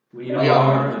We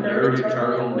are the Nerdy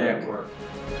Turtle Network.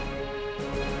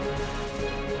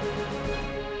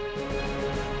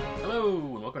 Hello,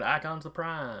 and welcome to Icons of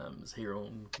Primes here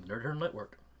on the Nerdy Turtle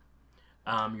Network.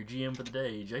 I'm your GM for the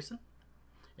day, Jason,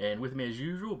 and with me as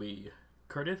usual will be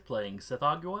Curtis playing Seth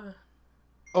Ogua,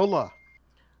 Hola.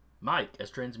 Mike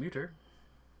as Transmuter,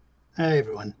 Hey,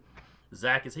 everyone.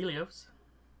 Zach as Helios,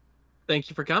 Thank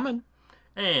you for coming.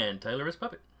 and Taylor as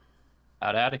Puppet.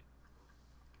 Howdy.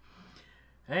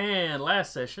 And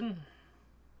last session,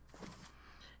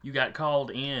 you got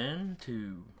called in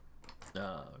to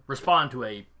respond to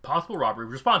a possible robbery,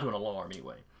 respond to an alarm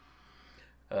anyway,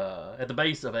 at the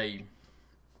base of a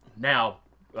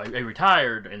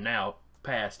retired and now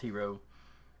past hero,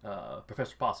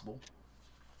 Professor Possible,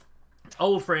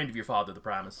 old friend of your father, the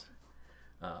Primus.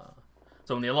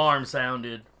 So when the alarm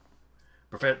sounded,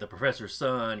 the professor's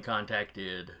son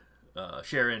contacted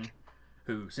Sharon,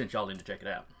 who sent y'all in to check it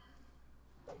out.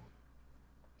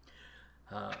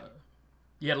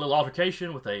 You had a little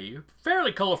altercation with a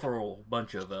fairly colorful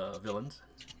bunch of villains.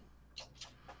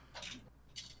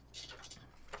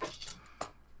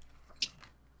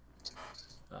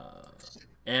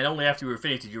 And only after you were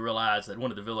finished did you realize that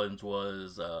one of the villains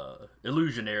was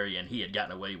illusionary and he had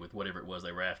gotten away with whatever it was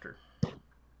they were after.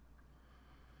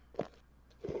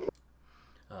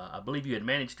 I believe you had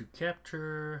managed to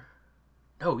capture...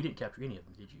 No, you didn't capture any of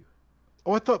them, did you?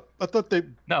 Oh, I thought they.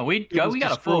 No, we It was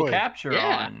got a full destroyed. capture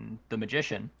Yeah. on the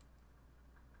magician.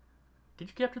 Did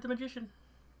you capture the magician?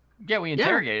 Yeah, we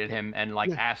interrogated him and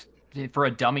Yeah. asked for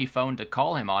a dummy phone to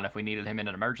call him on if we needed him in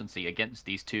an emergency against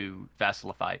these two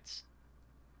Vasilophites.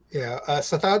 Yeah,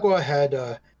 Sathagua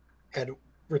had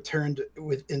returned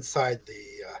inside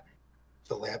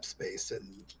the lab space,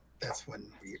 and that's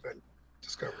when we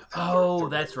discovered. Oh,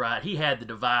 that's right. He had the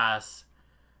device,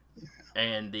 Yeah.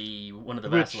 and one of the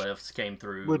Which- Vasilevs came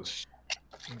through. Which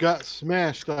got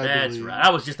smashed, I That's believe. right. I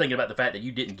was just thinking about the fact that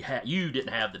you didn't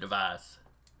have the device.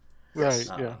 Right, Yes.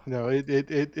 yeah. No,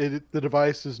 the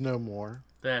device is no more.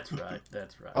 That's right.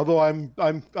 That's right. Although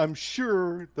I'm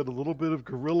sure that a little bit of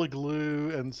Gorilla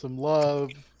Glue and some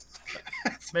love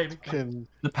Maybe. can.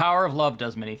 The power of love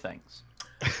does many things.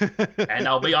 And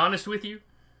I'll be honest with you,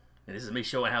 and this is me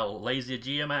showing how lazy a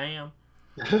GM I am.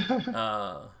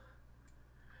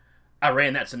 I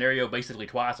ran that scenario basically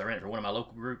twice. I ran it for one of my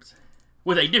local groups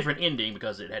with a different ending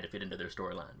because it had to fit into their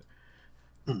storyline.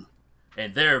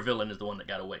 And their villain is the one that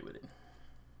got away with it.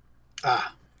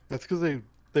 That's because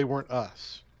they weren't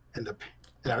us. in the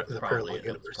That's parallel That's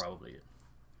universe. probably it.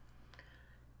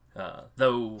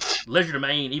 Though Leisure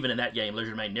Domain, even in that game,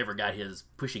 Leisure Domain never got his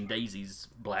pushing daisies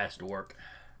blast to work.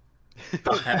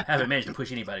 Haven't managed to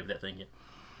push anybody with that thing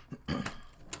yet.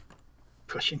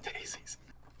 Pushing daisies.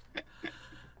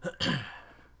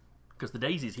 Because the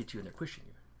daisies hit you and they're pushing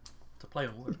you. It's a play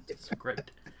on words. It's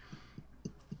great.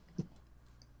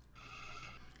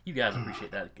 You guys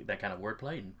appreciate that kind of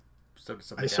wordplay, and so does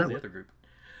some of the guys in the other group.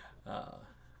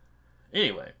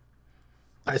 Anyway.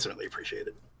 I certainly appreciate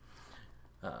it.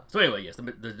 So anyway, yes,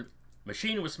 the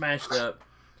machine was smashed up.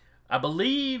 I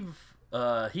believe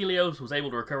Helios was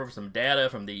able to recover some data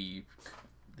from the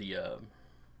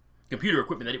computer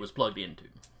equipment that it was plugged into.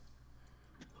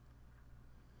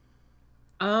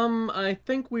 I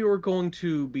think we were going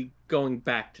to be going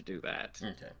back to do that.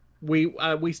 Okay.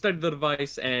 We studied the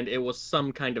device, and it was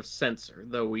some kind of sensor,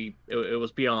 though it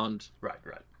was beyond. Right.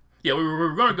 Yeah, we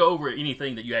were going to go over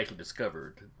anything that you actually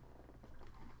discovered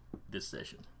this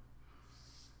session.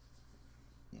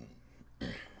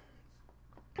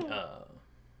 But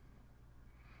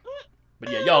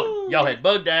yeah, y'all had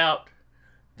bugged out.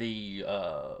 The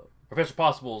Professor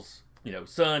Possible's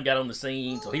son got on the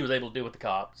scene, so he was able to deal with the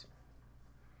cops.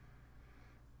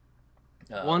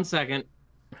 1 second.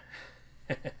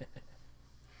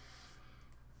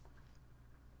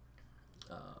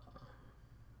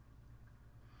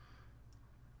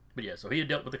 But yeah, so he had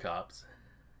dealt with the cops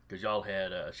because y'all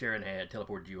had Sharon had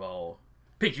teleported you all,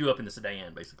 picked you up in the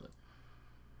sedan, basically.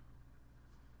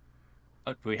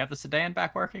 Oh, do we have the sedan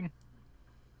back working?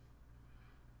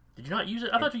 Did you not use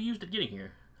it? I thought you used it getting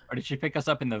here. Or did she pick us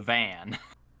up in the van?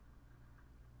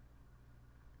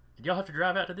 Did y'all have to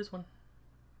drive out to this one?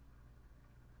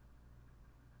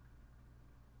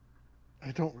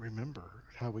 I don't remember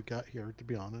how we got here, to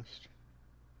be honest.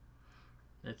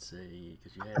 Let's see,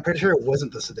 because you had. I'm pretty sure it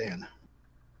wasn't the sedan.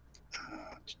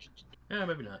 Yeah,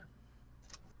 maybe not.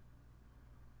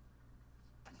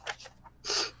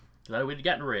 So we'd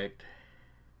gotten wrecked.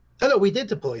 No, we did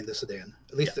deploy the sedan.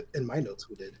 At least in my notes,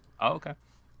 we did. Oh, okay.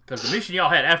 Because the mission y'all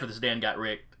had after the sedan got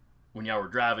wrecked, when y'all were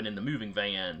driving in the moving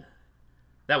van,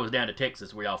 that was down to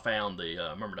Texas where y'all found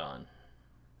the Myrmidon.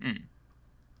 Mm.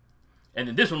 And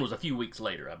then this one was a few weeks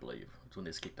later, I believe. That's when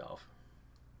this kicked off.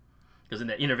 Because in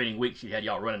that intervening week, she had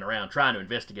y'all running around trying to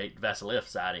investigate Vasilev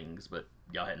sightings, but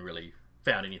y'all hadn't really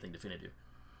found anything definitive.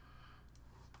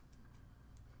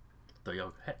 Though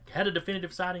y'all had a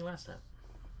definitive sighting last time.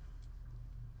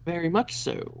 Very much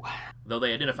so. Though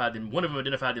they identified them, one of them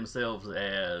identified themselves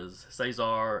as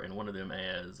Caesar, and one of them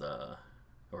as,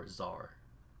 or Czar.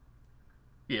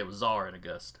 Yeah, it was Czar in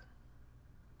August.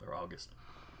 Or August.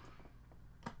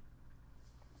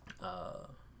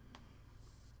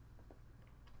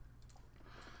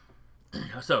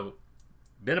 So,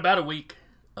 been about a week.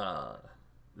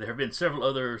 There have been several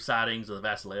other sightings of the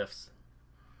Vasilevs,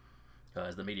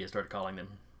 as the media started calling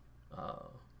them.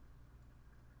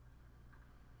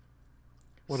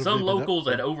 What have Some they been up locals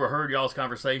to? had overheard y'all's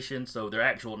conversation, so their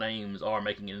actual names are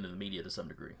making it into the media to some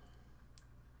degree.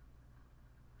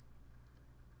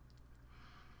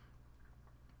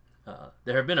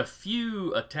 There have been a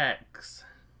few attacks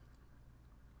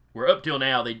where up till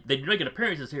now they'd been making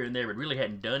appearances here and there but really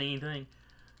hadn't done anything.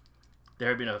 There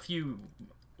have been a few,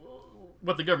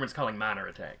 what the government's calling minor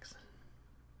attacks.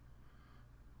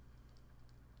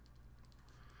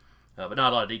 But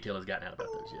not a lot of detail has gotten out about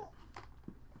those yet.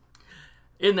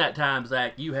 In that time,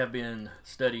 Zach, you have been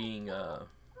studying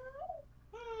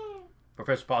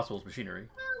Professor Possible's machinery.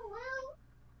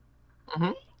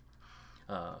 Mhm.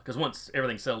 Because once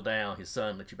everything settled down, his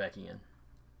son let you back in.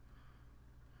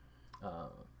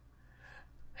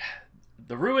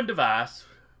 The ruined device,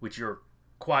 which you're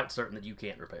quite certain that you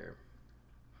can't repair.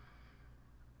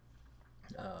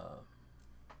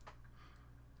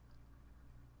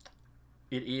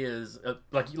 It is,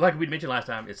 like we mentioned last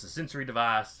time, it's a sensory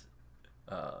device.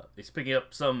 It's picking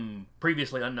up some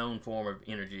previously unknown form of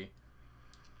energy.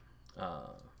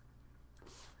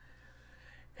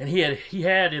 And he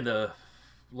had in the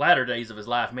latter days of his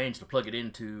life managed to plug it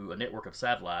into a network of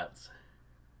satellites.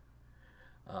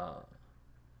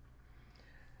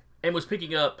 And was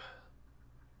picking up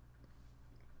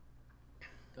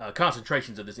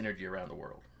concentrations of this energy around the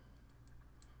world.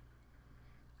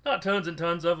 Not tons and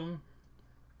tons of them.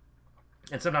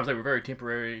 And sometimes they were very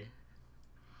temporary.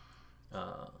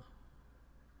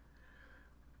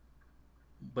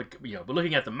 But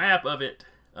looking at the map of it,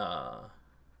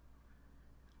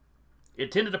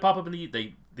 it tended to pop up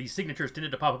in these signatures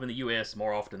tended to pop up in the U.S.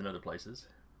 more often than other places.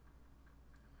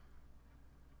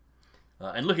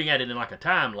 And looking at it in like a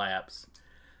time lapse,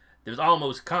 there's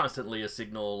almost constantly a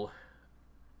signal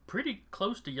pretty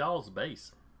close to y'all's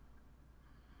base.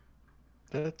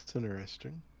 That's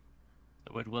interesting.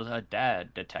 So it was a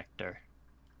dad detector.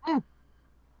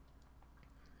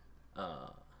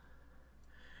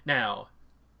 Now,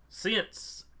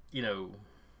 since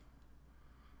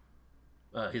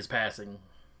his passing,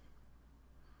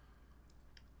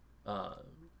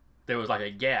 there was like a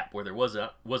gap where there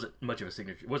wasn't much of a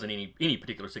signature, wasn't any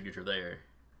particular signature there,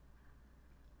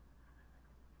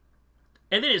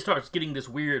 and then it starts getting this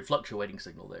weird fluctuating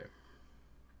signal there.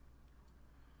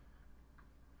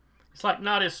 It's like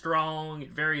not as strong.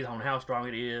 It varies on how strong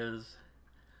it is.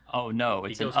 Oh no,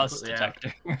 it's an goes us completely out.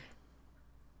 detector.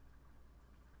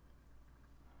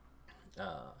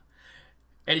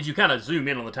 And as you kind of zoom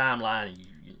in on the timeline, you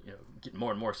get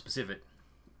more and more specific.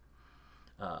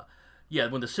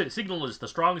 When the signal is the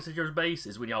strongest at your base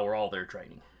is when y'all were all there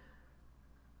training.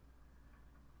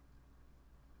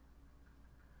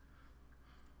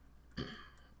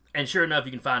 And sure enough,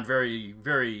 you can find very,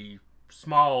 very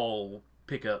small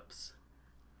pickups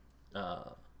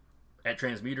at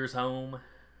Transmuter's home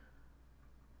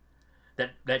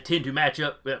that tend to match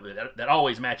up, that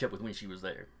always match up with when she was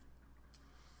there.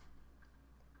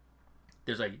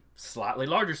 There's a slightly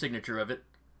larger signature of it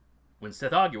when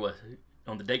Seth Agua,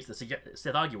 on the dates that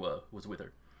Seth Agua was with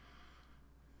her.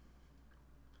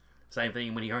 Same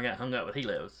thing when he hung out with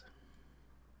Helios.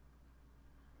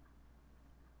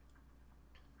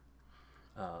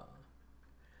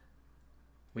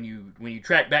 When you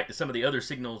track back to some of the other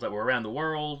signals that were around the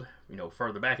world,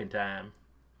 further back in time,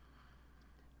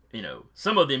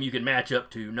 some of them you can match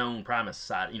up to known Primus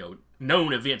side,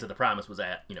 known events that the Primus was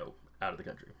at, out of the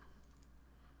country.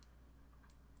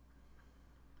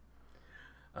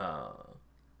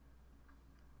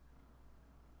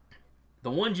 The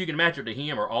ones you can match up to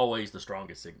him are always the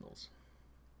strongest signals.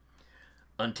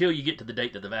 Until you get to the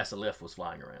date that the Vasilev was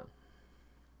flying around.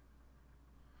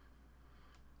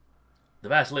 The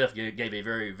Vasilev gave a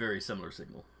very, very similar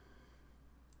signal.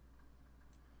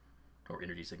 Or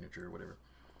energy signature, or whatever.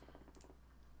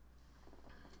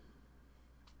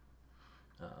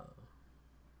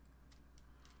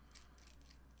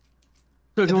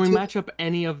 So can If we it's- match up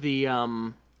any of the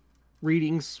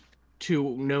readings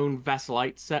two known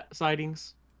Vassalite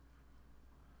sightings?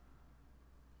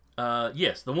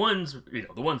 Yes, the ones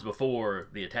before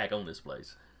the attack on this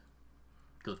place,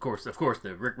 because of course,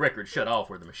 the record shut off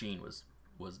where the machine was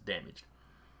damaged,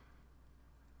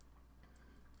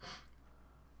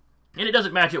 and it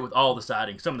doesn't match up with all the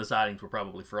sightings. Some of the sightings were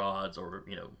probably frauds, or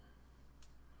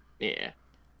Yeah.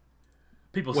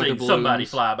 people Weather seeing somebody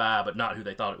balloons. fly by, but not who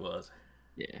they thought it was.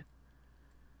 Yeah.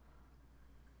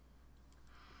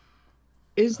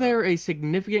 Is there a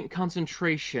significant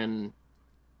concentration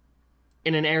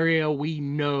in an area we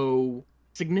know,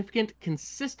 significant,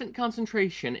 consistent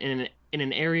concentration in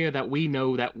an area that we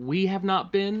know that we have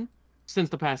not been since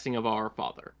the passing of our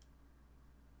father?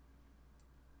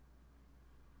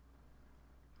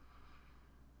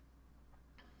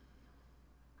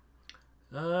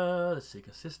 Let's see,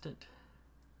 consistent.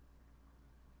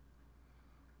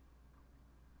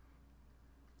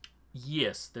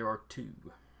 Yes, there are two.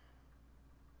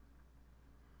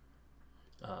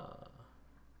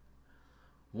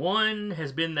 One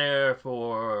has been there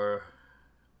for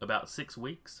about 6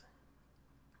 weeks.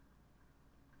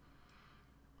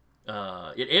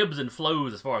 It ebbs and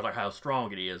flows as far as like how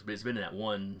strong it is, but it's been in that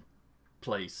one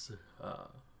place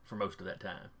for most of that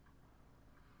time.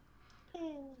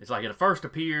 It's like it first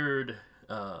appeared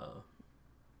over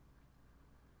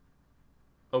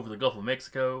the Gulf of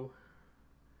Mexico,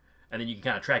 and then you can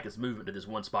kind of track its movement to this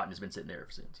one spot, and it's been sitting there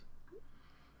ever since.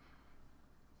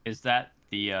 Is that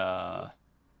the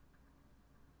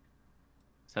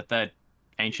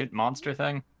ancient monster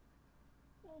thing?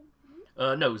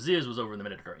 No, Ziz was over in the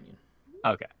Mediterranean.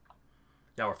 Okay.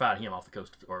 Y'all were fighting him off the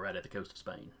coast, or right at the coast of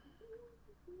Spain.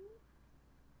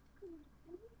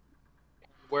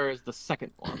 Where is the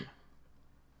second one?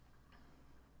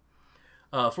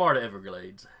 Florida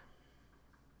Everglades.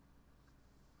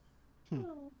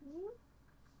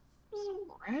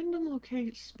 Random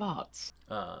located spots.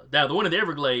 Now the one in the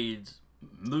Everglades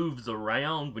moves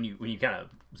around when you kind of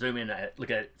zoom in at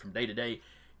look at it from day to day.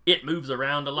 It moves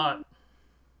around a lot,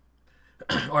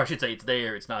 or I should say, it's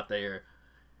there. It's not there.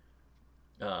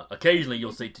 Occasionally,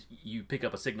 you'll see you pick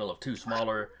up a signal of two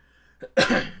smaller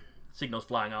signals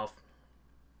flying off.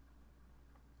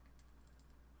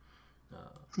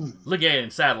 Look at it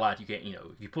in satellite, you can't.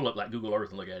 If you pull up like Google Earth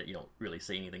and look at it, you don't really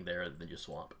see anything there other than just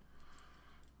swamp.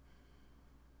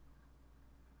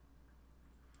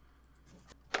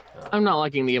 I'm not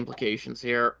liking the implications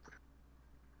here.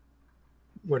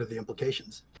 What are the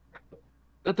implications?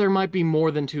 That there might be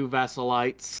more than two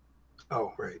Vassalites.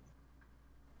 Oh, right.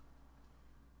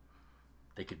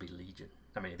 They could be legion.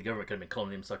 I mean, the government could have been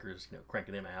calling them suckers,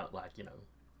 cranking them out like,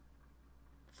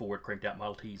 Ford cranked out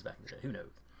Model Ts back in the day. Who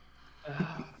knows?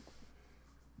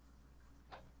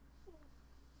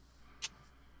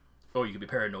 Or you could be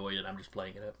paranoid and I'm just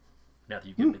playing it up. Now that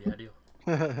you've given me the idea.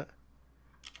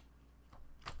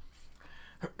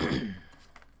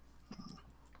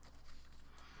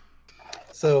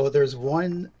 So there's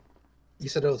one, you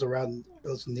said it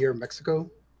was near Mexico,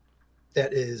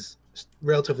 that is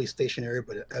relatively stationary,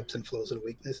 but it ebbs and flows in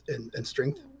weakness and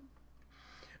strength.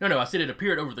 No, I said it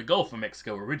appeared over the Gulf of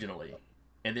Mexico originally,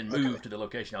 and then moved to the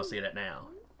location I'll see it at now.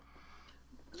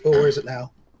 Oh, where is it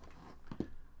now?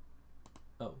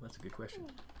 Oh, that's a good question.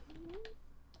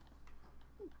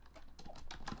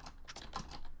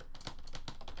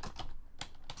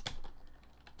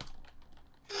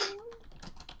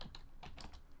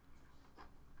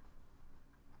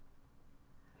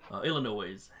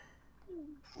 Illinois.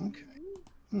 Okay.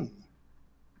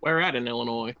 Where at in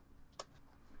Illinois?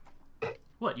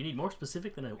 What, you need more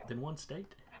specific than one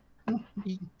state?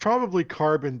 Probably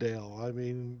Carbondale. I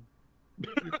mean,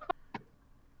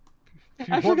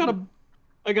 I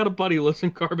got a buddy lives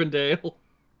in Carbondale.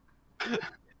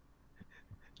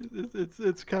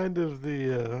 it's kind of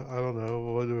the I don't know,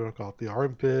 what do we call it, the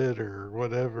armpit or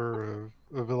whatever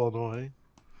of Illinois.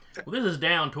 Well, this is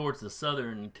down towards the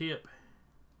southern tip.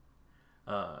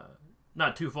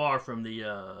 Not too far from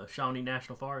the Shawnee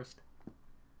National Forest.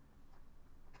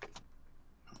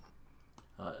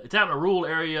 It's out in a rural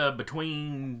area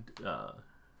between a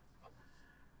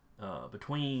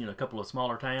couple of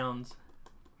smaller towns.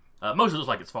 Most of it looks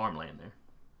like it's farmland there.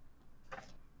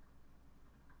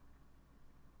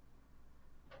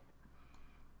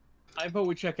 I vote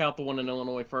we check out the one in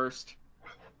Illinois first.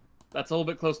 That's a little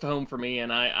bit close to home for me,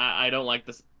 and I don't like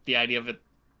the idea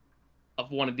of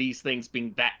one of these things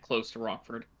being that close to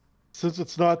Rockford. Since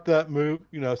it's not that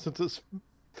since it's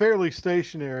fairly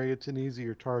stationary, it's an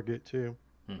easier target too.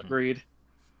 Mm-hmm. Agreed.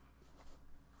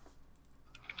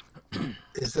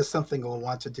 Is this something we'll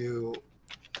want to do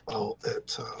all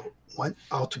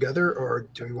together, or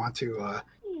do we want to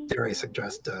dare I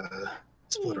suggest,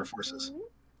 split our forces.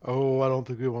 Oh, I don't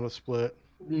think we want to split.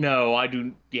 No, I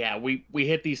do. Yeah, we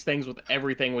hit these things with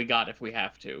everything we got if we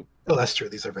have to. Oh, that's true.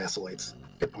 These are vassalites.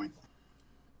 Good point.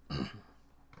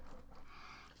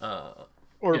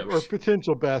 Or, Yeah, or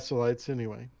potential basilites,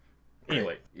 anyway.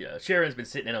 Anyway, yeah, Sharon's been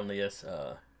sitting in on this.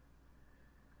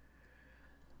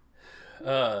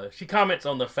 She comments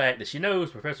on the fact that she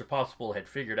knows Professor Possible had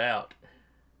figured out,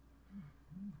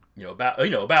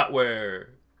 about where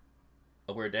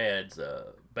Dad's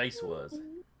base was.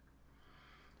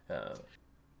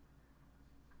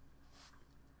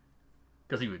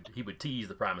 Because he would tease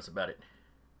the Primus about it,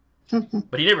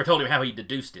 but he never told him how he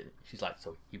deduced it. She's like,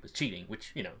 so he was cheating,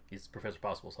 which is Professor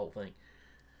Possible's whole thing,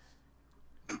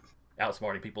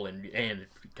 outsmarting people and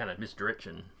kind of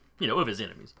misdirection, of his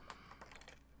enemies.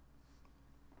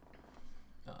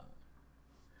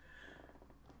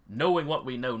 Knowing what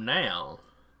we know now,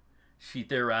 she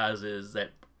theorizes that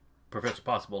Professor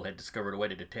Possible had discovered a way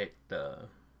to detect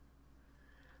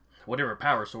whatever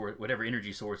power source, whatever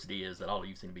energy source it is that all of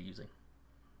you seem to be using.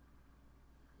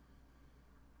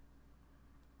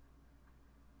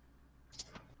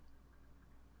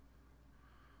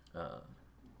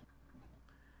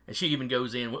 And she even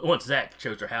goes in once Zach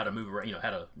shows her how to move around, how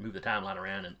to move the timeline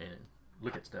around and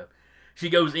look at stuff. She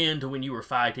goes into when you were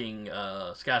fighting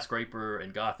Skyscraper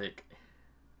and Gothic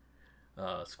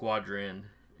Squadron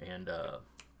and the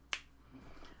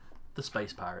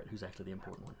space pirate, who's actually the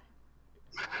important one.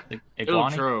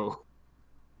 Iguani? Viltro.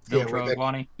 Yeah, Viltro we're back.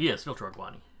 Iguani? Yes, Viltro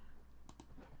Iguani.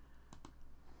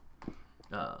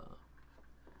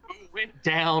 Went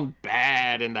down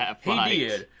bad in that He fight.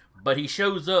 did, but he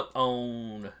shows up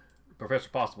on Professor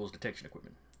Possible's detection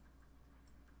equipment.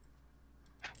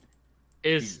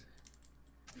 Is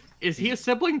he a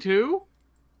sibling too?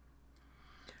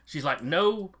 She's like,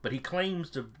 no, but he claims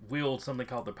to wield something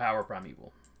called the Power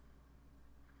Primeval.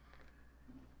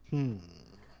 And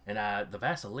the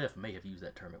Vassalif may have used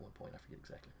that term at one point. I forget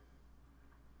exactly.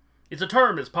 It's a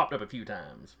term that's popped up a few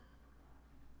times.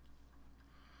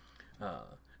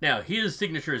 Now, his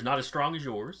signature is not as strong as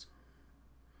yours.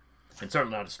 And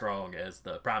certainly not as strong as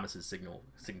the Primus's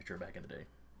signature back in the day.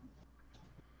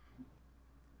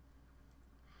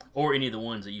 Or any of the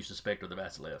ones that you suspect are the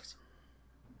Vassalifs.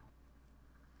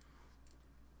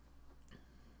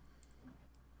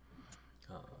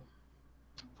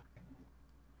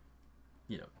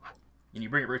 And you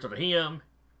bring it right to him.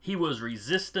 He was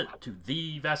resistant to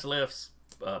the Vassalif's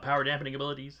power dampening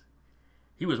abilities.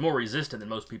 He was more resistant than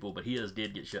most people, but his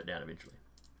did get shut down eventually.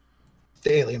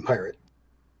 The alien pirate.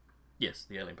 Yes,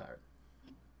 the alien pirate.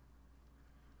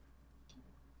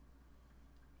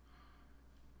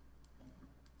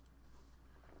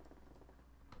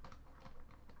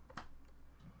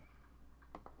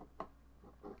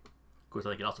 Of course, I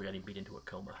think it also got him beat into a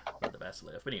coma by the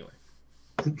Vassalif. But anyway,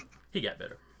 he got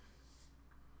better.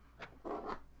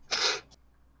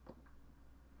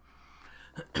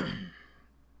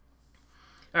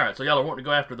 All right, so y'all are wanting to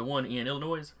go after the one in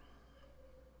Illinois?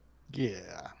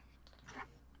 Yeah.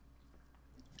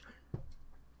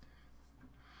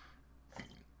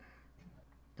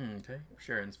 Okay,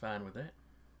 Sharon's fine with that.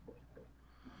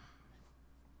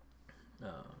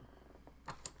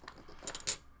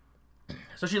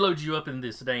 So she loads you up in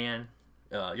the sedan.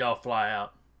 Y'all fly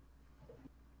out.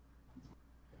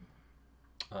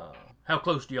 How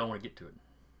close do y'all want to get to it?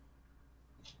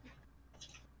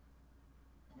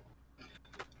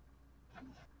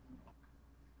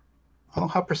 Well,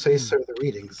 how precise are the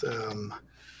readings?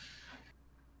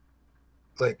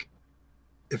 Like,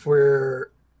 if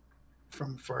we're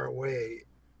from far away,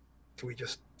 can we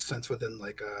just sense within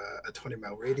like a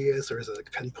 20-mile radius, or is it like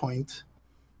a pinpoint?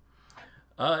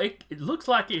 It looks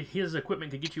like his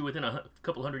equipment could get you within a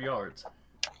couple hundred yards.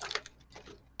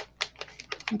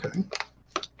 Okay.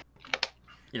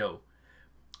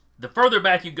 The further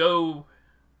back you go,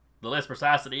 the less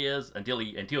precise it is until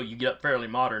you get up fairly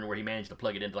modern, where he managed to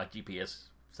plug it into like GPS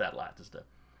satellites and stuff.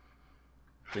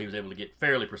 So he was able to get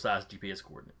fairly precise GPS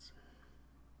coordinates.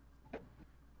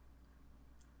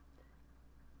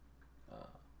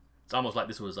 It's almost like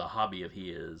this was a hobby of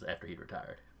his after he'd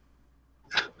retired.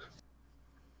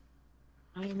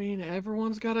 I mean,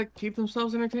 everyone's got to keep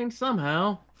themselves entertained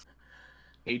somehow.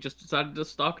 He just decided to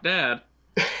stalk Dad.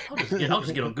 I'll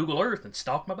just get on Google Earth and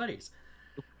stalk my buddies.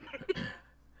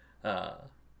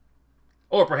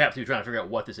 Or perhaps he was trying to figure out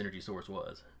what this energy source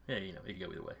was. Yeah, it could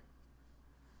go either way.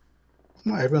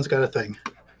 No, everyone's got a thing.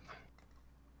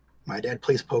 My dad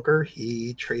plays poker.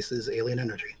 He traces alien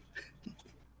energy.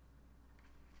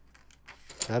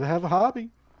 Gotta have a hobby.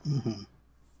 Mm-hmm.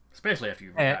 Especially after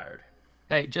you've retired.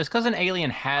 Hey, just because an alien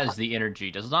has the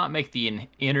energy does not make the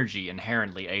energy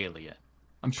inherently alien.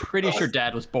 I'm pretty sure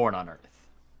Dad was born on Earth.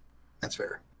 That's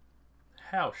fair.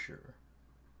 How sure?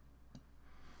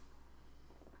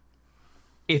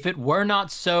 If it were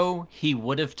not so, he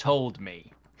would have told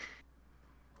me.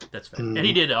 That's fair. And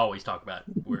he did always talk about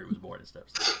where he was born and stuff.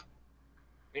 So.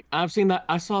 I've seen that.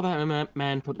 I saw that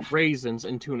man put raisins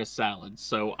in tuna salad,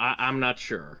 so I'm not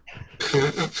sure.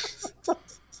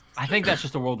 I think that's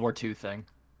just a World War II thing.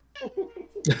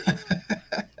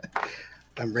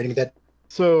 I'm writing that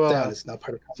So, down. It's not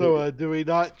part of continuity. do we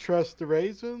not trust the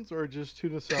raisins or just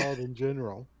tuna salad in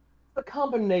general? A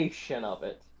combination of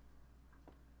it.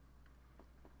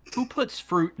 Who puts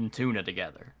fruit and tuna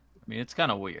together? I mean, it's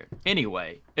kind of weird.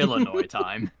 Anyway, Illinois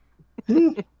time.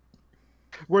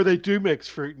 Where they do mix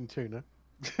fruit and tuna.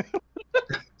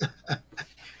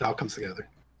 It all comes together.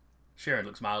 Sharon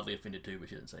looks mildly offended too, but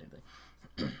she didn't say anything.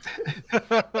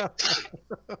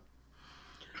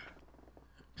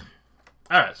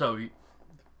 All right, so you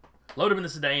load him in the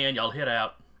sedan. Y'all head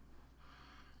out.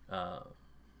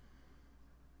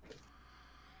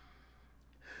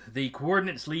 The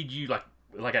coordinates lead you,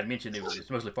 like I mentioned, it's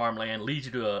mostly farmland. Leads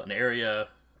you to an area.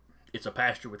 It's a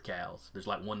pasture with cows. There's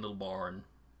like one little barn.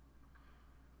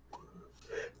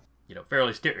 You know,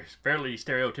 fairly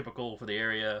stereotypical for the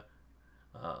area.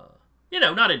 You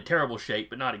know, not in terrible shape,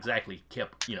 but not exactly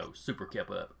kept, super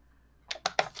kept up.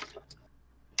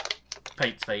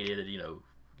 Paint's faded,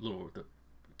 the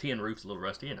tin roof's a little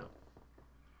rusty,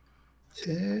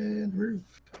 Tin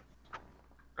roof.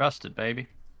 Rusted, baby.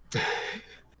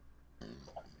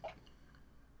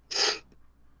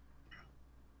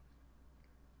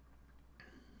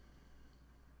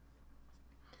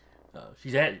 She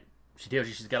tells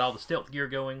you she's got all the stealth gear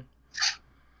going.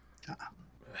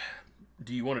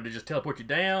 Do you want her to just teleport you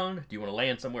down? Do you want to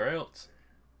land somewhere else?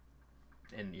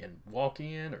 And walk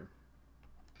in, or?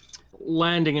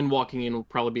 Landing and walking in will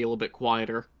probably be a little bit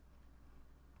quieter.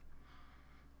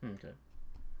 Okay.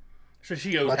 So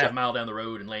she goes half a mile down the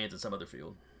road and lands in some other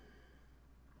field.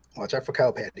 Watch out for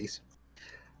cow patties.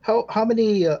 How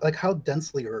many how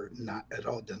densely or not at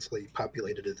all densely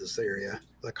populated is this area?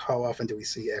 Like how often do we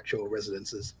see actual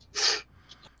residences?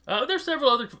 There's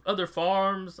several other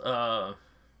farms. There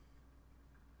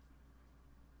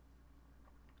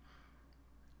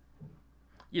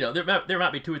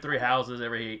might be 2 or 3 houses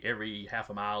every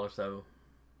half a mile or so.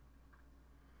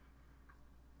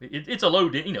 It's a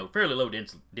fairly low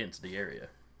density area.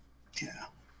 Yeah.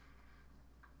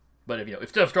 But if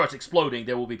stuff starts exploding,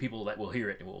 there will be people that will hear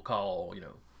it and will call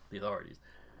the authorities.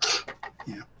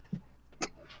 Yeah.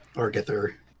 Or get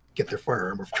their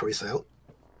firearm of choice out.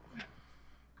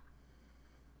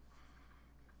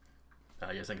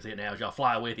 Yes, I can see it now. As y'all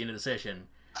fly away at the end of the session,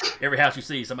 every house you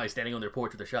see, somebody standing on their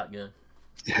porch with a shotgun.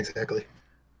 Yeah, exactly.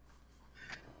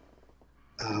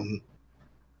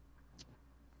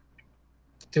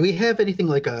 Do we have anything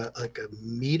like a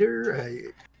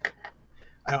meter?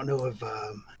 I don't know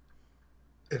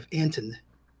if Anton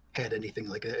had anything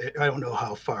like that. I don't know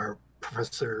how far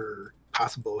Professor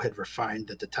Possible had refined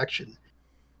the detection.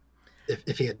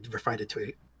 If he had refined it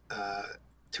to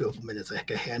implement as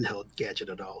like a handheld gadget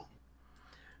at all.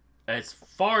 As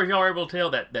far as y'all are able to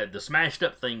tell, that the smashed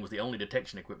up thing was the only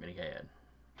detection equipment he had.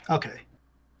 Okay.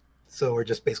 So we're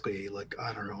just basically like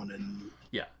on our own and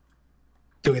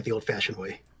doing it the old-fashioned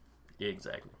way.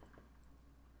 Exactly.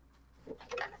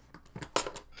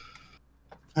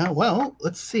 Well,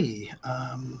 let's see.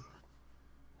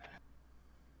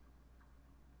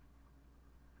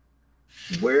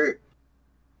 Were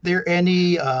there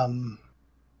any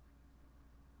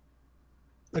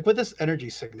like with this energy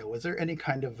signal? Was there any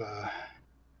kind of?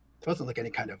 It wasn't like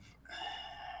anything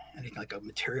like a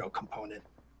material component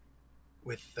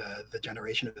with the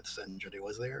generation of this energy,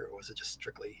 was there, or was it just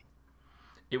strictly?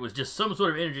 It was just some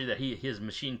sort of energy that his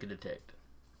machine could detect.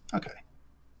 Okay.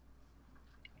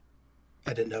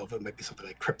 I didn't know if it might be something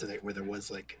like kryptonite, where there was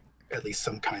like at least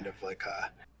some kind of like a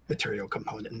material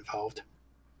component involved.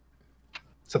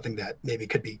 Something that maybe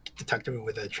could be detected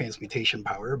with a transmutation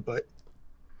power, but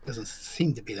doesn't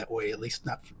seem to be that way. At least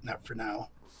not for now.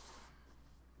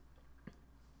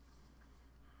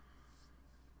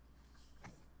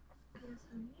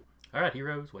 All right,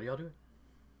 heroes, what are y'all doing?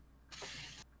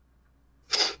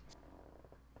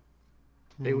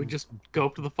 They would just go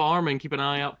up to the farm and keep an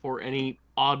eye out for any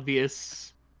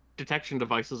obvious detection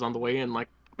devices on the way in, like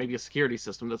maybe a security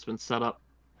system that's been set up.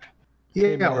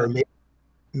 Yeah, or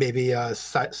maybe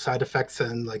side effects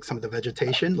and like some of the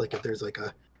vegetation. Like if there's like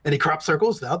any crop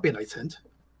circles, that would be a nice hint.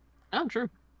 Oh, true.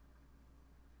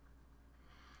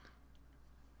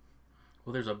 Well,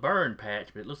 Well, there's a burn patch,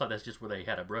 but it looks like that's just where they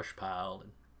had a brush pile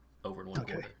and over in one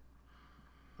Okay. corner.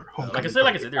 Or Like I homecoming said,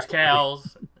 party. there's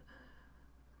cows.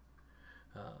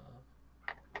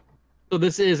 So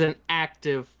this is an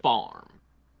active farm.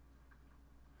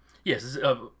 Yes,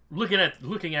 looking at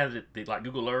it like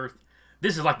Google Earth,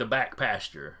 this is like the back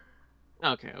pasture.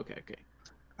 Okay.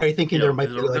 Are you thinking You know, there might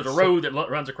be like there's a road that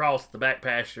runs across the back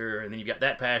pasture, and then you've got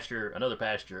that pasture, another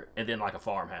pasture, and then like a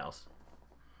farmhouse.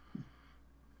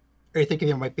 Are you thinking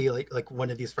there might be like one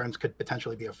of these farms could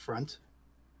potentially be a front?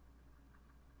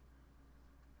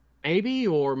 Maybe,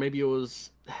 or maybe it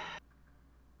was.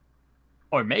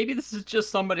 Or maybe this is just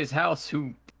somebody's house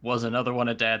who was another one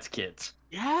of Dad's kids.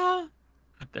 Yeah.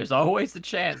 There's always the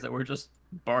chance that we're just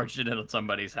barging into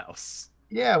somebody's house.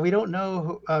 Yeah, we don't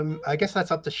know. I guess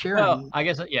that's up to Sharon. Well, I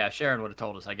guess, yeah, Sharon would have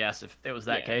told us, I guess, if it was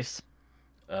that Yeah. case.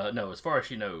 No, as far as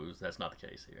she knows, that's not the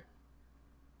case here.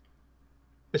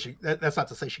 But that's not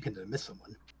to say she couldn't have missed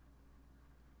someone.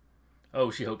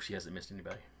 Oh, she hopes she hasn't missed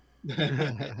anybody.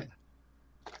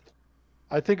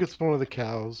 I think it's one of the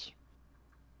cows.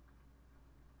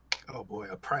 Oh boy,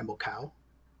 a primal cow.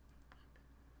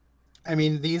 I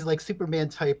mean, these like Superman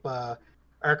type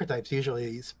archetypes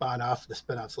usually spawn off the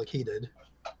spin-offs like he did.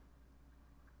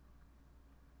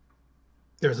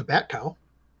 There's a bat cow.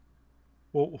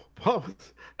 Well, what was,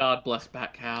 God bless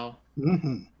Bat Cow.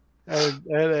 Mm-hmm.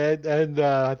 and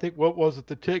I think what was it?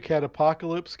 The Tick had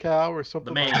Apocalypse Cow or The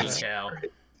something like mangy that. cow.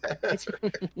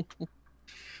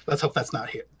 Let's hope that's not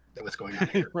here. That what's going on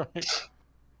here. Right.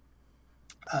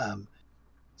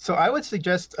 So I would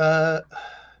suggest, yeah,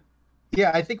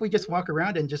 I think we just walk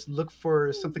around and just look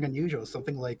for something unusual,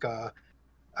 something like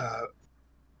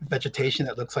vegetation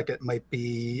that looks like it might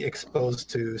be exposed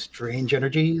to strange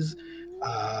energies.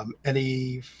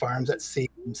 Any farms that seem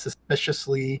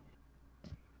suspiciously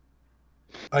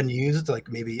unused, like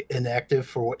maybe inactive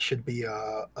for what should be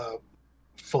a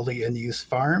fully in use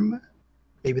farm.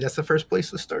 Maybe that's the first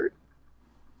place to start.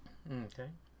 Okay.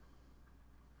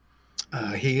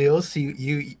 Helios,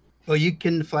 you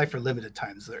can fly for limited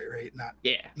times there, right? Not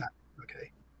Yeah.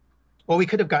 okay. Well, we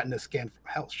could have gotten a scan from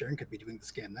hell. Sharon could be doing the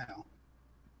scan now,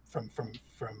 from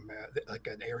like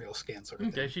an aerial scan sort of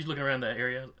Okay, thing. she's looking around that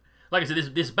area. Like I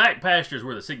said, this back pasture is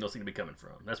where the signals seem to be coming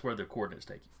from. That's where the coordinates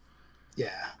take you.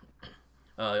 Yeah.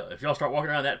 If y'all start walking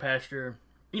around that pasture,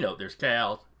 there's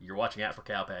cows. You're watching out for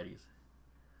cow patties.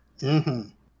 Mm-hmm.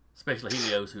 Especially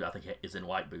Helios, who I think is in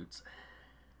white boots.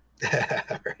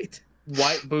 Right.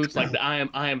 White boots, like I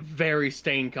am very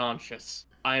stain conscious.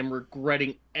 I am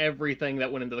regretting everything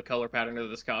that went into the color pattern of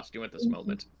this costume at this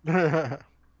moment.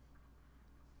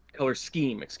 Color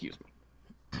scheme, excuse me.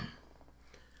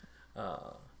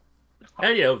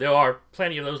 And there are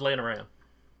plenty of those laying around.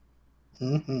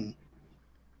 Mm-hmm.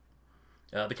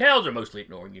 The cows are mostly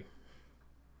ignoring you.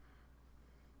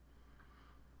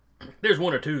 There's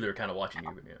one or two that are kind of watching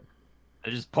you, but I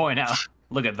just point out,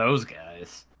 look at those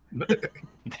guys.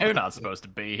 They're not supposed to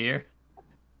be here.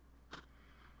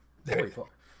 There. boy,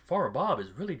 Farmer Bob is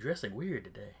really dressing weird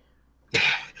today.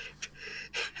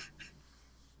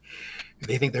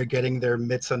 They think they're getting their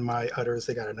mitts on my udders.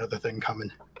 They got another thing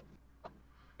coming.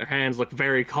 Their hands look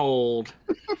very cold.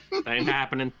 That ain't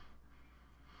happening.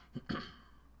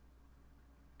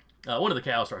 One of the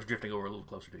cows starts drifting over a little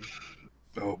closer to you.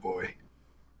 Oh boy.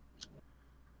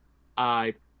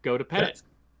 I go to pet it.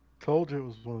 Told you it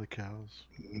was one of the cows.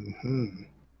 Mm-hmm.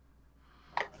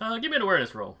 Give me an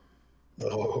awareness roll.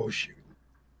 Oh shoot.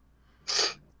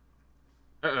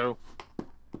 Uh-oh.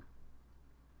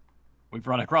 We've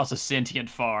run across a sentient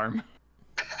farm.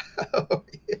 Oh,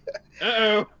 yeah.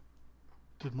 Uh-oh.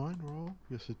 Did mine roll?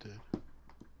 Yes, it did.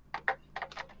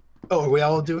 Oh, are we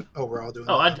all doing? Oh, we're all doing.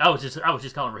 Oh, that? I was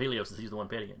just calling for Helios since he's the one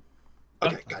petting it.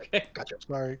 Okay, got it. Gotcha.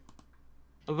 Sorry.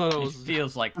 I thought it It was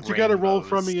feels like But you got to roll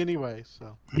from rainbows. me anyway,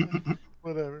 so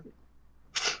whatever.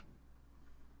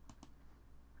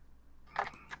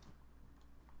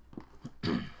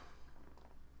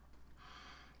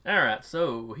 All right,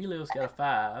 so Helios got a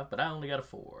 5, but I only got a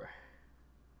 4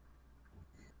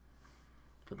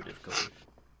 for the difficulty.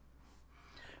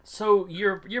 So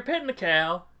you're petting the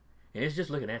cow, and it's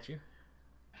just looking at you,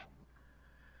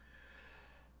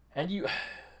 and you're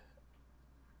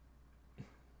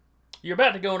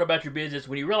about to go on about your business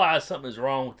when you realize something is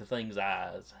wrong with the thing's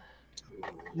eyes.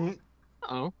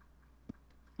 oh.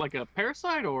 Like a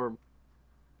parasite or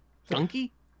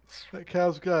funky? That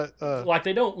cow's got Like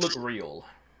they don't look real.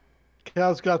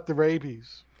 the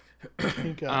rabies.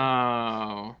 Pink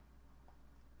eye. Oh.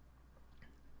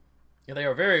 And they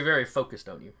are very, very focused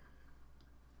on you.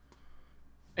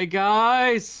 Hey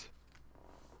guys!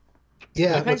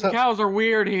 Yeah. I think What's the up? cows are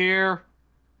weird here.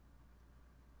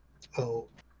 Oh,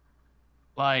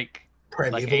 Like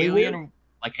primevally alien, weird?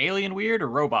 like alien weird or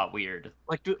robot weird?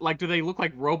 Do they look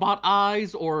like robot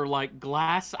eyes or like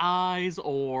glass eyes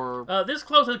or? This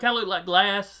close, it kind of looked like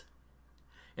glass,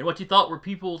 and what you thought were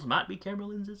pupils might be camera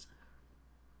lenses.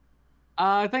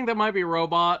 I think that might be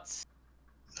robots.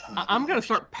 I'm gonna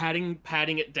start patting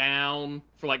it down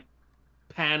for like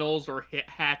panels or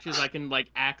hatches I can like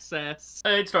access.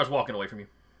 It starts walking away from you.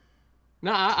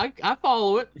 No, I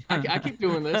follow it. I keep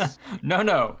doing this.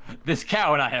 No. This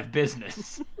cow and I have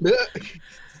business.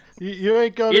 You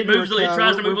ain't going. It moves. It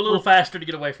tries to move a little faster to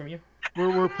get away from you.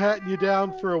 We're patting you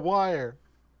down for a wire.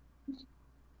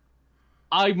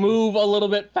 I move a little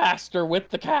bit faster with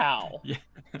the cow.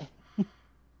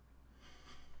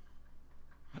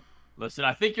 Listen,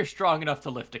 I think you're strong enough to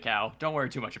lift a cow. Don't worry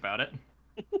too much about it.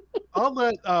 I'll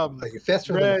let You're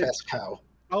faster than Red. a fast cow.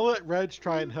 I'll let Reg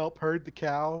try and help herd the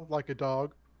cow like a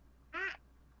dog.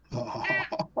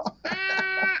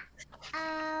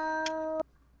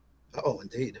 Oh,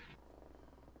 indeed.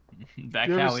 That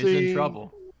You ever cow is in seen-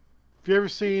 trouble. Have you ever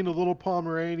seen a little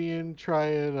Pomeranian try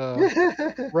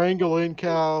and wrangle in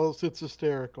cows? It's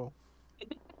hysterical.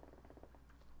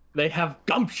 They have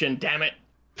gumption, damn it.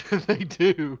 They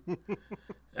do.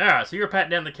 All right, so you're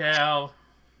patting down the cow.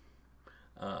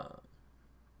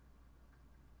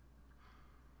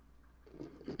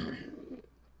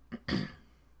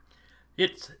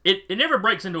 It never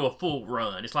breaks into a full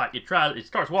run. It's like it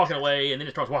starts walking away, and then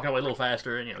it starts walking away a little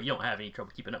faster, and you don't have any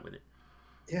trouble keeping up with it.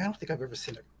 Yeah, I don't think I've ever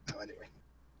seen it. Oh, anyway.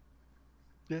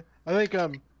 Yeah, I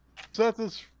think Seth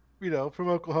is from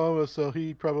Oklahoma, so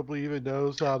he probably even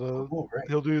knows how to. Oh, right.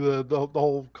 He'll do the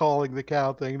whole calling the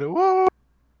cow thing. Whoa!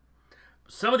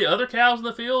 Some of the other cows in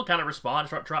the field kind of respond and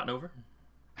start trotting over.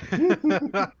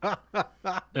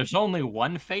 There's only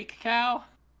one fake cow?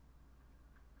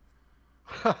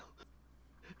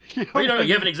 you, Well, only,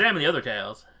 you haven't examined the other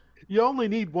cows. you only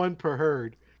need one per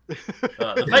herd.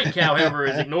 The fake cow, however,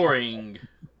 is ignoring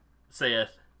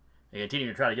Seth and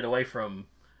continuing to try to get away from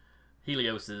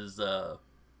Helios's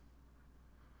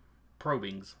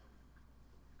probings.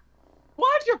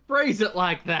 Why'd you phrase it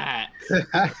like that?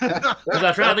 Because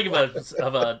I try to think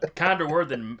of a kinder word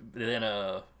than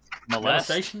Molest?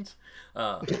 molestations.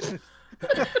 But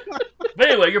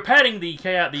anyway, you're patting the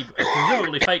cow, the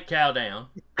presumably fake cow down.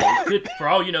 For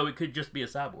all you know, it could just be a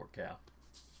cyborg cow.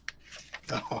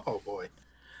 Oh boy,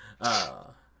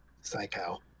 Psy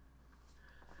cow.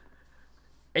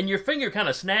 And your finger kind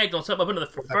of snagged on something up under the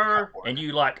fur, and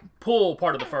you pull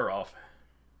part of the fur off.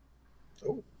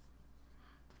 Oh.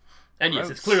 And yes,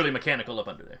 it's clearly mechanical up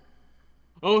under there.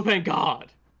 Oh, thank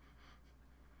God.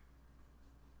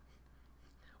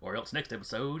 Or else next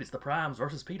episode, it's the Primes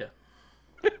versus PETA.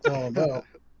 Oh no.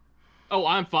 Oh,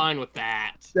 I'm fine with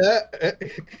that.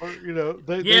 Or,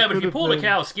 they Yeah, but could if you have pull the been-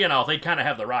 cow's skin off, they'd kind of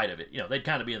have the right of it. They'd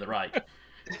kind of be in the right.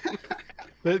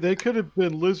 They could have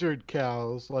been lizard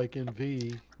cows, like in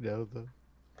V.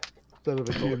 Instead of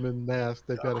a human mask,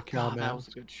 they've got a cow God, that was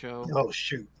mask. a good show. Oh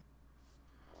shoot.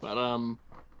 But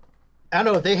I don't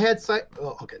know. They had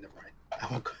Oh, okay, never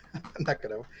mind. I'm not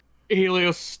gonna.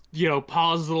 Helios,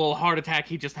 paused the little heart attack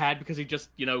he just had because he just,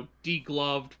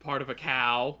 degloved part of a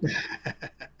cow.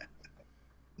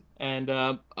 And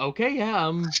okay,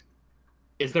 yeah.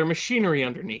 Is there machinery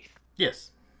underneath? Yes.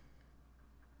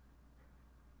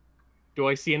 Do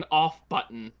I see an off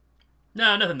button?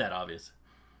 No, nothing that obvious.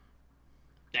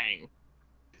 Dang.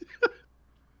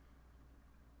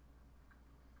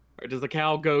 Or does the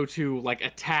cow go to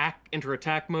enter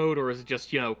attack mode, or is it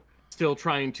just still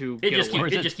trying to It get just away?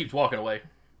 it just keeps walking away.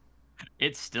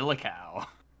 It's still a cow.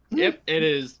 Yep, it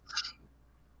is.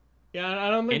 Yeah,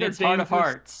 I don't think In they're its heart of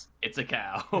dangerous. hearts, it's a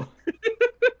cow.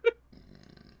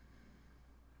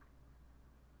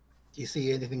 Do you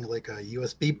see anything like a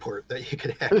USB port that you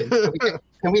could hack into?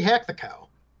 Can we hack the cow?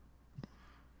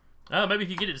 Maybe if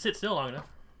you get it to sit still long enough.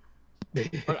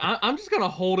 But I'm just gonna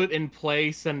hold it in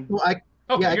place and Well,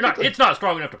 Okay, Yeah, I you're not. think, It's not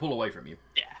strong enough to pull away from you.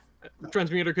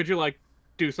 transmuter. Could you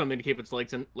do something to keep its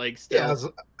legs still? yeah,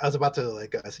 I was about to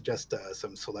suggest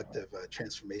some selective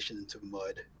transformation into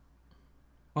mud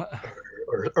What?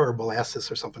 or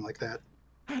molasses or something like that.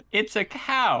 It's a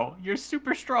cow. You're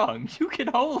super strong. You can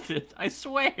hold it. I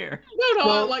swear. No,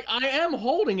 Well- I am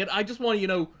holding it. I just want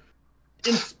to,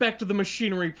 inspect the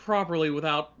machinery properly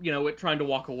without, it trying to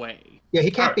walk away. Yeah, he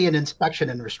can't Alright. be in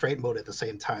inspection and restraint mode at the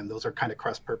same time. Those are kind of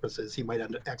cross purposes. He might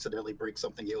accidentally break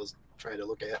something he was trying to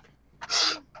look at.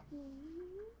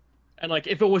 And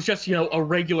if it was just, a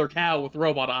regular cow with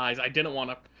robot eyes, I didn't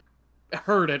want to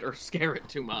hurt it or scare it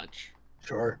too much.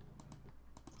 Sure.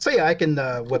 So yeah, I can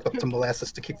whip up some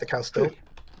molasses to keep the cow still.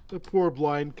 The poor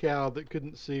blind cow that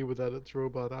couldn't see without its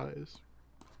robot eyes.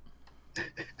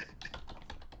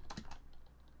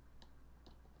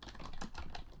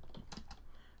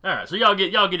 All right, so y'all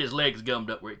get his legs gummed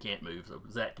up where he can't move, so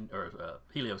Zach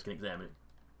Helios can examine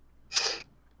it.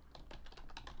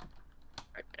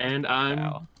 And I'm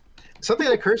Wow. Something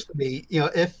that occurs to me,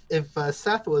 if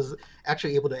Seth was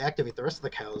actually able to activate the rest of the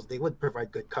cows, they would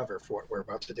provide good cover for what we're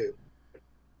about to do.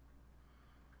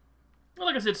 Well,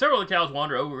 like I said, several of the cows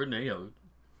wander over, and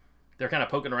they're kind of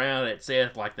poking around at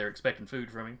Seth like they're expecting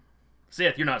food from him.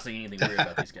 Seth, you're not seeing anything weird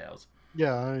about these cows.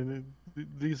 Yeah, I mean,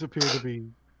 these appear to be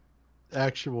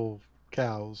actual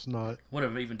cows, not. One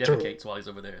of them even True. defecates while he's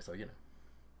over there, so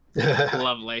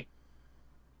lovely.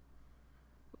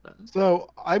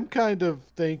 So I'm kind of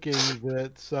thinking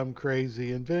that some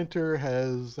crazy inventor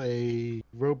has a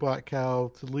robot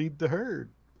cow to lead the herd.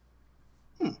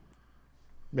 Need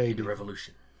Maybe. a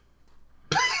revolution.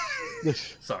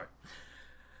 Sorry.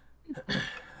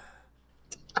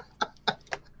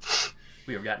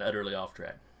 We have gotten utterly off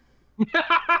track.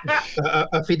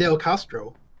 Fidel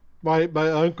Castro. My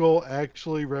uncle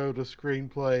actually wrote a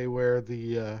screenplay where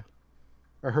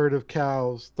a herd of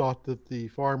cows thought that the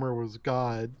farmer was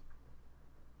God.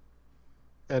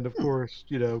 And of course,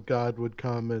 God would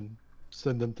come and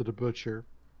send them to the butcher.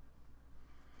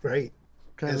 Right.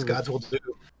 Kind As of gods will do.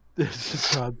 This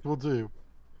is gods will do.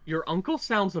 Your uncle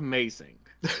sounds amazing.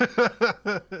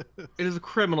 It is a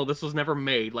criminal. This was never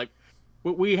made. Like,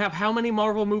 we have how many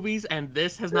Marvel movies, and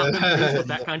this has not been produced with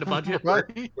that kind of budget?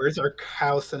 Right? Where's our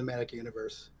cow cinematic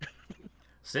universe?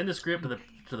 Send the script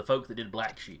to the folk that did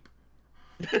Black Sheep.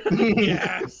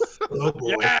 Yes. Oh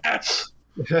boy. Yes.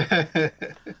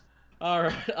 All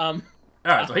right. All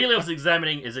right, so Helios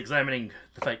is examining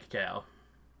the fake cow.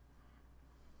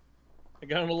 I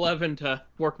got an 11 to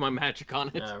work my magic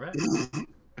on it. All right.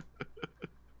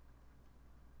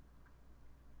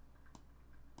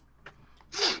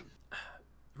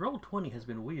 Roll 20 has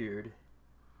been weird.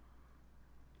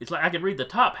 It's like I could read the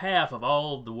top half of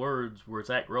all the words where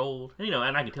Zach rolled,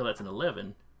 and I can tell that's an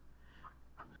 11.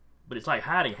 But it's like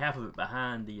hiding half of it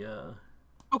behind the.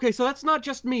 Okay, so that's not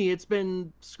just me. It's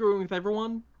been screwing with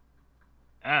everyone.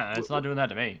 It's not doing that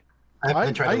to me. I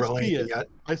haven't tried to roll see anything it. yet.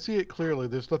 I see it clearly.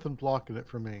 There's nothing blocking it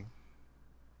for me.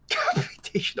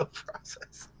 Computational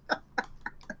process.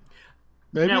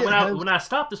 Maybe Now, it has... when I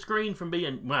stop it from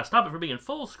being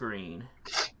full screen,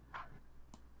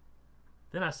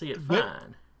 then I see it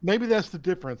fine. Maybe that's the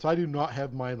difference. I do not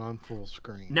have mine on full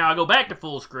screen. Now I go back to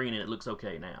full screen and it looks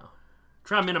okay now.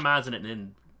 Try minimizing it and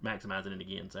then maximizing it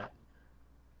again, Zach.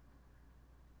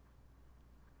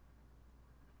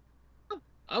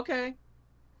 Okay.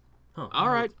 Huh. All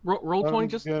right. Roll 20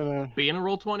 just Gonna... being a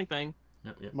roll 20 thing.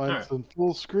 Yep. Mine's All in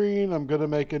full screen. I'm gonna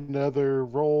make another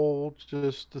roll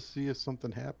just to see if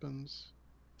something happens.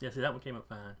 Yeah, see, that one came up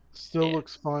fine. Still Yeah.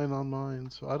 looks fine on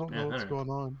mine, so I don't know Yeah, what's alright. going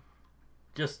on.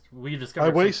 Just, we discovered I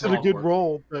some wasted a small good work.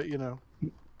 roll, but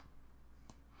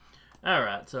All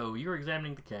right, so you're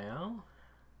examining the cow.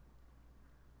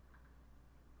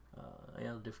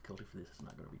 The difficulty for this is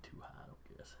not going to be too high, I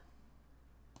don't guess.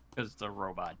 Because it's a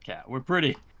robot cat.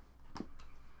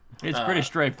 It's pretty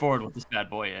straightforward what this bad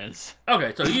boy is.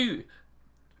 Okay, so you,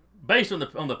 based on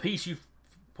the piece you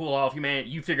pull off,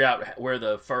 you figure out where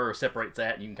the fur separates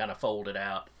at, and you can kind of fold it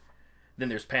out. Then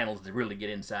there's panels to really get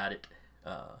inside it.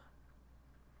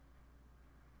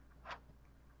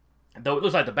 Though it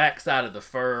looks like the back side of the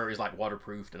fur is like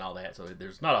waterproofed and all that, so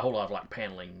there's not a whole lot of like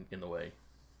paneling in the way.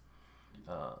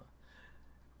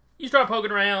 You start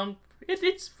poking around.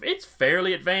 It's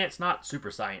fairly advanced, not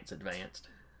super science advanced.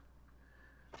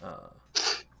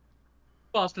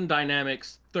 Boston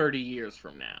Dynamics 30 years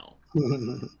from now.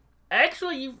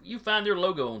 Actually, you find their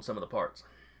logo on some of the parts.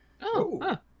 Oh,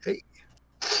 huh. Hey.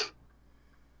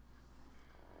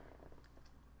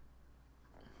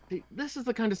 See, this is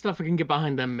the kind of stuff I can get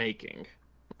behind them making.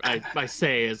 I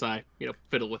say as I,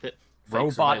 fiddle with it. Fake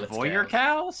Robot surveillance voyeur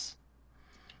cows?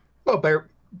 Well,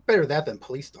 better that than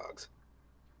police dogs.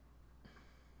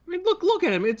 I mean, look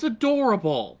at him. It's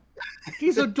adorable.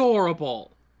 He's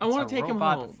adorable. I want to take him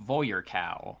Robot home. voyeur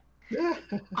cow.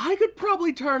 I could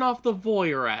probably turn off the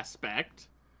voyeur aspect.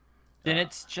 Then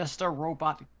it's just a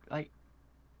robot.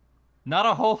 Not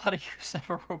a whole lot of use of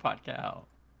a robot cow.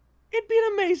 It'd be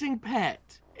an amazing pet.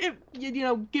 If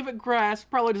give it grass,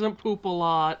 probably doesn't poop a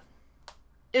lot.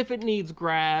 If it needs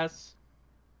grass,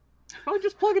 probably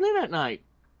just plug it in at night.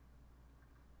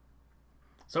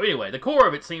 So anyway, the core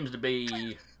of it seems to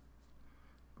be,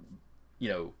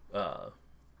 a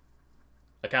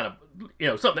kind of,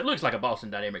 something that looks like a Boston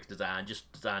Dynamics design,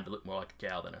 just designed to look more like a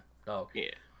cow than a dog.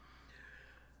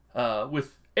 Yeah.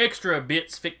 With extra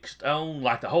bits fixed on,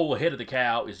 like the whole head of the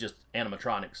cow is just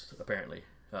animatronics, apparently.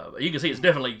 You can see it's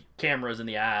definitely cameras in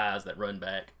the eyes that run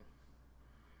back.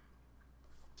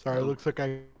 Sorry, it looks like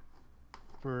I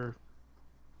for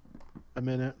a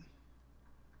minute.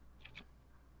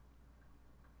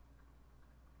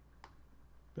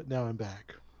 But now I'm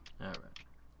back. All right.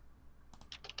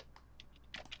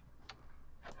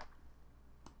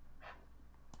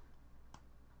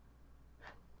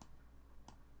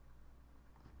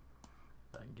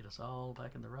 If I can get us all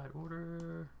back in the right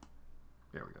order.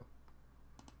 There we go.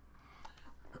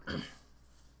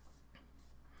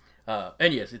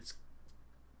 And yes, it's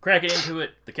cracking into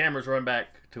it. The cameras run back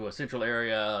to a central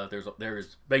area.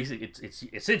 There's basic. It's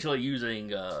essentially using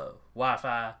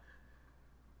Wi-Fi.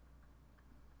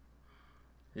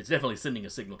 It's definitely sending a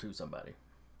signal to somebody,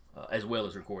 as well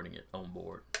as recording it on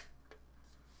board.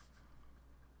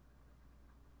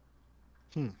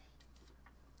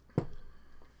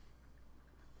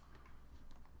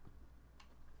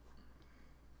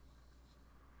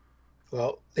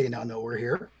 Well, they now know we're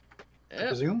here, I Yep.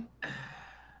 presume.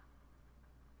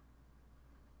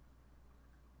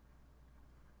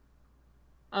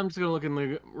 I'm just gonna look in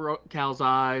the cow's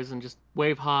eyes and just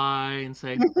wave hi and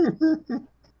say,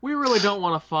 "We really don't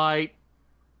want to fight.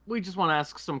 We just want to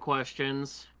ask some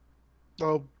questions."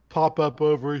 I'll pop up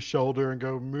over his shoulder and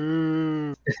go,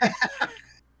 moo.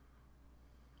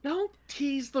 Don't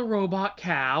tease the robot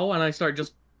cow, and I start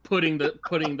just putting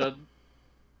the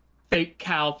fake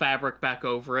cow fabric back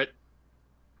over it.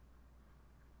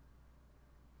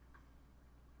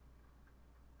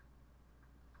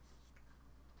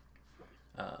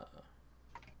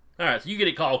 All right, so you get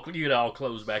it all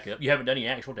closed back up. You haven't done any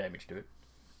actual damage to it.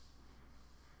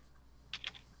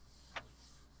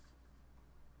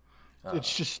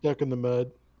 It's just stuck in the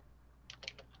mud.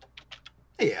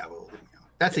 Yeah, well,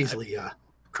 that's easily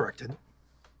corrected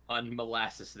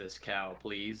Unmolasses this cow,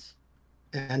 please.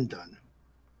 and done.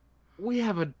 We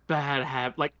have a bad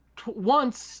habit. Like,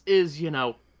 once is,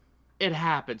 it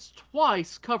happens.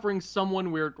 Twice, covering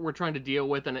someone we're trying to deal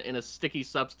with in a sticky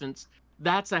substance,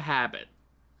 that's a habit.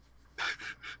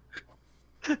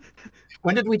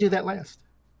 When did we do that last?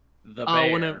 The Oh,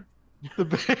 bear. whenever- The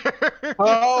bear.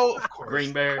 Oh, of course.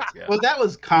 Green bear. Yeah. Well, that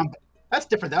was combat. That's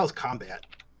different. That was combat.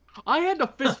 I had to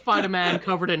fist fight a man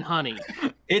covered in honey.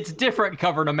 It's different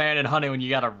covering a man in honey when you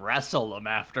gotta wrestle him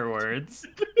afterwards.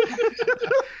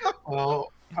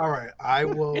 Well, all right. I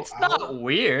will. It's not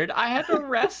weird. I had to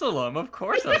wrestle him. Of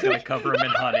course I was gonna cover him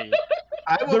in honey.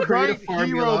 I will The create right a formula.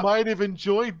 hero might have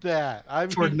enjoyed that. I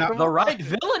For mean, not- come The on. right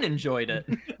villain enjoyed it.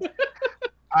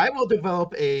 I will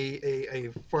develop a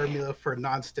formula for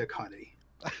non-stick honey.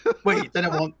 Wait, then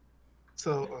it won't.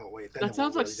 So, oh wait. Then That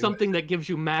sounds like something that gives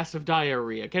you massive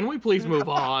diarrhea. Can we please move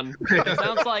on? It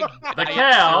sounds like The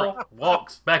cow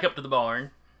walks back up to the barn.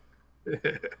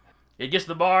 It gets to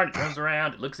the barn, it turns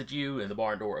around, it looks at you, and the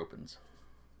barn door opens.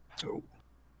 So,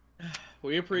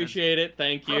 We appreciate it.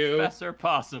 Thank you. Professor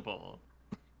Possible.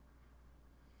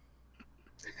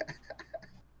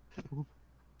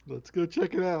 Let's go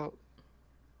check it out.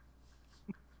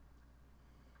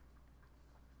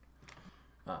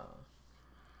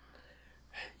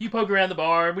 You poke around the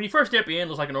barn. When you first step in, it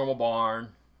looks like a normal barn.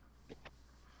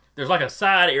 There's like a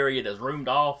side area that's roomed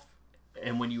off,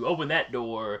 and when you open that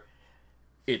door,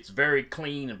 it's very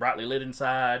clean and brightly lit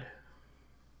inside.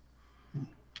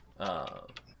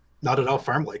 not at all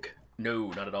farm-like. No,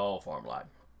 not at all farm-like.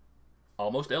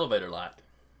 Almost elevator-like.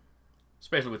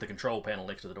 Especially with the control panel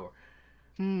next to the door.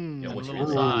 You know, A once you're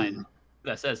little inside. sign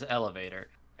that says elevator,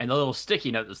 and the little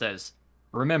sticky note that says,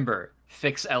 "Remember,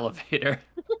 fix elevator."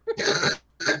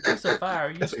 In case of fire,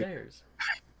 use stairs.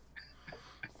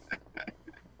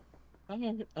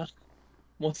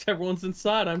 Once everyone's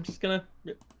inside, I'm just gonna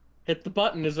hit the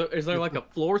button. Is there like a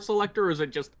floor selector, or is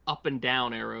it just up and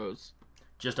down arrows?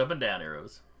 Just up and down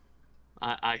arrows.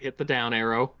 I hit the down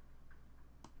arrow.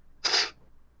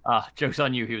 Joke's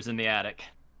on you, he was in the attic.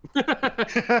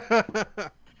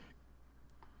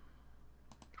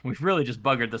 We've really just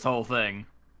buggered this whole thing.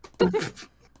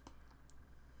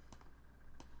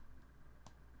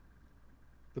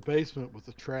 The basement was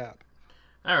a trap.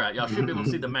 Alright, y'all should be able to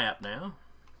see the map now.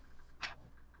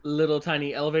 Little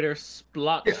tiny elevator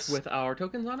splots Yes. with our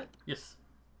tokens on it. Yes.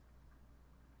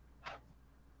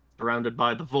 Surrounded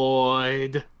by the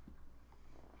void.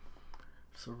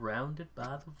 Surrounded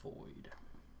by the void.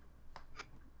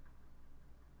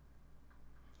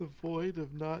 The void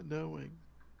of not knowing.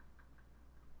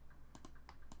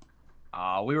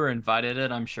 We were invited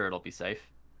in. I'm sure it'll be safe.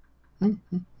 Yeah,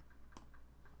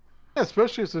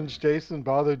 especially since Jason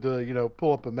bothered to,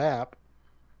 pull up a map.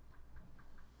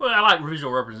 Well, I like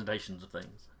visual representations of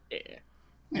things. Yeah.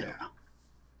 Yeah.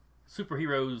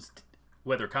 Superheroes,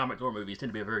 whether comics or movies,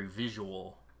 tend to be a very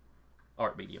visual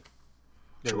art medium.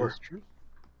 That Sure. is true.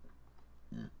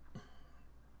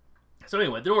 So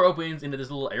anyway, the door opens into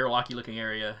this little airlocky looking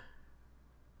area.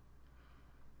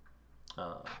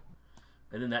 And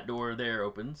then that door there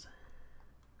opens,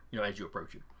 as you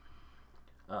approach it.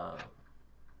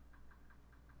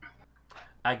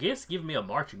 I guess give me a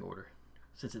marching order,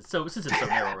 since it's so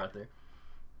narrow right there.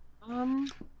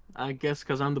 I guess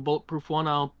because I'm the bulletproof one,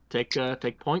 I'll take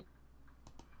point.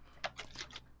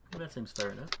 Well, that seems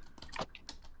fair enough.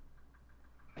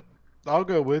 I'll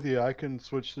go with you. I can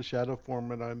switch to shadow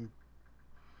form, and I'm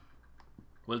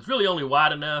Well, it's really only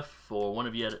wide enough for one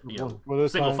of you, One at a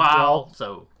single time. file. Well,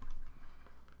 So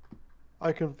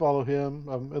I can follow him.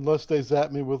 Unless they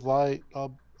zap me with light,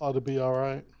 I'll ought to be all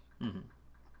right. mhm.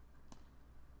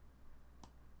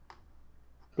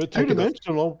 But I could go-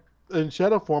 two-dimensional in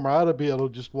shadow form, I ought to be able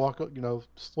to just walk,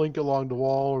 slink along the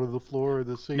wall or the floor or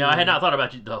the ceiling. Now, I had not thought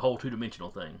about the whole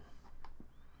two-dimensional thing.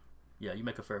 Yeah, you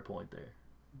make a fair point there.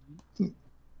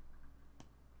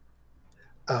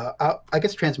 I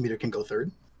guess transmuter can go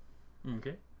third.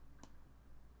 Okay.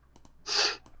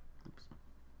 Oops.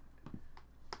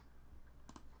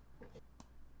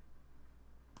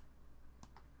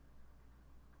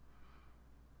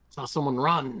 Saw someone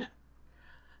run.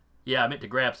 Yeah, I meant to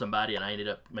grab somebody, and I ended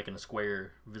up making a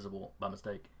square visible by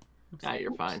mistake. Oops. Ah,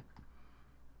 you're fine.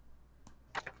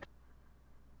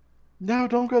 No,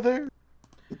 don't go there.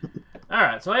 All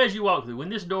right, so as you walk through, when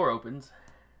this door opens,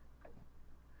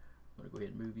 I'm going to go ahead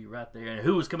and move you right there. And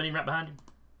who was coming in right behind you?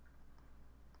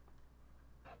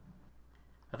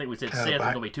 I think we said Seth was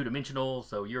going to be two-dimensional,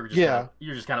 so you're just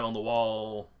you're just kind of on the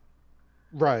wall.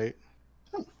 Right.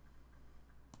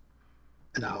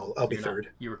 And I'll be You're third.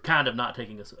 Not, you were kind of not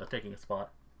taking a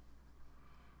spot.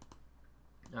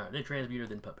 All right, then transmuter,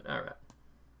 then puppet. All right.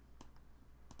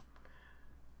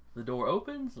 The door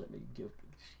opens. Let me give.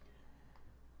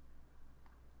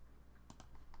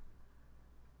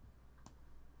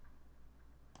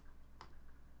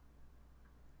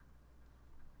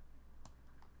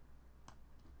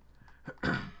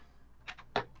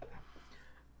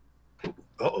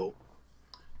 Uh-oh.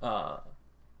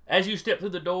 As you step through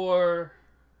the door,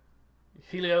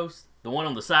 Helios, the one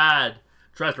on the side,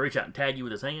 tries to reach out and tag you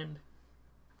with his hand.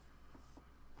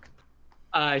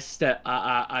 I try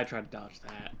to dodge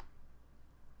that.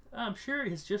 I'm sure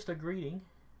it's just a greeting.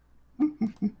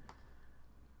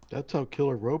 That's how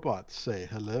killer robots say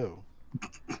hello.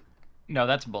 No,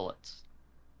 that's bullets.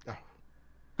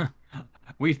 Oh.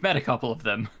 We've met a couple of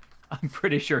them. I'm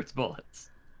pretty sure it's bullets.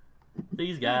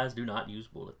 These guys do not use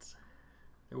bullets.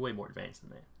 They're way more advanced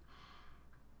than that.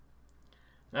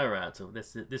 All right, so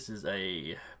this is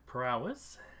a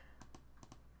prowess.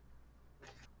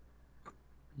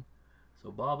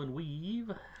 So bob and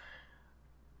weave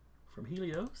from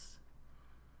Helios,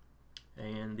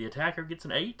 and the attacker gets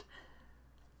an 8.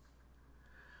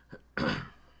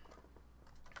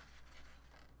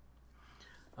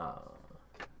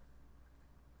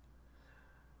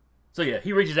 So yeah,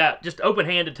 he reaches out, just open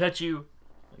hand to touch you.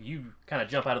 You kind of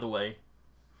jump out of the way.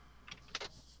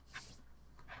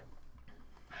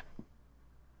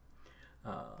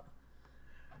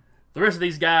 The rest of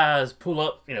these guys pull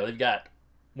up. They've got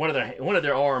one of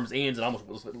their arms ends and almost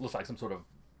looks like some sort of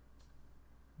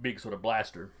big sort of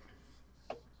blaster.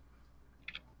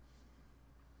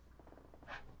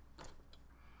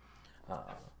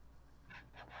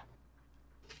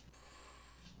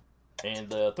 And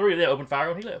the 3 of them open fire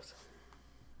on Helios.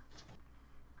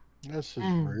 This is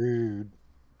rude.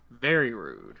 Very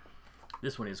rude.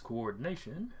 This one is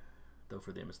coordination, though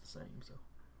for them it's the same. So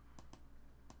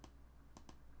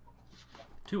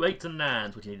 2 8s and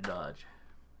 9s, what you need to dodge.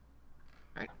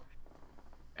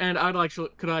 And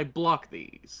could I block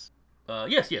these?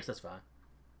 Yes, that's fine.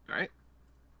 All right.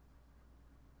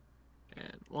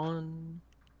 And 1,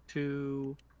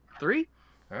 2, 3.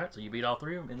 All right, so you beat all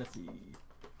 3 of them, and let's see.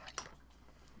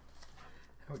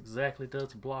 How exactly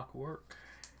does block work?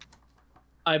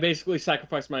 I basically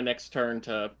sacrifice my next turn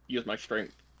to use my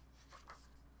strength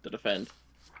to defend.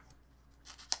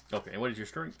 Okay, and what is your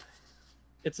strength?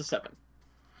 It's a 7.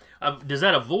 Does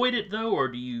that avoid it though,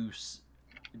 or is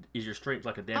your strength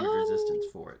like a damage resistance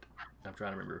for it? I'm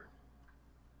trying to remember.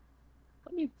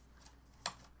 I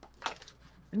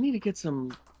need to get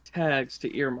some tags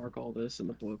to earmark all this in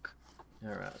the book.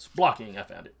 All right, it's blocking. I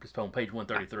found it. It's on page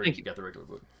 133. Thank You got the regular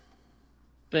book.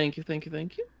 Thank you.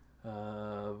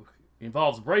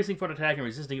 Involves bracing for an attack and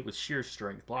resisting it with sheer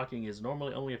strength. Blocking is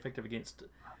normally only effective against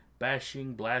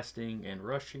bashing, blasting, and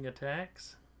rushing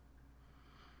attacks.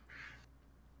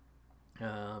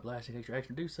 Blasting takes your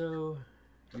action to do so.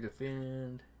 You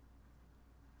defend.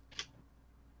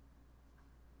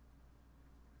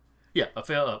 Yeah, a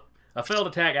failed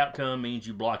attack outcome means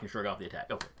you block and shrug off the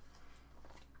attack. Okay.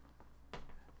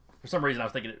 For some reason, I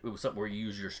was thinking it was something where you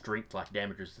use your strength, like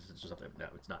damage resistance or something. No,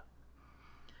 it's not.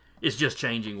 It's just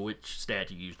changing which stat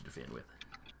you use to defend with.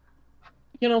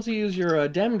 You can also use your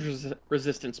damage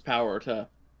resistance power to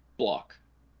block.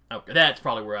 Okay, that's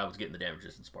probably where I was getting the damage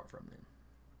resistance part from then.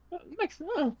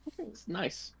 It's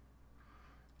nice.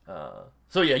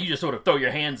 So yeah, you just sort of throw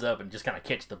your hands up and just kind of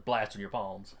catch the blast on your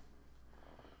palms.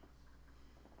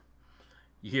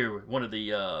 You hear one of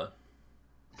the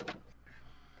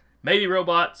maybe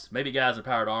robots, maybe guys in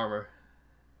powered armor,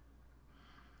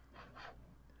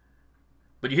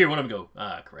 but you hear one of them go,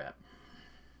 "Ah, crap."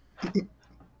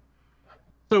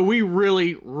 So we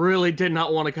really, really did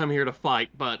not want to come here to fight,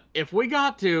 but if we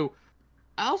got to,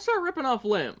 I'll start ripping off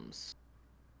limbs.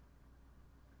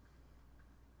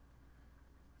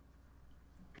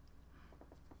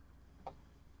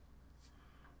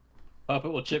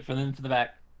 Puppet will chip from the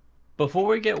back. Before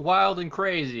we get wild and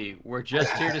crazy, we're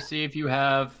just here to see if you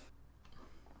have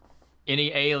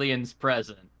any aliens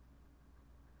present.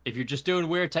 If you're just doing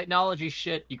weird technology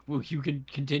shit, you can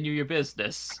continue your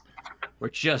business. We're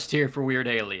just here for weird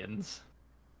aliens.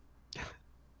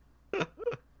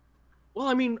 Well,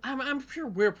 I mean, I'm sure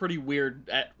we're pretty weird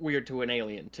to an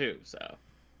alien too, so.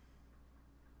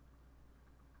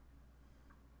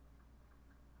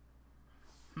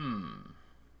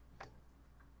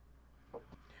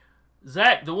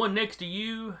 Zach, the one next to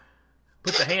you,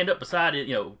 puts a hand up beside it,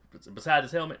 beside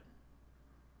his helmet.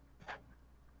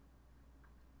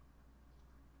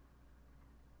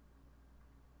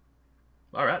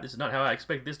 All right, this is not how I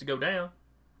expected this to go down.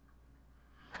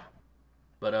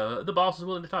 But the boss is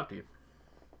willing to talk to you.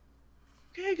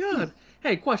 Okay, good.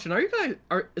 Hey, question: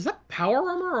 is that power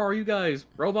armor, or are you guys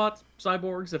robots,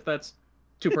 cyborgs? If that's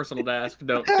too personal to ask,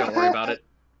 don't worry about it.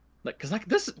 Like, cause like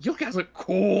this, you guys look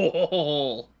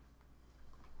cool.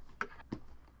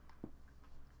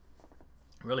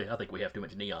 Really, I think we have too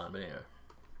much neon, but anyway.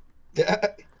 Yeah.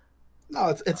 No,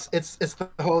 it's the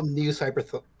whole new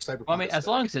cyberpunk. Well, I mean, as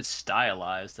long as it's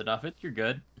stylized enough, you're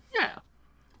good. Yeah.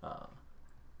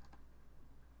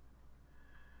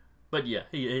 But yeah,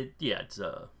 it's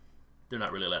they're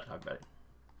not really allowed to talk about it.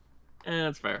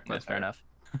 That's fair. That's fair enough.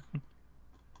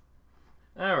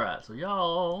 All right, so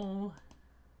y'all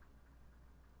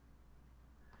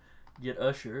get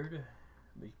ushered.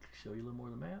 Let me show you a little more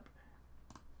of the map.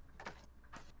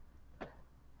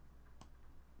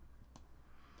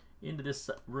 Into this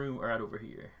room right over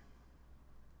here.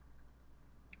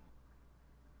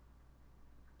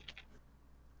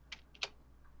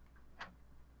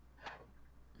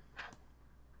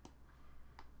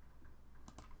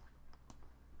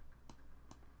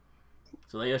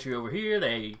 So they usher you over here.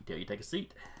 They tell you to take a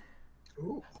seat.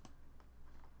 Ooh.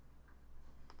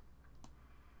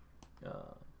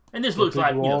 And this looks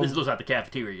like this looks like the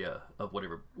cafeteria of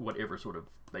whatever sort of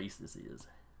base this is.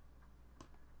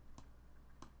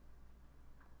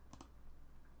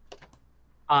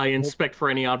 I inspect for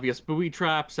any obvious booby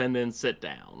traps and then sit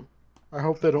down. I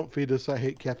hope they don't feed us. I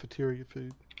hate cafeteria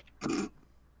food.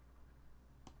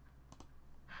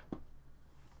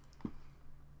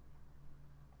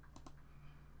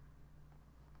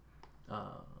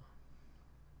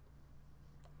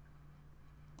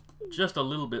 Just a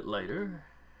little bit later,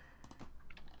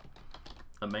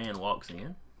 a man walks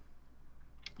in.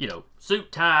 You know,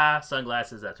 suit, tie,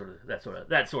 sunglasses, that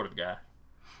sort of guy.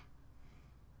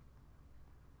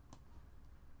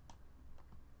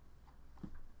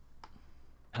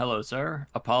 Hello, sir.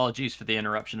 Apologies for the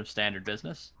interruption of standard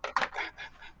business.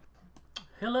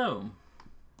 Hello.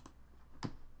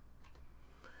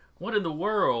 What in the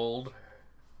world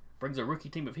brings a rookie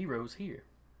team of heroes here?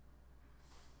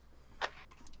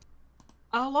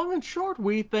 Long and short,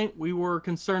 we think we were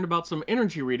concerned about some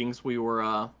energy readings we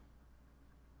were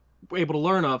able to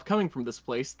learn of coming from this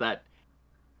place that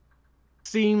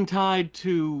seemed tied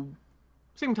to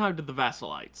the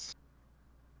Vassalites.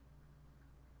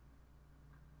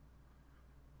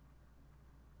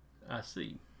 I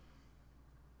see.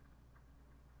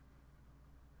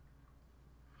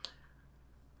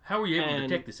 How were you able to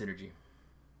detect this energy?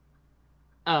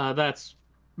 That's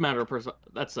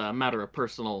a matter of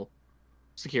personal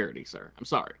security, sir. I'm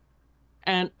sorry.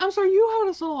 And I'm sorry, you have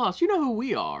us at a loss. You know who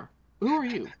we are. Who are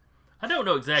you? I don't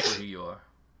know exactly who you are.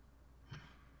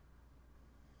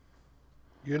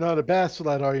 You're not a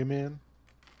Basilite, are you, man?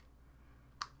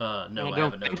 No, I I don't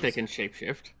haven't think noticed. they can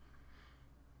shapeshift.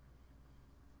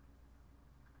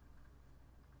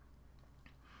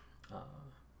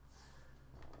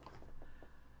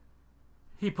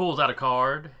 He pulls out a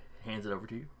card, hands it over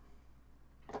to you.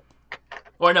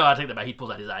 Or no, I take that back. He pulls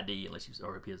out his ID unless you,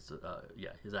 or his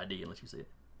ID unless you see it.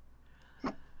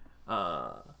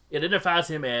 It identifies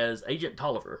him as Agent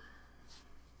Tolliver.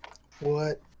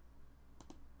 What?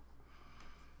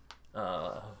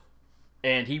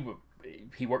 And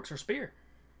he works for Spear.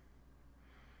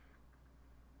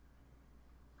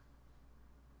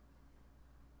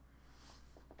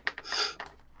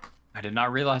 I did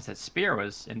not realize that Spear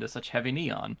was into such heavy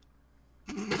neon.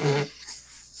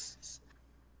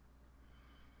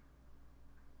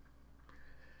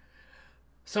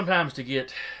 Sometimes to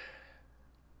get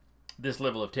this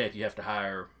level of tech, you have to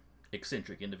hire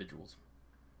eccentric individuals.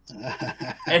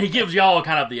 And he gives y'all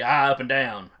kind of the eye up and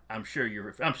down. I'm sure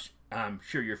you're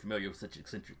familiar with such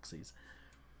eccentricities.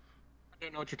 I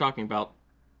don't know what you're talking about.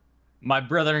 My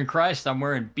brother in Christ, I'm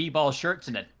wearing b-ball shirts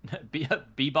and a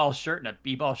b-ball shirt and a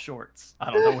b-ball shorts.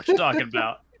 I don't know what you're talking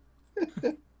about.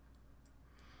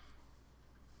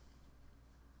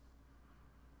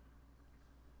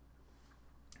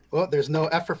 Well, there's no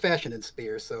F for fashion in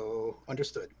Spear, so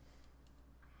understood.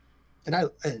 And I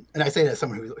say that as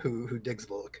someone who digs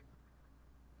the look.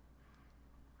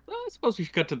 Well, I suppose we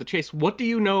should cut to the chase. What do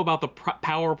you know about the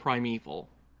power primeval?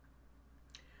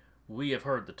 We have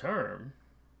heard the term.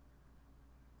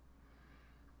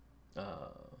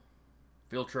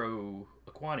 Filtro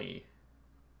Aquani,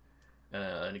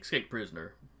 an escaped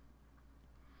prisoner.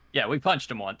 Yeah, we punched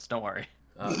him once. Don't worry.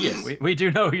 Yes, we do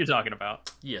know who you're talking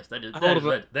about. yes, that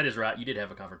is right. You did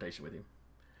have a confrontation with him.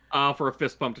 For a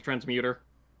fist bump to Transmuter.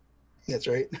 That's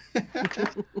right.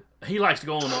 He likes to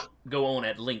go on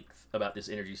at length about this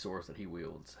energy source that he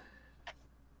wields.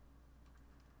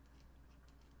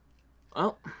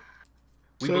 Well,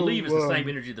 We believe it's the same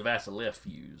energy the Vasilef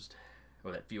used,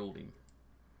 or that fueled him.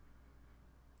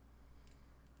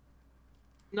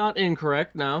 not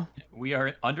incorrect, no. We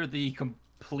are under the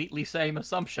completely same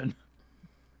assumption.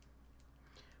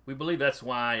 We believe that's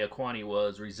why Aquani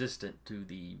was resistant to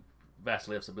the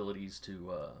Vasilev's abilities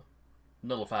to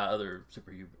nullify other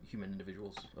superhuman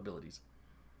individuals' abilities.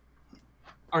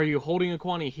 Are you holding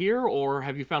Aquani here, or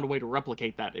have you found a way to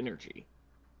replicate that energy?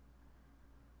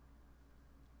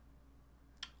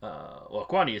 Well,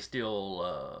 Aquani is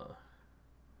still...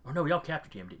 Oh no, y'all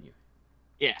captured him, didn't you?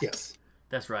 Yeah. Yes.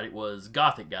 That's right, it was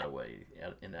Gothic got away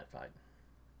in that fight.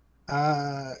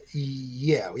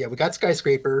 Yeah, we got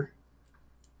Skyscraper.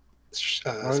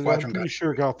 I'm Squadron pretty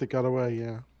sure Gothic got away,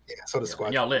 yeah. Yeah, so did Yeah,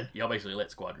 Squadron. and y'all basically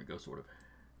let Squadron go, sort of.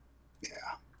 Yeah.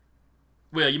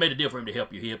 Well, you made a deal for him to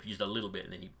help you. He helped you just a little bit,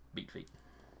 and then he beat feet.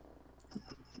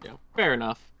 Yeah. Fair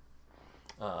enough.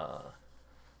 No,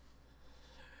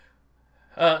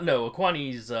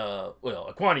 Aquani's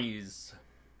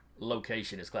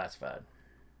location is classified.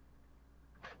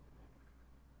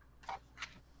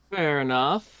 Fair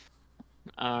enough.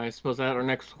 I suppose that our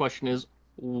next question is,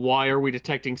 why are we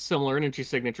detecting similar energy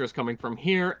signatures coming from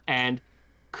here? And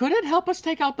could it help us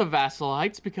take out the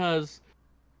Vassalites? Because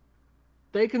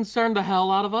they concern the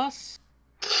hell out of us.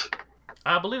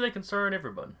 I believe they concern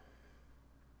everyone.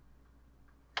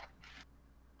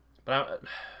 But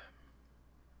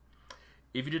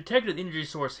if you detected an energy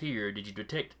source here, did you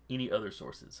detect any other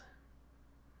sources?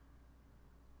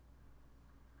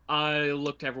 I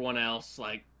looked at everyone else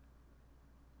like,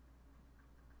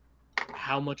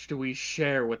 how much do we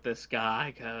share with this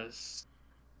guy? Because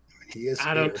He is.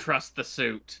 I don't Spear. trust the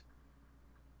suit.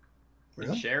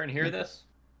 Really? Did Sharon hear this?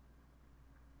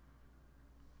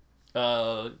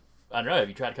 I don't know. Have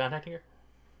you tried contacting her?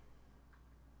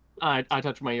 I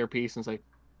touch my earpiece and say,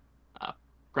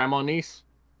 Grandma, niece?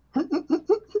 You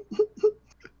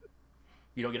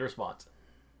don't get a response.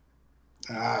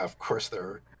 Of course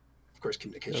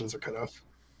communications are cut off.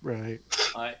 Right.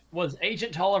 Was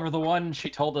Agent Tolliver the one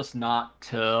she told us not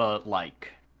to like?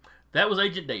 That was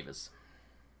Agent Davis.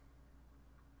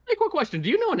 Hey, quick question. Do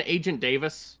you know an Agent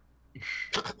Davis?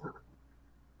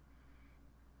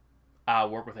 I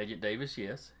work with Agent Davis,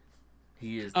 yes.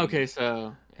 He is Okay,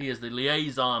 so... He is the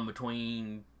liaison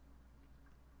between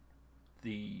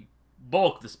the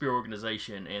bulk of the Spear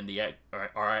organization and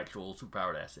our actual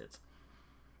superpowered assets.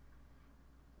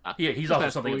 Yeah, he's also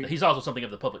something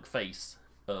of the public face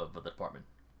of the department.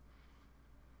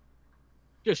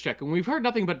 Just checking. We've heard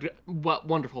nothing but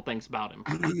wonderful things about him.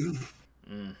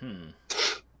 Mm-hmm.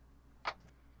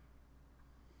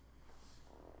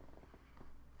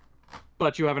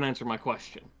 But you haven't answered my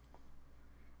question.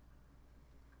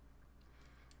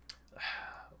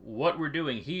 What we're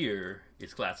doing here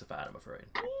is classified, I'm afraid.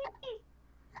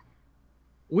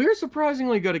 We're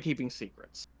surprisingly good at keeping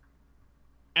secrets.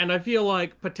 And I feel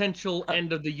like a potential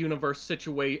end of the universe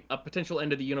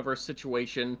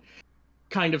situation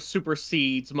kind of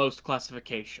supersedes most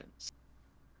classifications.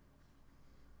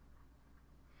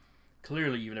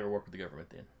 Clearly, you've never worked with the government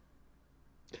then.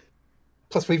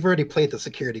 Plus, we've already played the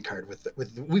security card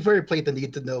we've already played the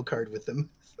need to know card with them.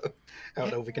 So I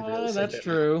don't know if we can really say That's that.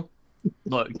 true.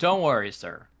 Look, don't worry,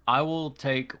 sir. I will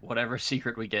take whatever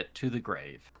secret we get to the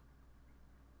grave.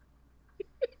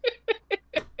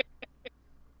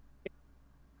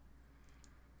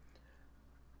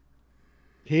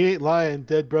 He ain't lying.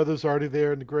 Dead brother's already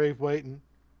there in the grave waiting.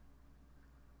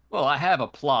 Well, I have a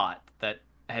plot that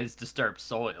has disturbed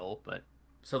soil, but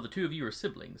So the two of you are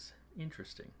siblings.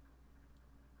 Interesting.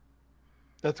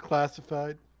 That's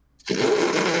classified.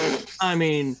 I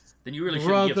mean, Then you really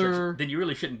shouldn't give Brother- such, then you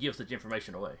really shouldn't give such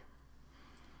information away.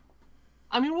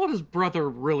 what does brother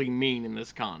really mean in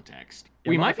this context? Yeah,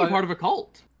 We might be motherfucker. part of a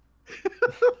cult.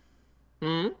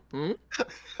 Hmm?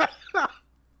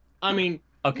 I mean,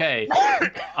 okay.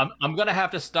 I'm gonna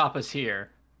have to stop us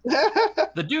here.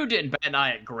 The dude didn't bat an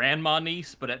eye at grandma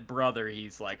niece, but at brother,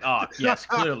 he's like, oh, yes,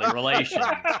 clearly, relations.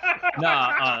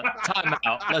 Nah, time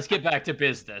out. Let's get back to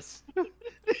business.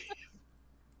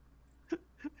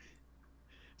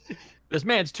 This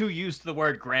man's too used to the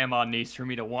word grandma niece for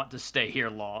me to want to stay here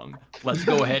long. Let's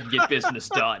go ahead and get business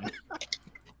done.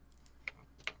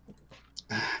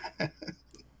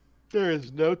 There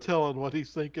is no telling what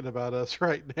he's thinking about us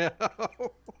right now.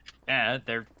 Yeah,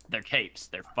 they're capes.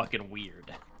 They're fucking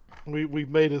weird. We've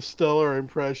made a stellar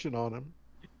impression on him.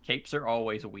 Capes are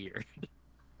always weird.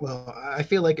 Well, I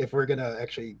feel like if we're gonna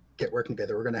actually get working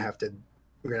together, we're gonna have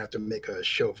to make a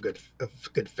show of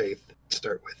good faith to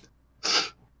start with.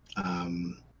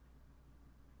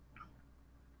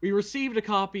 we received a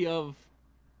copy of.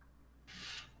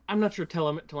 I'm not sure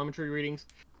telemetry readings.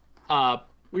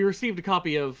 We received a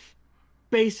copy of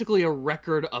basically a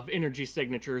record of energy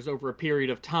signatures over a period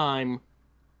of time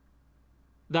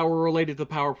that were related to the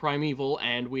power primeval,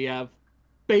 and we have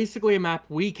basically a map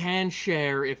we can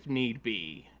share if need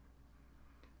be.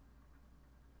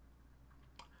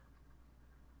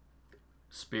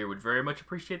 Spear would very much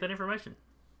appreciate that information.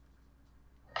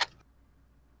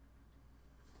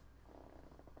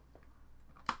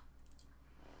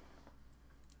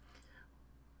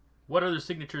 What other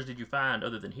signatures did you find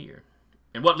other than here?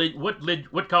 And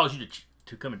what caused you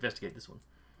to come investigate this one?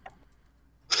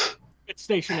 It's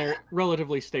stationary,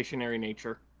 relatively stationary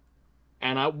nature.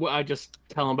 And I just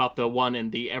tell him about the one in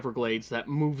the Everglades that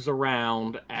moves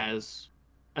around as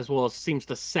well as seems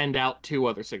to send out 2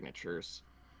 other signatures.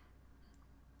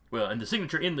 Well, and the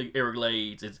signature in the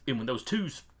Everglades is, and when those two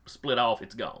split off,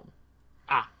 it's gone.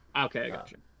 Ah, okay, I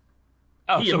got you.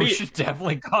 Oh, He so we imme- should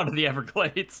definitely gone to the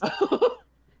Everglades.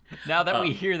 Now that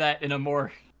we hear that in a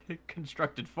more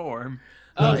constructed form.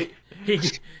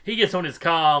 He gets on his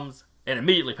comms and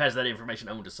immediately passes that information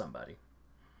on to somebody.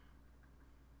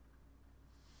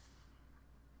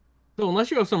 So unless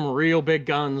you have some real big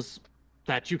guns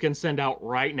that you can send out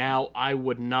right now, I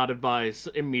would not advise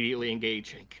immediately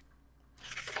engaging.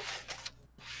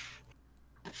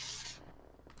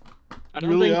 I You don't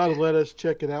really think, ought to let us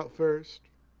check it out first.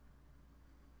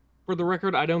 for the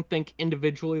record, I don't think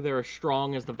individually they're as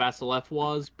strong as the Vasilef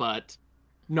was, but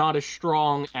not as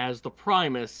strong as the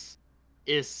Primus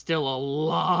is still a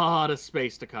lot of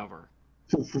space to cover.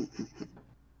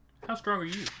 How strong are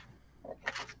you?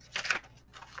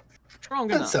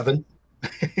 Strong enough. 7.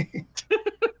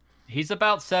 He's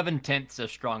about 7/10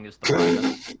 as strong as the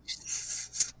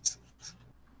Primus.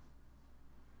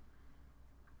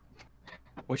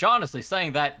 Which, honestly,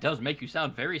 saying that does make you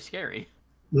sound very scary.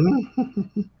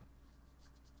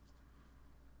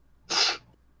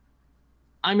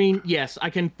 I mean, yes, I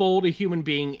can fold a human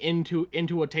being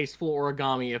into a tasteful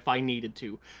origami if I needed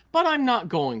to, but I'm not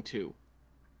going to.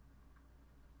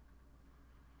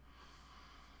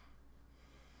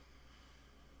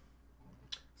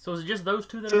 So is it just those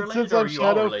two that are Since related, or I'm are you all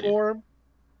shadow related?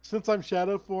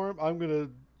 form, I'm gonna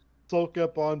sulk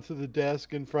up onto the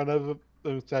desk in front of him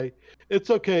and say,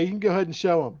 "It's okay. You can go ahead and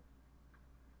show him."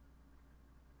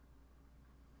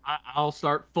 I'll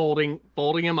start folding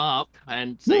him up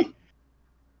and say,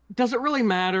 does it really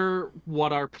matter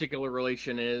what our particular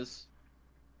relation is?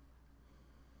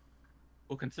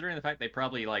 Well, considering the fact they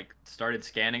probably, started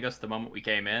scanning us the moment we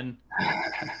came in,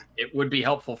 it would be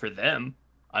helpful for them.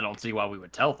 I don't see why we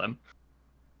would tell them.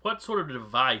 What sort of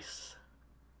device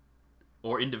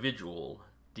or individual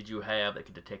did you have that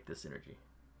could detect this energy?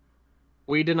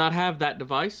 We did not have that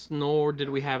device, nor did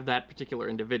we have that particular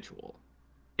individual.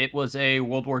 It was a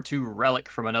World War II relic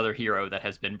from another hero that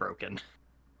has been broken.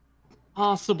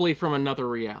 Possibly from another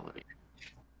reality.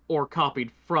 Or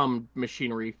copied from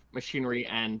machinery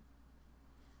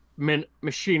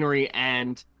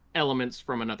and elements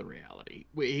from another reality.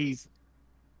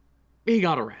 He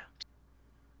got around.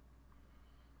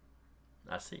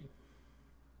 I see.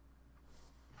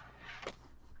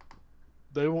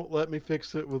 They won't let me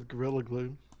fix it with Gorilla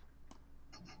Glue.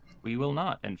 We will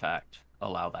not, in fact,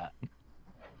 allow that.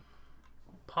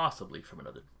 Possibly from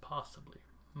another. Possibly.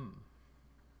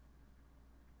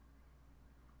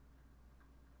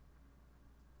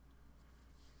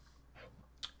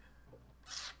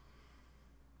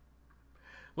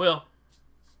 Well,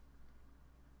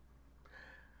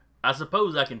 I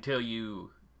suppose I can tell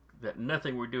you that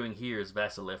nothing we're doing here is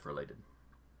Vasilev related.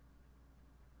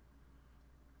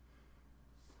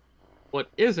 What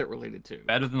is it related to?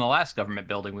 Better than the last government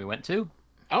building we went to.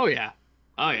 Oh yeah.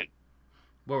 Oh yeah.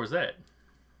 Where was that?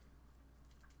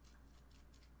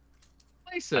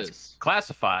 Places. That's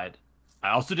classified. I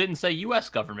also didn't say U.S.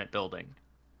 government building.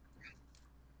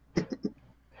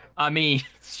 I mean,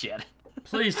 shit.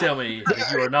 Please tell me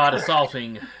if you are not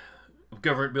assaulting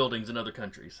government buildings in other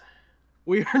countries.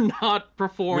 We are not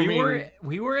performing.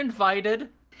 We were invited.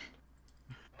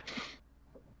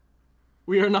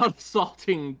 We are not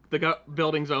assaulting the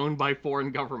buildings owned by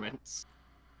foreign governments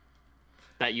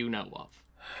that you know of.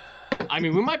 I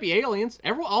mean, we might be aliens.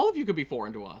 All of you could be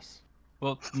foreign to us.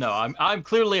 Well, no, I'm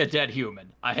clearly a dead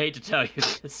human. I hate to tell you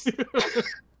this.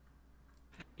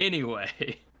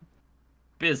 Anyway,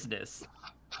 business.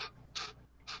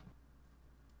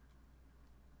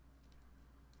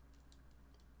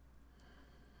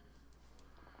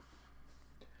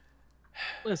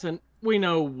 Listen, we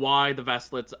know why the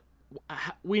Veselites.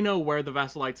 We know where the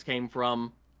Veselites came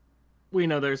from. We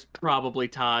know there's probably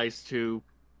ties to.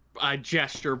 I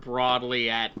gesture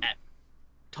broadly at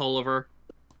Tolliver.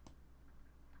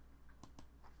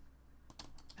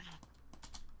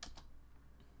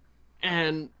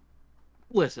 And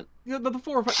listen, your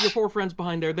four friends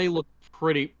behind there, they look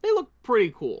pretty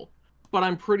cool. But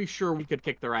I'm pretty sure we could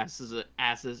kick their asses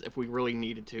if we really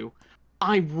needed to.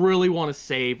 I really want to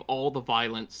save all the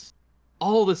violence,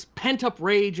 all this pent-up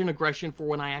rage and aggression for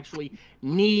when I actually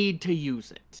need to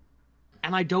use it.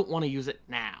 And I don't want to use it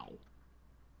now.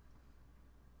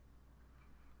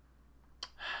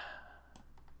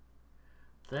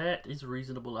 That is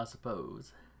reasonable, I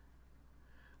suppose.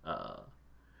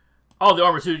 All the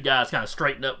armor-suited guys kind of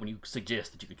straighten up when you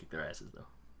suggest that you could kick their asses, though.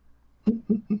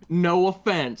 No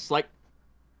offense.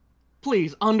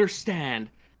 Please understand.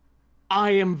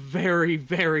 I am very,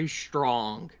 very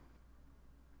strong.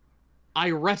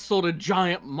 I wrestled a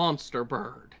giant monster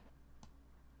bird.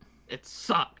 It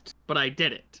sucked, but I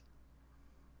did it.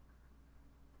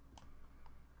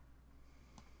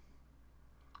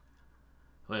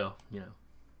 Well,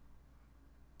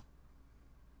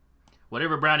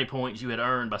 whatever brownie points you had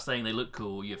earned by saying they look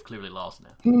cool, you have clearly lost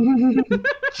now.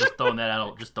 Just throwing that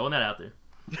out there.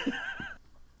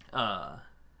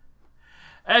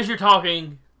 As you're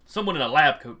talking, someone in a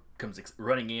lab coat comes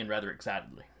running in rather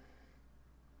excitedly.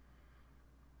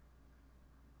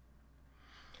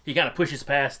 He kind of pushes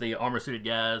past the armor-suited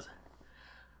guys,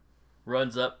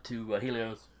 runs up to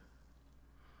Helios.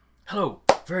 Hello,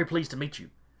 very pleased to meet you.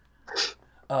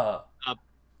 Hi.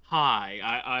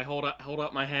 I hold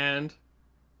up my hand.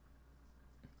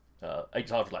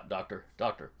 Agent Oliver's like, Doctor,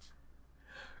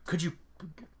 could you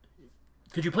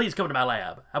please come to my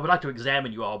lab? I would like to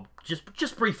examine you all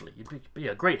just briefly. It'd be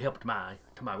a great help to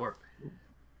my work.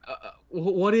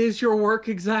 What is your work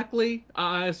exactly?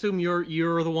 I assume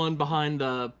you're the one behind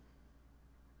the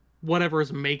whatever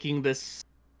is making this,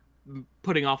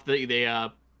 putting off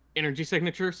the energy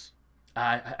signatures.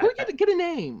 Get a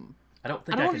name. I don't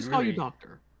think I I don't can just really call you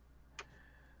doctor.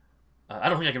 I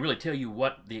don't think I can really tell you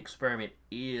what the experiment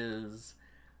is.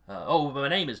 My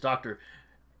name is Doctor,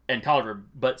 and Tolliver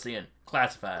butts in.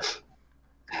 Classified.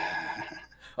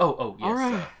 Oh yes, All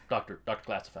right. Doctor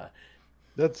Classified.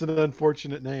 That's an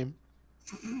unfortunate name.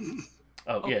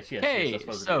 Oh yes. Hey, I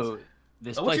suppose so it is.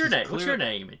 this What's place your is name? What's your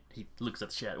name? And he looks at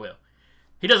the shadow. Well,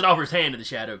 he doesn't offer his hand to the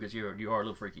shadow because you are a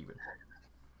little freaky. But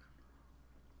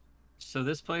So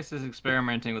this place is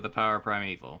experimenting with the power of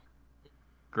primeval.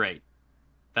 Great.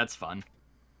 That's fun.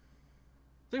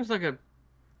 Seems like a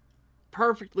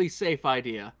perfectly safe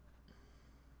idea.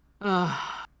 Well,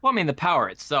 I mean, the power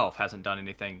itself hasn't done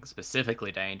anything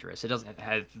specifically dangerous. It doesn't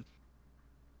have,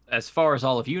 as far as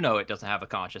all of you know, it doesn't have a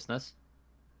consciousness.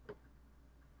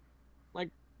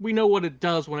 We know what it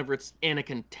does whenever it's in a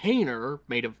container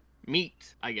made of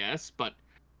meat, I guess, but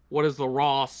what does the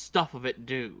raw stuff of it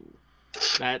do?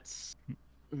 That's...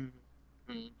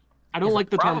 I don't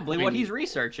like the term. Probably what he's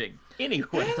researching.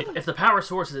 Anyway, if the power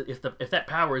source is, if that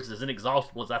power is as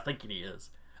inexhaustible as I think it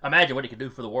is, imagine what it could do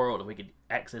for the world if we could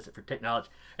access it for technology.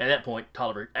 And at that point,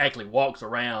 Tolliver actually walks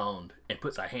around and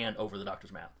puts a hand over the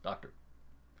doctor's mouth. Doctor,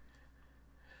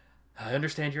 I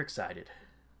understand you're excited,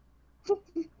 but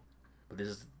this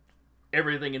is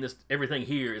everything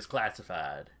here is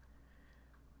classified.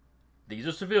 These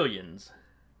are civilians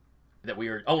that we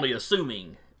are only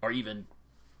assuming are even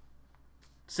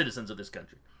citizens of this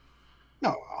country.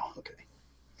 Oh, okay.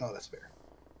 Oh, that's fair.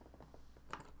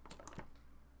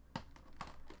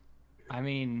 I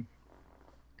mean,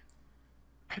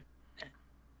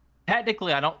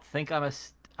 technically, I don't think I'm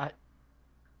I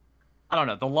don't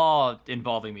know. The law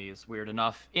involving me is weird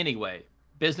enough. Anyway,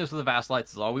 business with the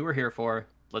Vasalites is all we were here for.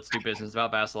 Let's do business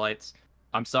about Vasalites.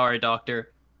 I'm sorry,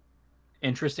 Doctor.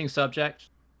 Interesting subject.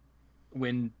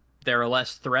 When there are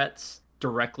less threats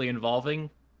directly involving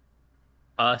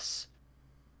us,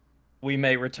 we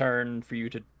may return for you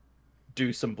to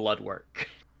do some blood work.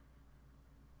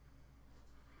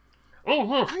 Oh,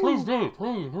 yes, please do.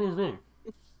 Please do.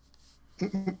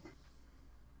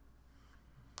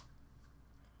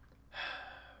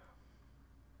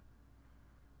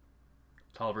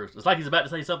 Tolliver, it's like he's about to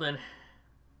say something.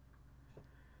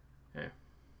 Yeah.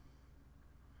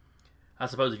 I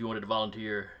suppose if you wanted to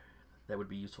volunteer, that would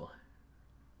be useful.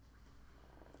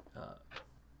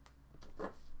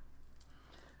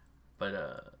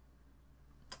 But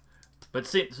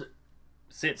since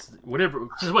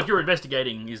what you're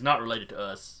investigating is not related to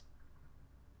us,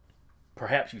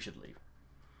 perhaps you should leave.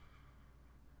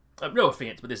 No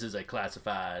offense, but this is a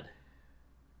classified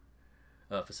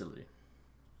facility.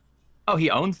 Oh,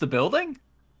 he owns the building?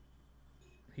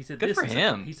 He said Good this for is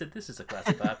him. He said this is a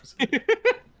classified facility.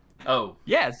 Oh,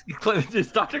 Yes,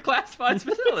 it's Dr. Classified's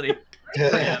facility.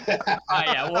 Yeah,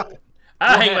 well,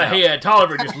 I hang head my out. head.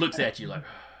 Tolliver just looks at you like,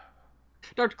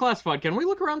 Dr. Classified, can we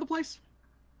look around the place?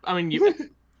 I mean, you.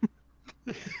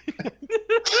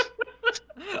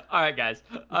 All right, guys.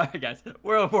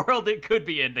 We're a world it could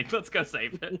be ending. Let's go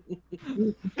save it.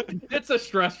 It's a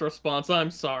stress response.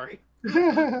 I'm sorry.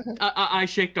 I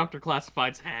shake Dr.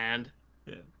 Classified's hand.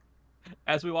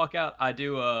 As we walk out, I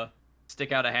do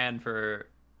stick out a hand for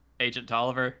Agent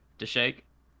Tolliver to shake.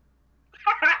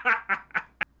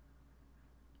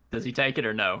 Does he take it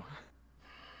or no?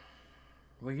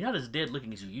 well, you're not as dead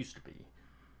looking as you used to be.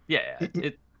 Yeah,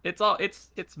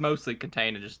 it's mostly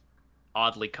contained and just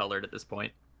oddly colored at this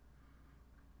point.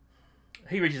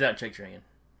 He reaches out and shakes your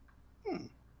hand.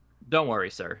 Don't worry,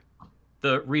 sir.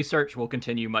 The research will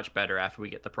continue much better after we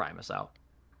get the Primus out.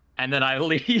 And then I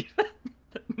leave.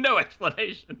 No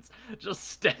explanations. Just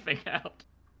stepping out.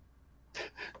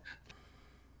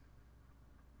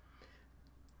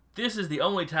 This is the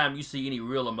only time you see any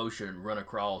real emotion run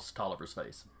across Tolliver's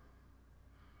face.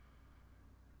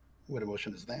 What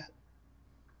emotion is that?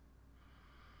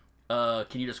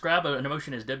 Can you describe an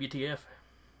emotion as WTF?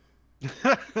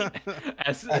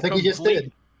 As I think he just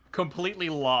did. Completely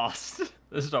lost.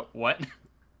 This is a what?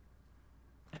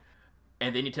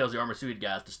 And then he tells the armor-suited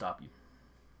guys to stop you.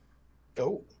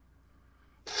 Oh.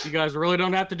 You guys really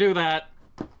don't have to do that.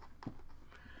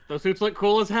 Those suits look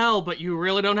cool as hell, but you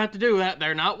really don't have to do that.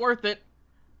 They're not worth it.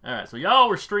 Alright, so y'all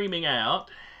were streaming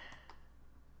out.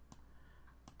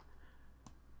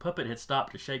 Puppet had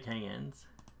stopped to shake hands.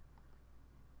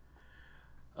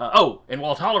 And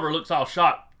while Tolliver looks all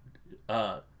shocked,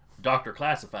 Dr.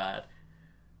 Classified,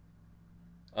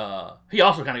 he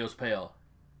also kind of goes pale.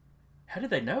 How did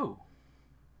they know?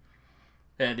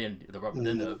 And then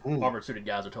the armored-suited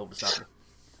guys are told to stop him.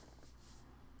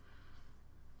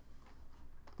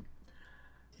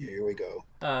 Here we go.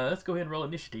 Let's go ahead and roll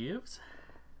initiatives.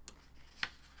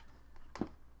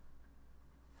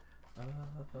 I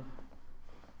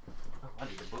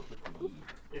need a book with the...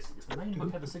 Does the main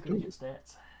book have the significant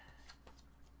stats?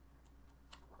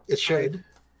 It should.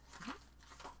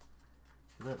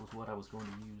 That was what I was going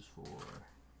to use for...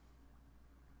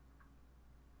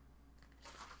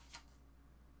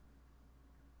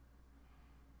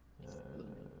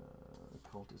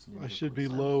 cultist I ninja should be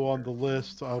quest. low on the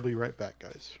list. So I'll be right back,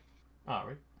 guys. All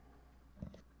right.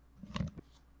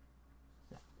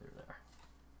 Yeah, there they are.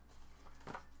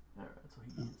 All right, so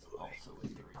he is also a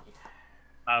 3.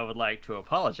 I would like to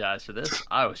apologize for this.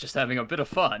 I was just having a bit of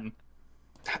fun.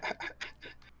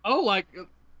 Oh, like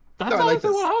that's No, I like honestly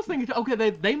this. what I was thinking. Okay,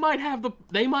 they might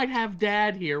have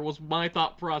Dad here. Was my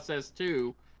thought process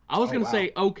too. I was Oh, gonna wow.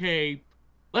 say, okay,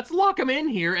 let's lock him in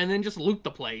here and then just loot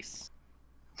the place.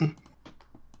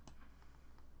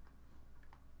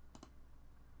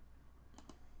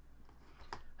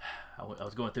 I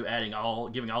was going through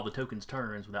giving all the tokens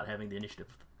turns without having the initiative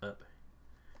up.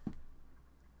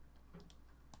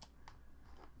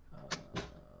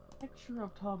 Picture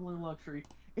of toddler luxury.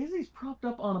 Izzy's propped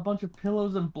up on a bunch of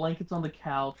pillows and blankets on the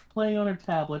couch, playing on her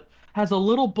tablet, has a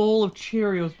little bowl of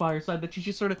Cheerios by her side that she's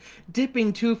just sort of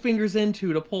dipping 2 fingers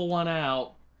into to pull one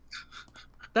out.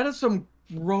 That is some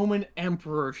Roman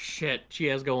Emperor shit she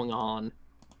has going on.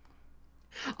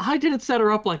 I didn't set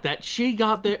her up like that. She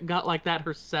got like that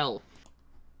herself.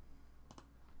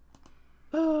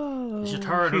 It's just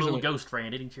her and her little ghost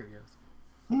friend eating Cheerios.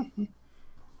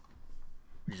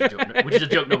 Which is a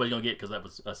joke nobody's gonna get because that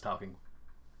was us talking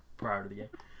prior to the game.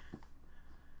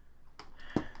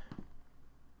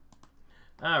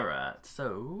 Alright,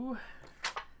 so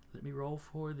let me roll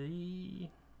for the...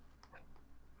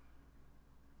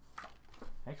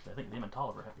 Actually, I think them and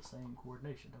Tolliver have the same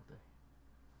coordination, don't they?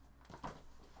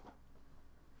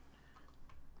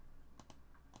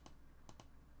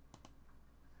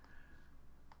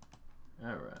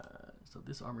 Alright, so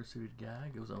this armor-suited guy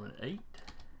goes on an 8.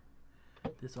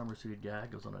 This armor-suited guy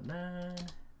goes on a 9.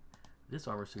 This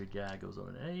armor-suited guy goes on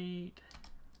an 8.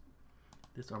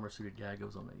 This armor-suited guy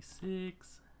goes on a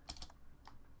 6.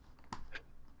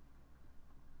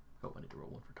 Oh, I need to roll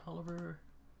one for Tolliver,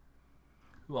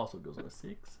 who also goes on a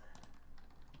 6.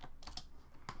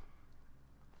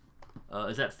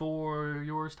 Is that for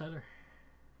yours, Tyler?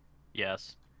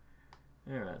 Yes.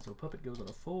 Alright, so Puppet goes on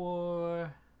a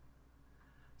 4.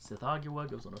 Sith Agua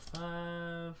goes on a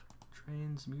 5.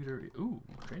 Transmuter... Ooh,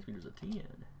 Transmuter's a 10.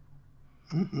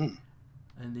 Mm-hmm.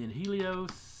 And then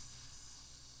Helios...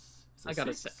 is I got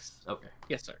a 6. Okay.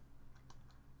 Yes, sir.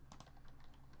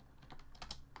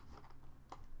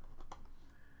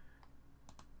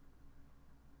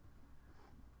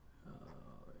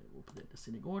 We'll put that in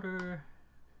descending order.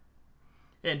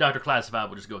 And Dr. Classified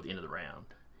will just go at the end of the round.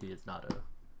 He is not a...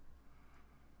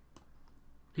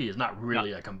 He is not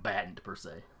really a combatant, per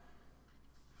se.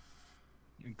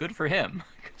 Good for him.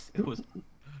 'Cause it was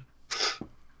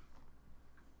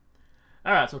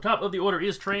Alright, so top of the order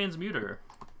is Transmuter.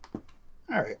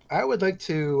 All right. I would like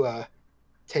to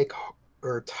take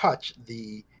or touch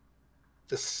the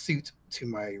suit to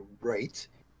my right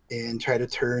and try to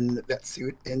turn that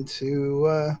suit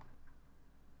into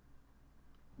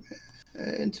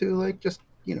like just,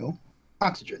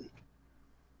 oxygen.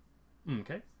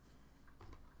 Okay.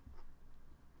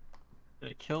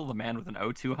 Did it kill the man with an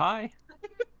O2 high?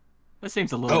 That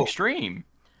seems a little extreme.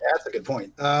 That's a good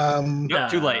point. Nope,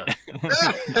 too late.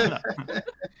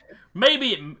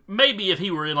 Maybe if he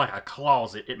were in like a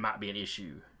closet, it might be an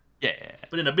issue. Yeah.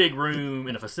 But in a big room,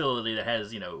 in a facility that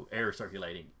has, air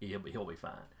circulating, he'll be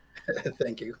fine.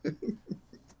 Thank you. Would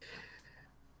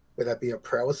that be a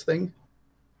prowess thing?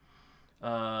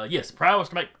 Yes, prowess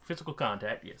to make physical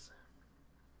contact, yes.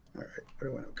 All right. What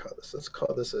do I want to call this? Let's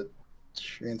call this a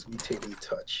transmutating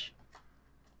touch.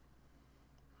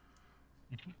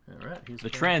 All right. The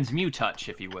transmute touch,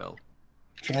 if you will.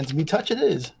 Transmute touch it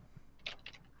is.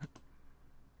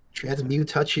 Transmute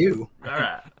touch you. All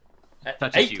right.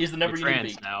 Touches 8 you. is the number You're you need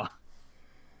to trans beat. now.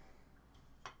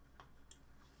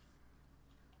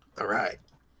 All right.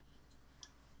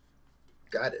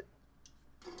 Got it.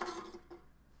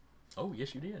 Oh,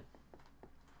 yes, you did.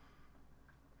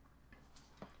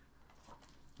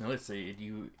 Now, let's see.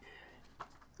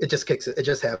 It just kicks it. It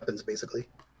just happens basically.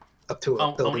 Up to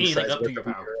a building anything size. up to your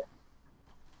power.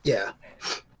 Yeah.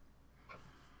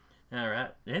 All right.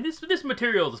 And this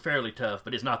material is fairly tough,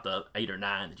 but it's not the 8 or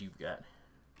 9 that you've got.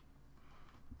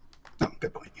 Oh,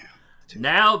 good point. Yeah.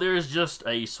 Now there's just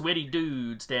a sweaty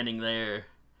dude standing there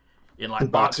in like In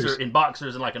boxers.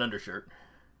 boxers and like an undershirt.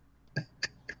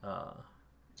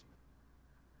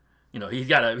 He's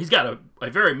got a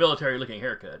very military looking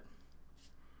haircut.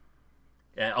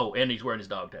 And he's wearing his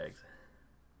dog tags.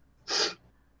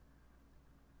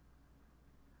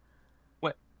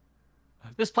 What?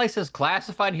 This place is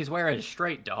classified. He's wearing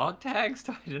straight dog tags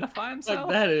to identify himself.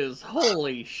 Like, that is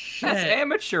holy shit. That's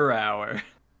amateur hour.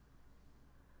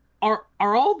 Are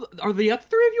the other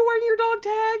 3 of you wearing your dog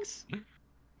tags?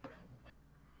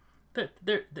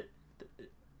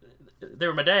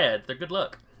 They're my dad. They're good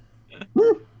luck.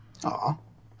 Aw.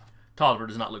 Tolliver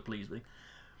does not look pleased with me.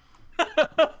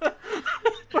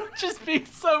 We're just being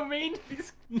so mean to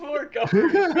these poor guys.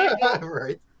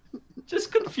 Right.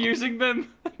 Just confusing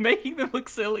them, making them look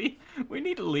silly. We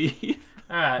need to leave.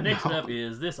 All right, next up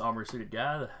is this armor-suited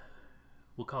guy.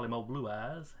 We'll call him Old Blue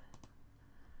Eyes.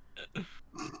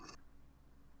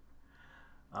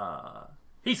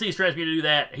 He sees Transmuter do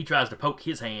that. He tries to poke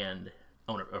his hand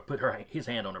on her, or put his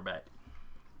hand on her back.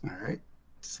 All right.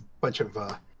 It's a bunch of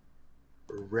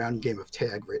round game of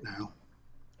tag right now.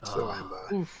 So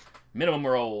I'm Minimum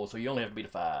roll, so you only have to beat a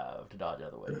 5 to dodge out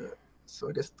of the way. so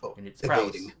I guess And it's prowess.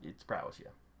 evading. It's prowess, yeah.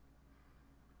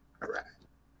 All right.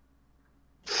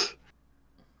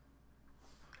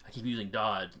 I keep using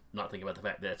dodge, not thinking about the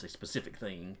fact that it's a specific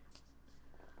thing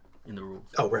in the rules.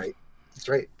 Oh, right. That's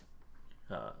right.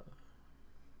 But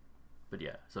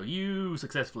yeah, so you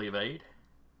successfully evade.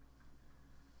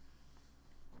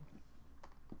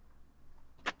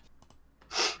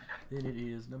 Then it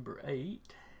is number 8.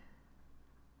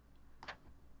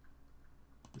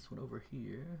 This one over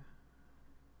here.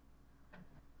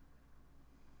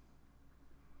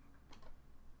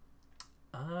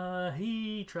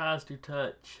 He tries to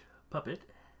touch Puppet.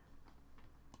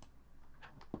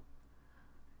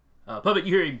 Puppet,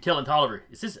 you hear him telling Tolliver,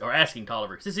 asking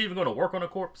Tolliver, is this even going to work on a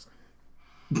corpse?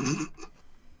 He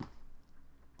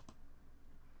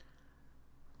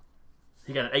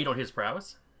got an 8 on his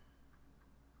prowess.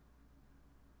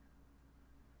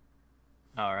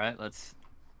 All right, let's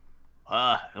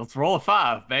roll a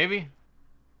 5, baby.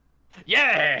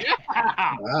 Yeah!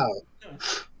 Wow.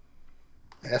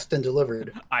 Asked and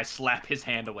delivered. I slap his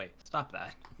hand away. Stop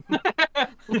that.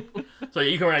 So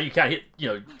you come around, you kind of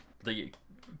hit,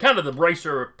 the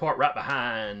bracer part right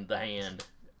behind the hand,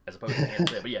 as opposed to the hand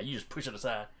set. But yeah, you just push it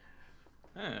aside.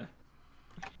 Huh.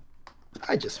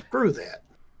 I just screw that.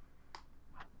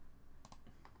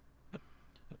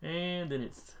 And then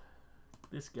it's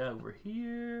this guy over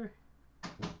here.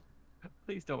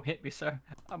 Please don't hit me, sir.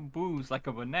 I'm bruised like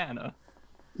a banana.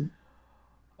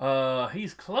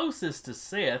 He's closest to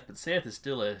Seth, but Seth is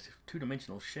still a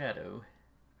 2-dimensional shadow.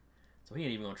 So he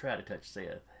ain't even going to try to touch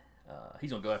Seth. He's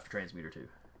going to go after Transmuter too.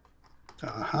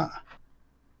 Uh-huh.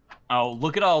 Oh,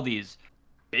 look at all these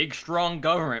big, strong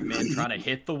government men trying to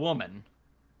hit the woman.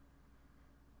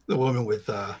 The woman with,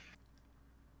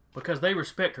 Because they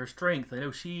respect her strength. They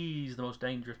know she's the most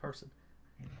dangerous person.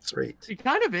 that's right. She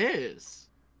kind of is.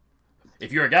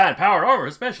 If you're a guy in powered armor,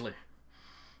 especially.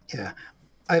 Yeah.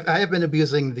 I have been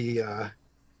abusing the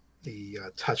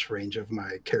touch range of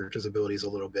my character's abilities a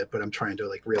little bit, but I'm trying to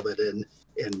like reel it in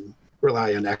and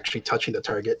rely on actually touching the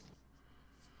target.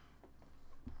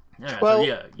 Alright, Well- so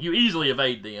yeah, you easily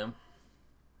evade them.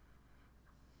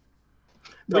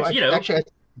 No, Which, actually,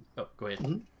 Oh, go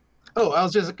ahead. oh, I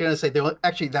was just gonna say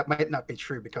actually that might not be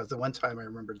true because the one time I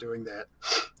remember doing that.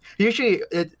 Usually,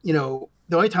 the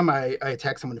only time I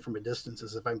attack someone from a distance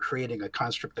is if I'm creating a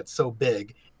construct that's so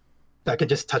big that I could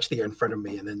just touch the air in front of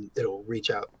me and then it'll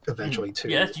reach out eventually to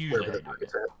Yeah, that's usually wherever the how you do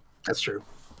target's at. That's true.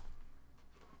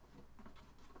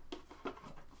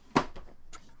 But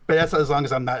that's as long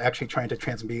as I'm not actually trying to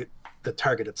transmute the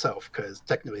target itself, because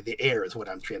technically the air is what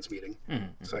I'm transmuting.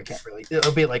 So I can't really.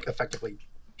 It'll be like effectively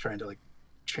trying to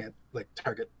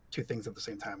target 2 things at the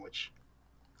same time, which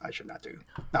I should not do.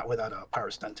 Not without a power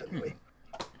stunt anyway.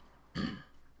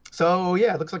 So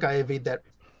yeah, it looks like I evade that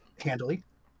handily,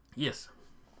 Yes.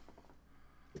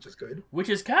 which is good. Which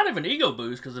is kind of an ego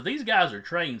boost, because if these guys are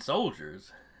trained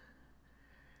soldiers,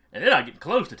 and they're not getting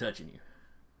close to touching you,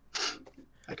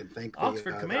 I can thank the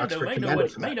Oxford Commando Oxford may Commando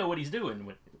for know that. what he's doing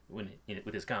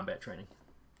with his combat training.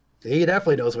 He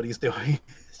definitely knows what he's doing.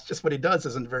 It's just what he does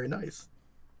isn't very nice.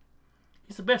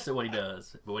 He's the best at what he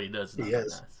does, but what he does is not He very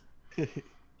is. nice.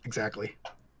 Exactly.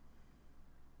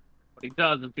 What he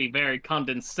does is be very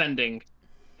condescending.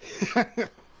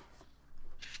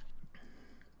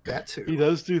 That too. He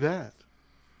does do that.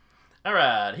 All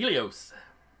right, Helios.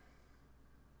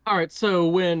 All right, so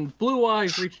when Blue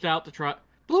Eyes reached out to try,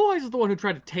 Blue Eyes is the one who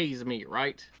tried to tase me,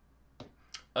 right?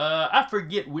 I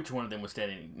forget which one of them was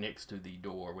standing next to the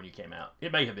door when he came out.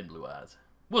 It may have been Blue Eyes.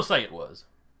 We'll say it was.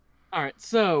 All right,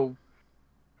 so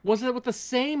was it with the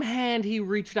same hand he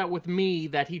reached out with me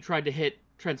that he tried to hit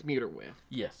Transmuter with?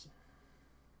 Yes.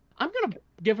 I'm gonna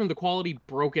give him the quality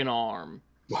broken arm,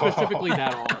 specifically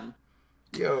that arm.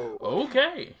 Yo.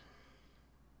 Okay.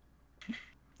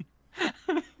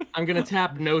 I'm gonna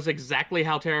tap knows exactly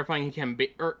how terrifying he can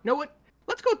be. Or know what?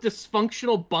 Let's go with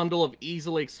dysfunctional bundle of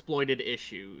easily exploited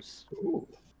issues. Ooh.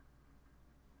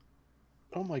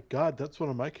 Oh my god, that's one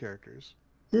of my characters.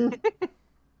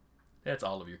 That's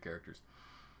all of your characters.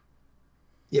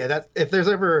 Yeah, that if there's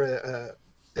ever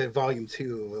a volume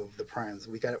 2 of the primes,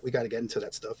 we got to get into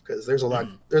that stuff because there's a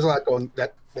lot going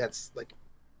that's like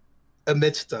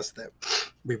amidst us that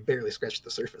we've barely scratched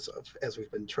the surface of as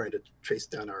we've been trying to trace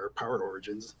down our power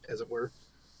origins, as it were.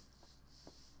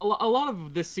 A lot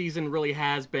of this season really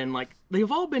has been like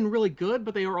they've all been really good,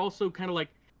 but they are also kind of like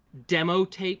demo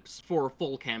tapes for a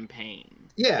full campaign.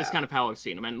 Yeah. It's kind of how I've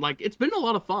seen them, and like it's been a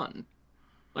lot of fun.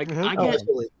 Like Mhm. I Oh, get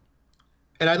absolutely.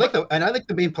 And I like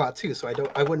the main plot too, so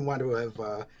I wouldn't want to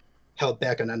have held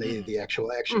back on any of the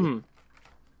actual action.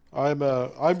 Mhm.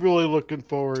 I'm really looking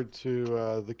forward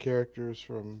to the characters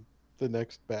from the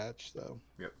next batch, though.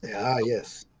 Yeah,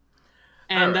 yes.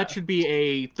 And Alright. that should be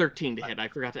a 13 to hit. I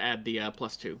forgot to add the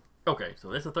 +2. Okay, so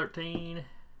that's a 13.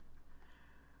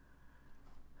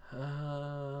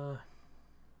 Now,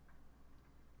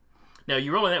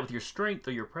 you rolling that with your strength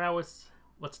or your prowess?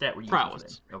 What stat were you using for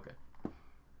Prowess. that? Okay.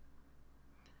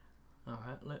 All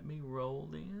right, let me roll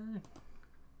then.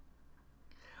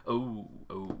 Oh.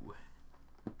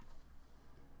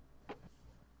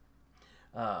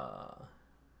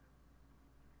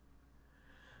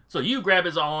 So you grab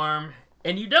his arm,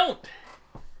 and you don't.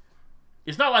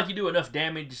 It's not like you do enough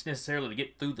damage necessarily to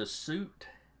get through the suit.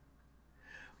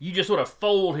 You just sort of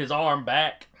fold his arm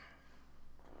back.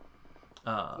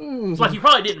 It's like you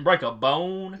probably didn't break a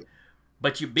bone,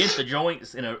 but you bent the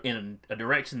joints in a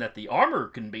direction that the armor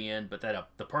can bend, but that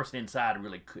the person inside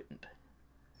really couldn't.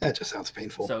 That just sounds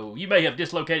painful. So you may have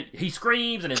dislocated. He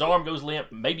screams and his arm goes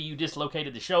limp. Maybe you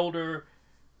dislocated the shoulder,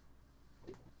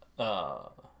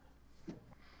 or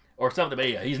something. But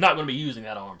yeah, he's not going to be using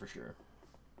that arm for sure.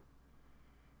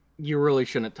 You really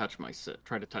shouldn't try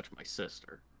to touch my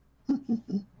sister.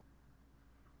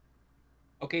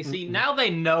 Okay, see, now they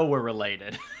know we're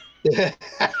related.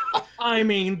 I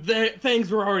mean, things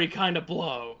were already kind of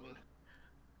blown.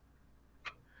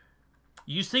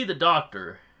 You see the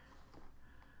doctor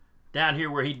down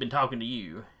here where he'd been talking to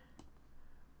you.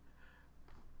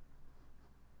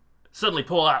 Suddenly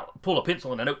pull a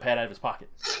pencil and a notepad out of his pocket.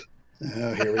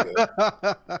 Oh, here we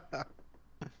go.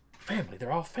 Family,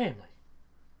 they're all family.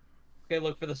 Okay,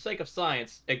 look, for the sake of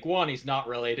science, Iguani's not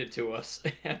related to us,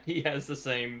 and he has the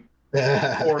same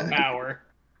core power.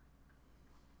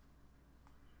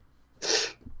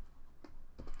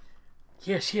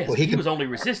 Yes. Well, he was only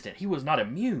resistant. He was not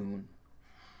immune.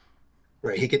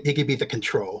 Right, he could be the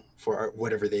control for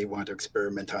whatever they want to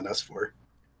experiment on us for.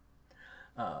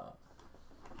 All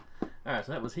right,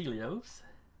 so that was Helios.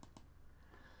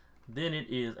 Then it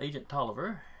is Agent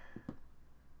Tolliver.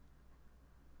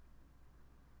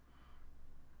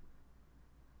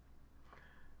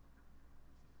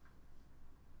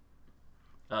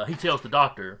 He tells the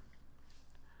doctor,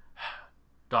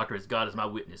 "Doctor, as God is my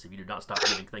witness, if you do not stop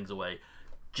giving things away,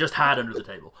 just hide under the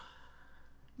table."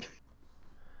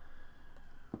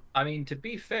 I mean, to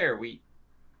be fair, we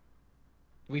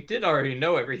did already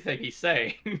know everything he's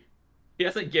saying. He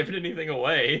hasn't given anything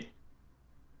away.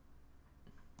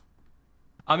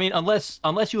 I mean, unless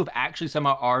you have actually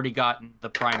somehow already gotten the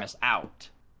Primus out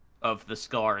of the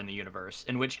scar in the universe,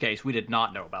 in which case we did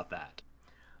not know about that.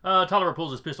 Tolliver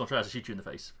pulls his pistol and tries to shoot you in the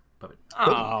face. Puppet.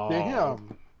 Oh,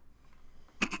 Damn.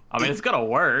 I mean, it's gonna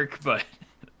work, but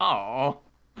I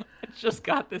just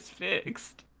got this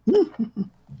fixed.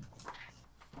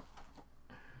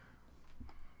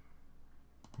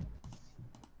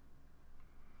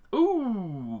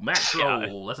 Ooh, max Yeah.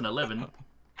 roll. That's an 11.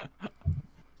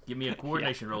 Give me a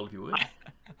coordination roll if you would.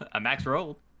 A max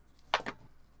roll.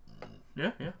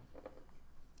 Yeah.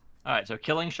 All right, so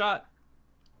killing shot.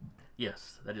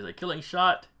 Yes, that is a killing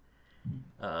shot.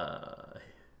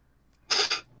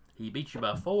 He beats you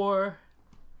by 4.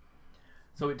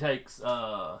 So it takes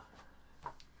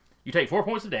you take 4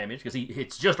 points of damage because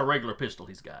it's just a regular pistol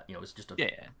he's got. You know, it's just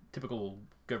a typical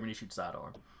government issued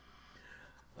sidearm.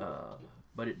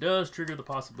 But it does trigger the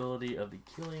possibility of the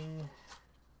killing,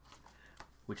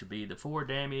 which would be the 4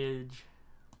 damage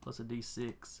plus a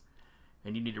d6,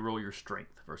 and you need to roll your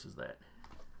strength versus that.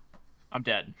 I'm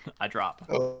dead. I drop.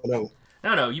 Oh no.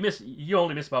 No, you miss. You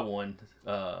only miss by 1.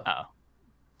 Oh.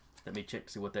 Let me check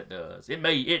to see what that does. It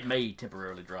may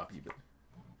temporarily drop you, but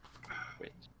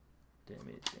Wait.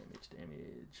 damage,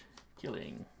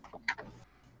 killing.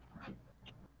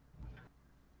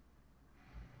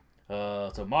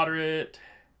 So moderate.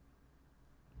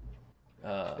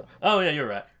 Oh yeah, you're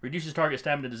right. Reduces target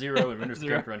stamina to 0 and renders the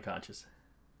character unconscious.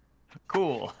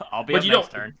 Cool. I'll be But up you next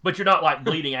don't. turn. But you're not like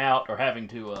bleeding out or having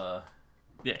to.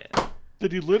 Yeah.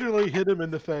 Did you literally hit him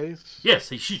in the face? Yes,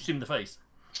 he shoots him in the face.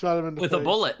 Shot him in the With face. a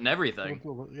bullet and everything.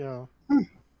 Yeah.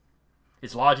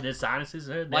 It's lodging his sinuses.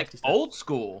 Like Nasty stuff. old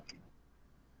school.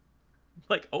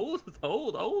 Like old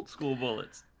school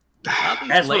bullets. Not these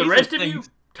As for the laser rest of you,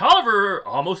 things. Tolliver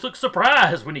almost looks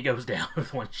surprised when he goes down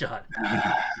with 1 shot.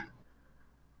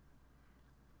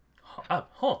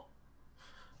 Huh.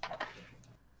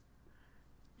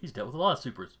 He's dealt with a lot of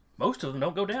supers. Most of them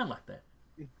don't go down like that.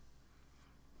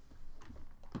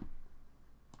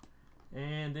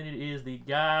 And then it is the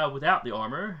guy without the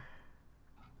armor.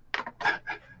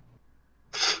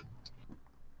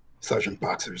 Sergeant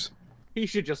Boxers. He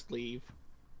should just leave.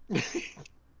 I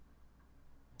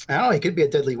don't know, he could be a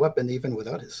deadly weapon even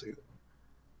without his suit.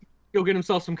 Go get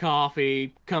himself some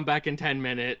coffee. Come back in 10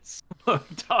 minutes. Go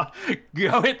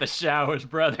hit the showers,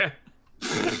 brother.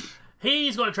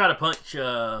 He's going to try to punch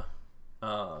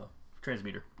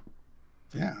Transmuter.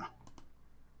 Yeah,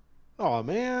 Oh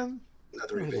man,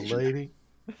 another that was a invasion. lady.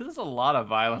 There's a lot of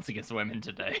violence against women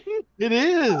today. It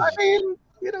is. I mean,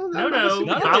 you know, No, I'm a no, super-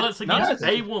 None of violence it's- none of against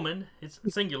it's- a woman. It's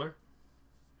singular.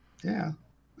 Yeah,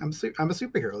 I'm a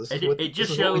superhero. This is It, what it just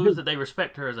this is what we shows do. that they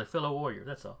respect her as a fellow warrior.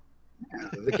 That's all. Yeah,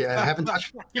 okay, I haven't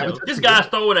touched. You haven't know, touched this her guy's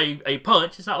yet. throwing a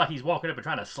punch. It's not like he's walking up and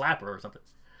trying to slap her or something.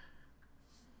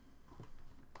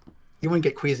 You wouldn't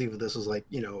get queasy if this was like,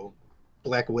 you know,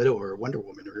 Black Widow or Wonder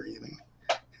Woman or anything.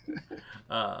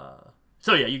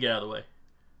 So yeah, you get out of the way.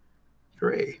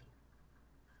 Great.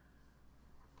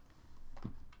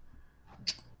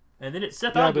 And then it's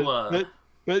Seth Yeah, Angela.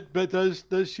 but does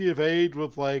she evade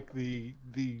with like the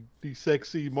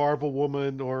sexy Marvel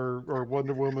woman or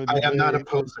Wonder Woman? I am not a evade?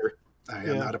 poser. I am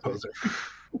Yeah. not a poser.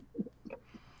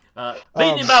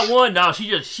 Beating him by one. No,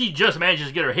 she just manages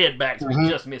to get her head back, so he Mhm.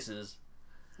 just misses.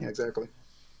 Yeah, exactly.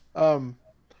 I'm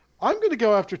gonna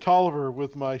go after Tolliver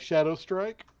with my Shadow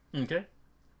Strike. Okay.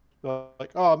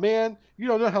 Like, oh man, you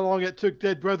don't know how long it took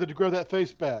dead brother to grow that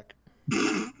face back.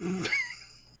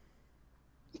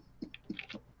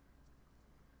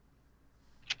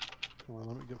 Come on,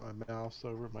 let me get my mouse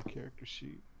over my character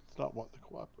sheet. It's not wanting to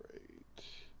cooperate.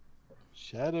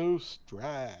 Shadow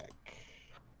Strike.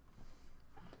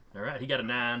 All right, he got a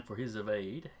 9 for his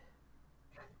evade.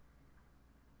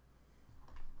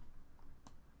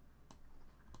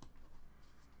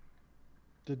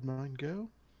 Did mine go?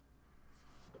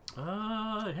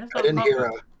 It has I not didn't popped hear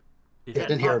up. a. It I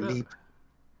hadn't didn't hear a popped up. leap.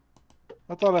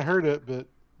 I thought I heard it, but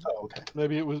Oh, okay.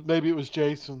 maybe it was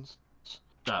Jason's.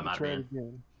 No, it might have Try been. it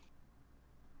again.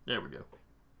 There we go.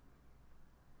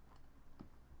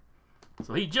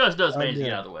 So he just does manage to get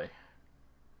yeah. out of the way.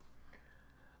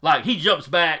 Like he jumps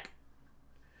back,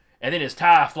 and then his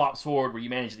tie flops forward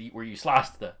where you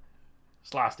sliced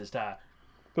his tie.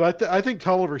 But I think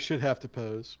Tolliver should have to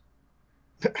pose.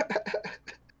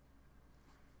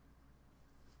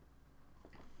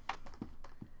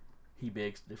 He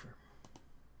begs to differ.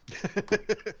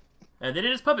 And then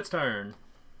it is Puppet's turn.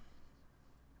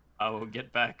 I will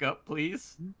get back up,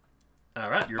 please. All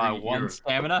right, you're My one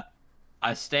stamina.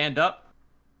 I stand up,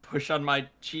 push on my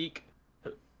cheek,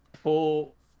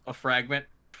 pull a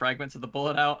fragments of the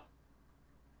bullet out,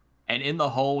 and in the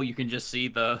hole you can just see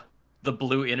the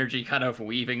blue energy kind of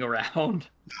weaving around,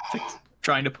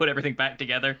 trying to put everything back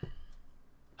together.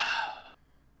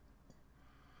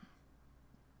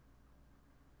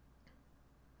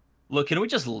 Look, can we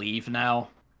just leave now?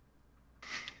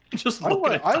 Just look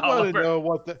at I want to Tolliver.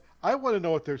 know I want to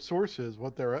know what their source is,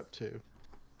 what they're up to.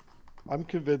 I'm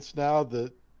convinced now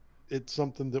that it's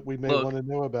something that we may Look. want to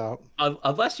know about.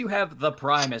 Unless you have the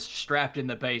Primus strapped in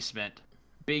the basement,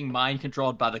 being mind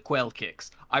controlled by the Quell Kicks,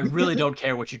 I really don't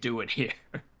care what you're doing here.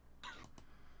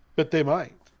 But they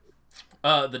might.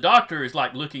 The doctor is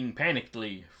like looking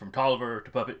panickedly from Tolliver to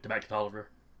Puppet to back to Tolliver.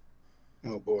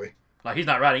 Oh boy. Like he's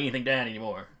not writing anything down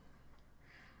anymore.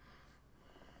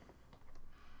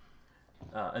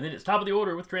 And then it's top of the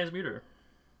order with Transmuter.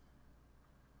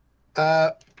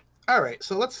 All right.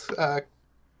 So let's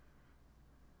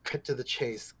cut to the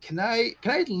chase. Can I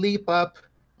leap up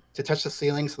to touch the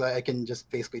ceiling so that I can just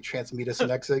basically transmute us and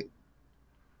exit?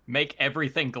 Make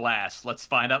everything glass. Let's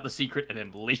find out the secret and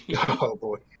then leave. Oh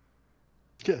boy.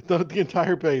 Yeah, the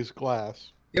entire base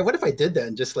glass. Yeah. What if I did that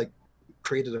and just like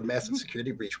created a massive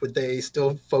security breach? Would they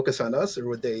still focus on us, or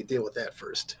would they deal with that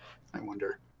first? I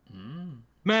wonder.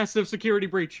 Massive security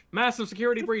breach. Massive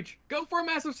security breach. Go for a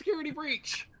massive security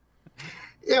breach.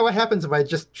 Yeah. What happens if I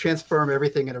just transform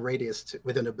everything in a radius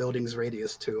within a building's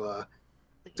radius to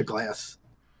glass?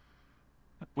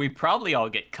 We probably all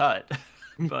get cut,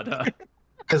 but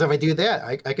Because if I do that,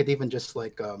 I could even just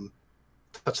like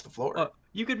touch the floor. well,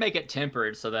 you could make it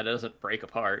tempered so that it doesn't break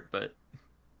apart. But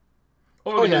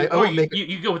Or, Oh, yeah, I or won't you, make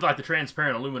you go with like the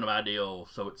transparent aluminum ideal,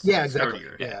 so it's Yeah, exactly.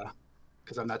 sturdier. Yeah.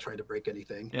 Because I'm not trying to break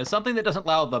anything. you know, something that doesn't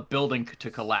allow the building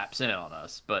to collapse in on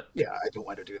us. But Yeah, I don't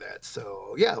want to do that.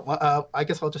 So yeah, well, I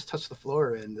guess I'll just touch the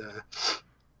floor and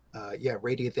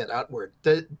radiate that outward.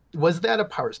 Was that a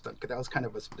power stunt? Because that was kind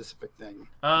of a specific thing.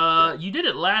 You did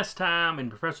it last time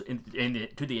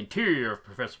to the interior of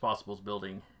Professor Possible's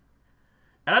building,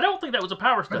 and I don't think that was a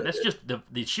power stunt. That's just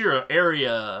the sheer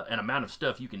area and amount of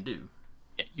stuff you can do.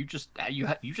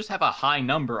 yeah, you just have a high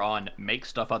number on make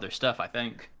stuff other stuff. I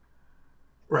think.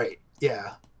 Right.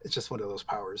 Yeah. It's just one of those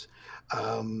powers.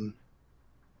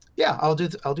 Yeah, I'll do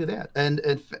that. And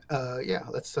yeah,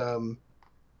 let's.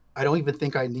 I don't even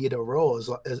think I need a roll as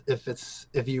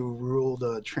if you rule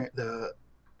the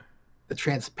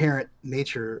transparent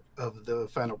nature of the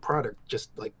final product, just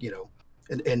like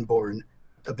an inborn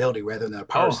ability rather than a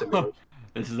power simulator.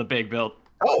 This is a big build.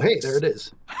 Oh, hey, there it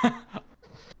is.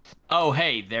 Oh,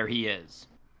 hey, there he is.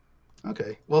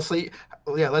 Okay, we'll see.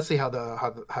 Yeah, let's see how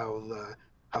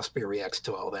Spear reacts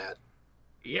to all that.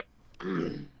 Yep.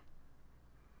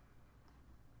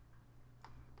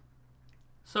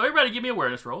 So everybody, give me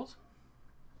awareness rolls.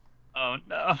 Oh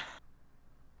no.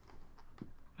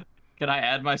 Can I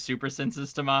add my super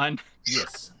senses to mine?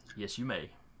 Yes, yes, you may.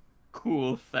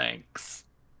 Cool, thanks.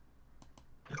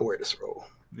 Awareness roll.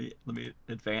 Let me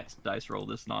advance dice roll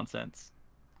this nonsense.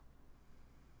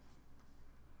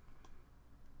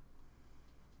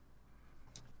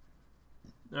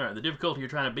 All right, the difficulty you're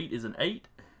trying to beat is an 8.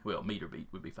 Well, meter beat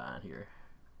would be fine here.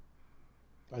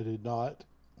 I did not.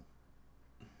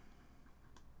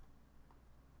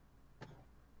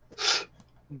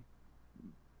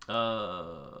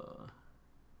 Now,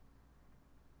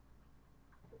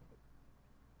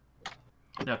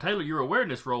 Taylor, your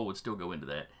awareness roll would still go into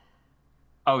that.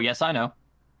 Oh, yes, I know.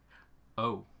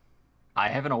 Oh, I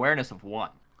have an awareness of 1.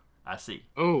 I see.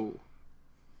 Oh.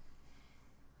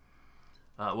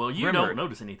 Well, you Remember- don't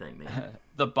notice anything then.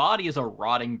 The body is a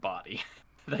rotting body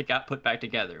that got put back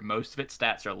together. Most of its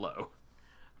stats are low.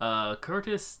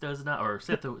 Curtis does not, or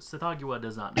Sethagua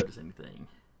does not notice anything.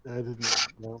 I did not.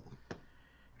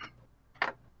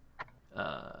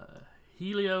 No.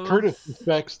 Helios. Curtis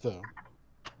suspects, though.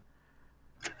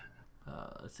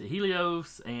 Let's see,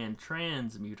 Helios and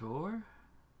Transmutor.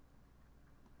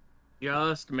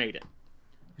 Just made it.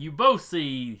 You both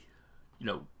see,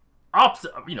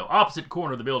 opposite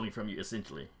corner of the building from you,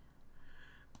 essentially.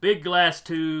 Big glass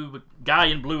tube, guy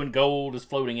in blue and gold is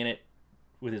floating in it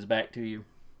with his back to you.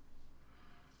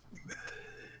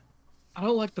 I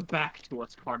don't like the back to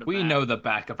us part of We that. know the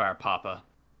back of our papa.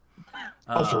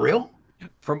 Oh, for real?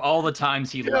 From all the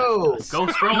times he No. left us. Go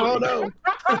scroll, No.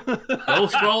 go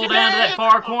scroll down to that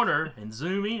far corner and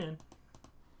zoom in.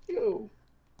 Yo.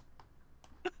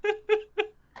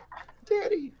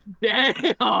 Daddy.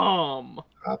 Damn!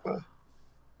 Papa.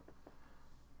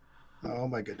 Oh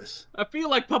my goodness. I feel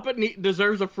like Puppet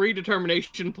deserves a free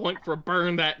determination point for a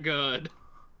burn that good.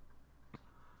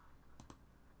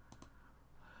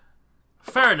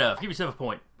 Fair enough. Give yourself a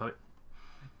point. Puppet.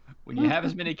 When you have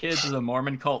as many kids as a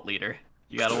Mormon cult leader,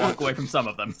 you gotta walk away from some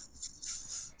of them.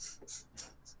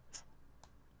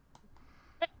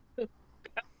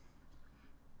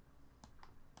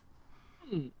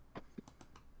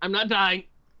 I'm not dying.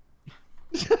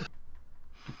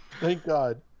 Thank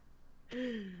God.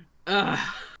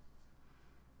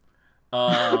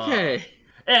 Okay.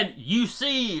 And you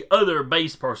see other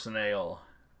base personnel.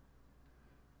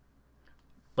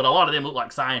 But a lot of them look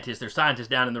like scientists. There's scientists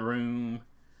down in the room.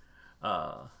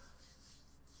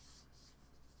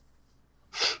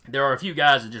 There are a few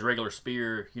guys in just regular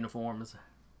spear uniforms.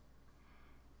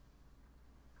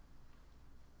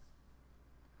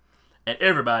 And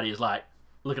everybody is like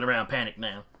looking around panicked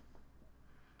now.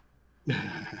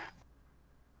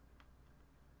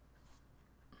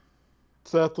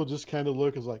 Seth will just kind of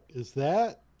look as like, is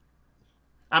that?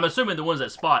 I'm assuming the ones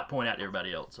that spot point out to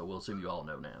everybody else, so we'll assume you all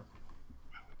know now.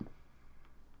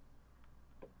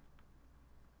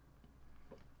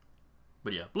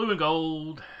 But yeah, blue and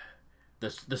gold.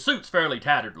 The suit's fairly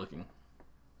tattered looking.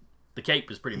 The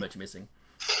cape is pretty much missing.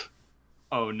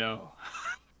 Oh no.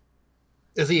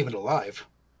 Is he even alive?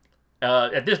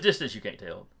 At this distance, you can't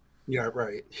tell. Yeah,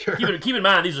 right. Sure. Keep in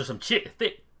mind, these are some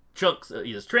thick chunks.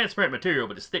 It's transparent material,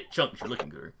 but it's thick chunks you're looking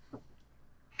through.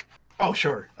 Oh,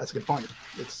 sure. That's a good point.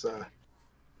 It's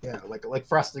like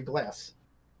frosted glass.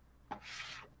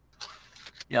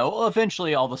 Yeah, well,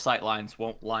 eventually all the sight lines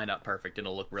won't line up perfect and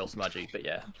it'll look real smudgy, but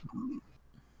yeah.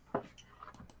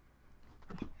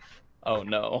 Oh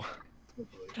no.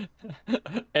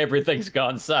 Everything's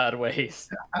gone sideways.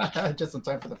 Just in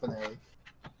time for the finale.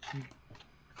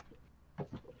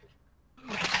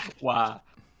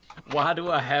 Why do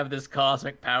I have this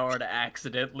cosmic power to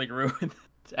accidentally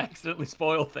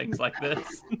spoil things like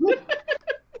this?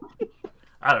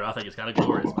 I don't know. I think it's kind of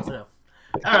glorious myself.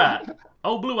 All right.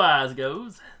 Old Blue Eyes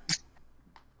goes.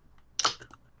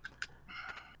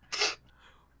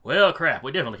 Well, crap.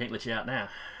 We definitely can't let you out now.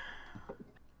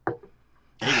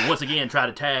 He will once again try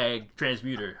to tag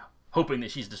Transmuter, hoping that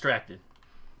she's distracted.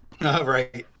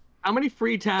 Right. How many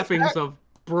free tappings of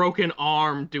broken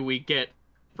arm do we get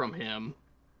from him?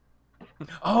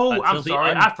 Oh, Until I'm the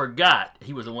sorry. un- I forgot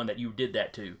he was the one that you did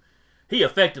that to. He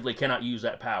effectively cannot use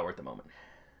that power at the moment.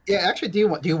 Yeah, actually, do you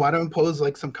want to impose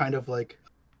like some kind of like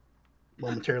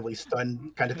momentarily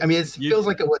stunned kind of? I mean, it feels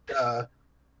like it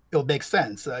would make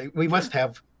sense. We must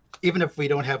have, even if we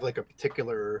don't have like a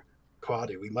particular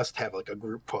quality, we must have like a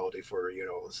group quality for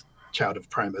Child of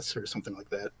Primus or something like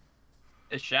that.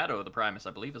 a shadow of the Primus,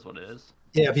 I believe is what it is.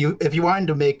 Yeah, if you wanted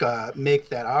to make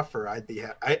that offer, I'd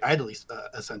at least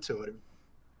assent to it.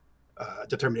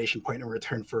 Determination point in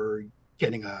return for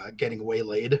getting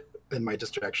waylaid in my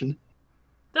distraction.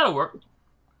 That'll work.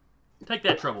 Take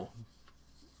that trouble.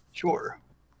 Sure.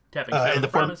 Tapping shadow in the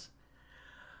the form- Primus.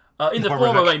 In the form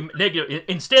form of of a negative,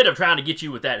 instead of trying to get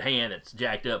you with that hand that's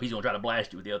jacked up, he's going to try to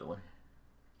blast you with the other one.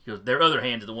 Because their other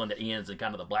hand is the one that ends in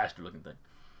kind of the blaster looking thing.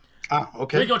 Ah, So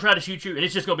okay. he's going to try to shoot you, and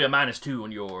it's just going to be a -2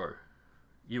 on your.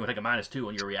 You will take a -2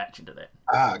 on your reaction to that.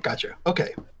 Ah, gotcha.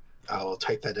 Okay. I'll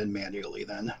type that in manually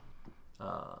then.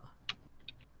 Or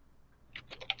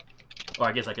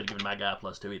I guess I could have given my guy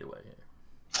 +2 either way.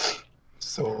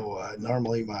 So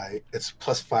normally it's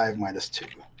 +5 -2.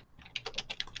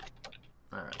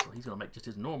 All right, so he's going to make just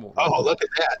his normal. Oh, look at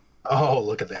that. Oh,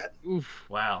 look at that. Oof.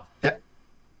 Wow.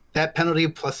 That penalty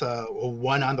plus a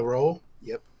 1 on the roll.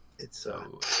 Yep. It's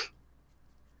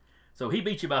So he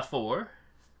beat you by 4.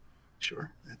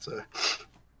 sure. That's a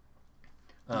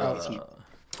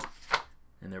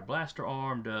And their blaster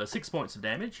arm does 6 points of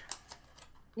damage.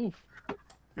 Oof. all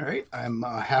right. I'm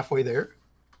halfway there.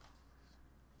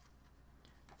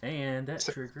 And that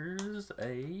So- triggers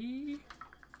a.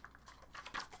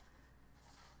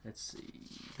 Let's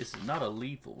see. This is not a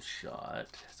lethal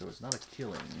shot, so it's not a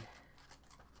killing.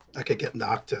 I could get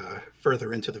knocked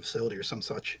further into the facility or some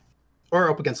such, or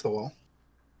up against the wall.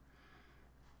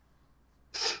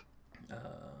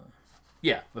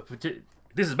 Yeah, but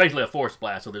this is basically a force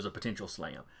blast, so there's a potential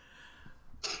slam.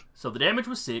 So the damage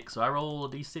was 6, so I roll a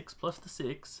d6 plus the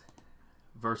 6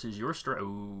 versus your strength.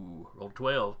 Ooh, rolled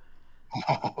 12.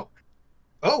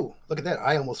 Oh, look at that!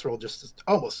 I almost rolled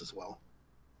almost as well,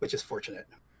 which is fortunate.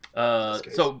 this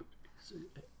case. So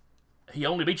he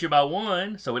only beat you by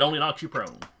 1, so it only knocks you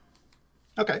prone.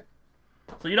 Okay,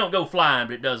 So you don't go flying,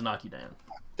 but it does knock you down.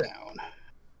 down.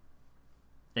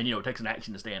 And it takes an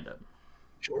action to stand up.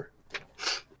 Sure.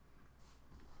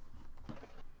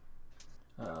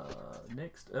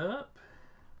 Next up,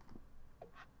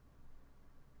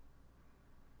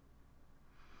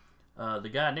 the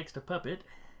guy next to Puppet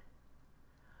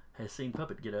has seen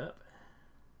Puppet get up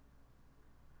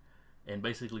and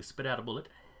basically spit out a bullet.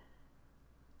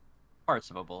 Parts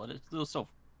of a bullet. It's those so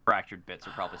fractured bits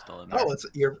are probably still in there. Oh,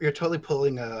 you're totally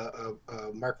pulling a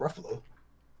Mark Ruffalo.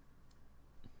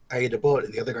 I ate a bullet,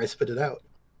 and the other guy spit it out.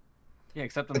 Yeah,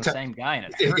 except I'm the Except- same guy and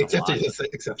it hurt a Except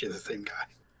lot. you're the same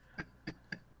guy.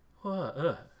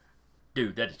 What?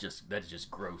 Dude, that is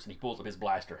just gross. And he pulls up his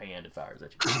blaster hand and fires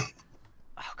at you.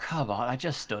 Oh, come on. I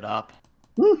just stood up.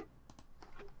 You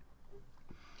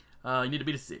need to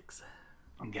beat a 6.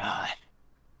 Oh, God.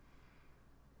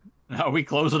 Are we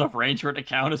close enough range for it to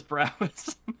count as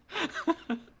prowess?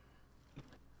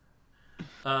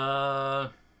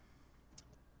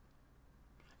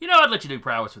 I'd let you do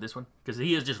prowess for this one because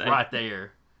he is just Thank right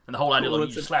there, and the whole idea Cool, of you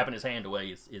it's just slapping his hand away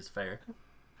is fair.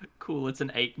 Cool, it's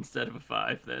an 8 instead of a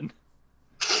 5 then.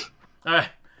 All right,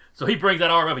 so he brings that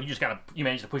arm up, and you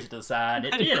manage to push it to the side.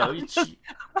 And I'm just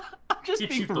It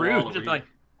being shoots the wall rude. over Just you. like,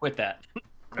 quit that.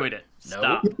 Quit it. no,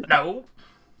 Stop. no.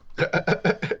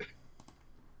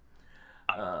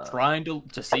 I'm trying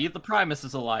to see if the Primus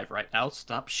is alive right now.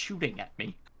 Stop shooting at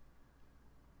me.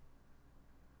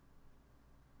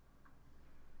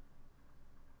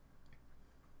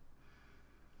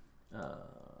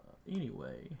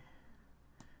 Anyway,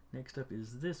 next up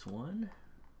is this one.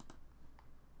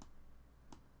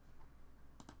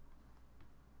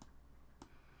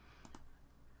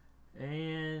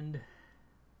 And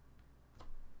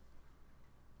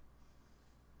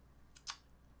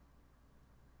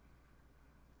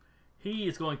he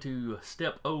is going to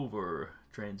step over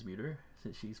Transmuter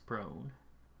since she's prone.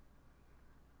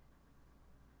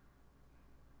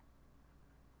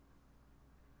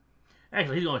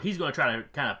 Actually, he's going to try to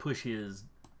kind of push his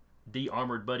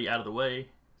de-armored buddy out of the way,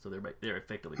 so they're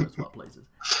effectively going to swap places.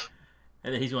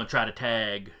 And then he's going to try to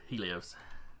tag Helios.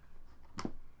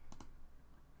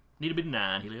 Need a bit of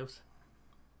 9, Helios.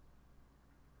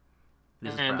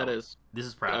 This And that prowess. is This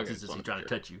is prowess. Okay, This is just he's wanted trying to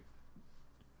to touch you.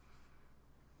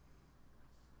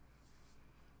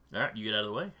 All right, you get out of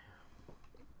the way.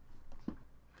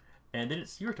 And then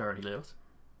it's your turn, Helios.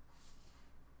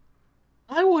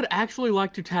 I would actually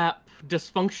like to tap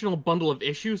Dysfunctional Bundle of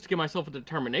Issues to give myself a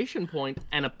determination point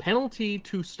and a penalty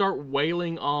to start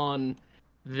wailing on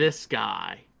this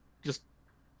guy. Just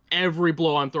every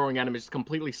blow I'm throwing at him is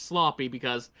completely sloppy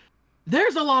because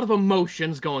there's a lot of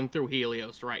emotions going through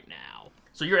Helios right now.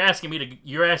 So you're asking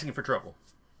for trouble.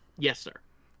 Yes, sir.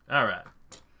 All right.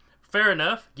 Fair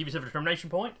enough. Give yourself a determination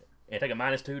point and take a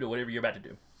 -2 to whatever you're about to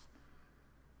do.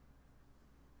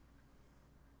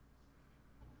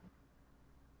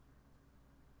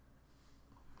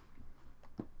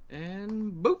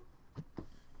 And boop.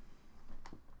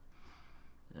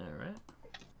 All right.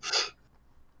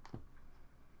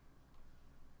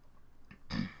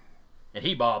 And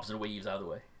he bobs and weaves out of the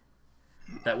way.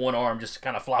 That one arm just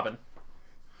kind of flopping.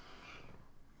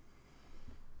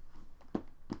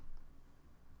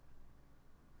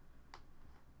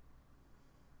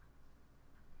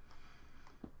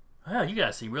 Wow, you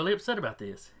guys seem really upset about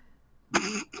this.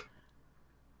 I'm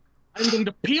going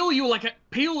to peel you like a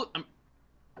peel.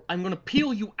 I'm going to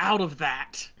peel you out of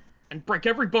that and break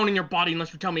every bone in your body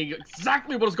unless you tell me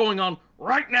exactly what is going on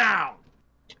right now.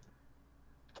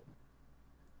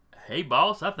 Hey,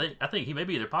 boss, I think he may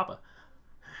be their papa.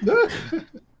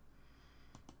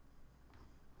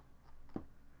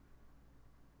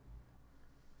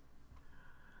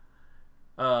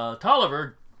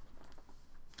 Tolliver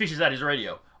fishes out his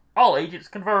radio. All agents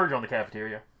converge on the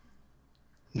cafeteria.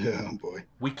 Oh boy.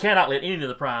 We cannot let any of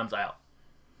the primes out.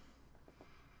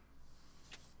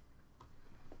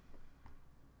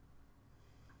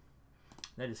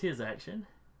 That is his action.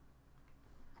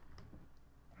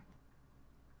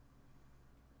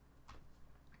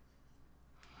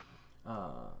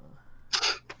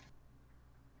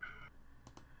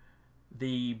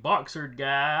 The boxered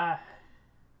guy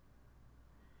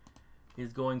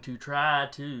is going to try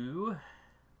to...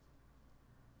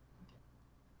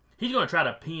 He's going to try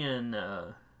to pin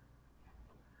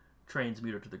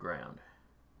Transmuter to the ground.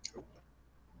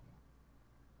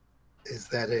 Is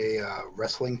that a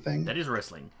wrestling thing? That is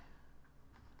wrestling.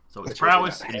 So it's Which I do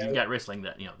prowess, not and if you've have. got wrestling,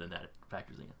 that then that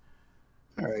factors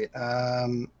in. All right.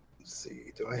 Let's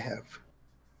see. Do I have?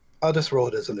 I'll just roll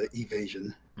it as an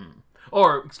evasion.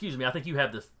 Or, excuse me, I think you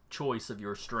have the choice of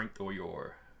your strength or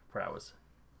your prowess.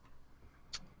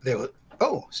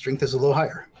 Oh, strength is a little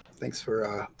higher. Thanks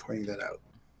for pointing that out.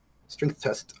 Strength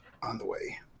test on the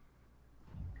way.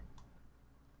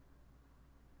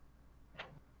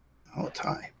 Oh,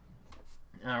 tie.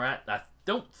 All right. I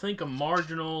don't think a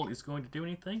marginal is going to do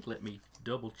anything. Let me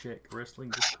double check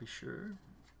wrestling just to be sure.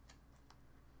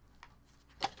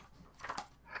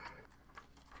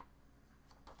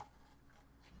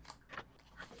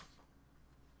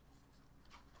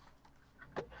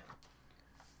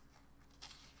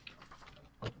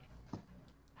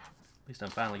 At least I'm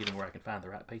finally getting where I can find the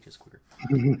right pages quicker.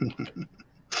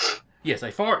 Yes,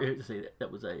 let's see,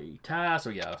 that was a tie, so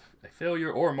yeah, a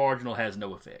failure or a marginal has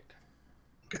no effect.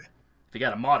 Okay. If you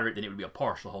got a moderate, then it would be a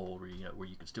partial hold where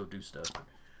you can still do stuff.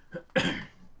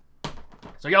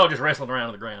 So y'all are just wrestling around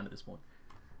on the ground at this point.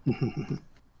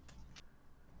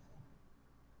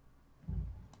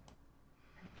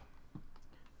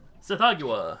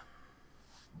 Sethagua.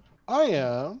 I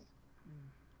am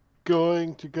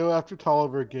going to go after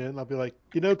Tolliver again. I'll be like,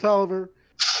 Tolliver,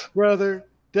 brother,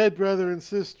 dead brother and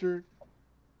sister,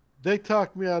 they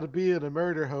talked me out of being a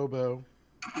murder hobo.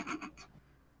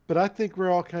 But I think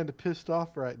we're all kind of pissed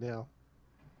off right now.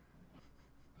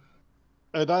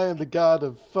 And I am the god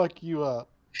of fuck you up.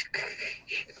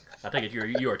 I take it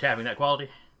you are tapping that quality?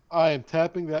 I am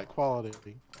tapping that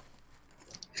quality.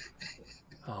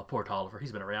 Oh, poor Tolliver.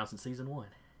 He's been around since season 1.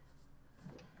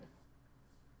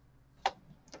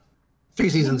 3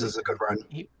 seasons is a good run.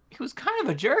 He was kind of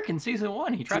a jerk in season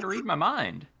 1. He tried to read my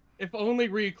mind. If only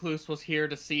Recluse was here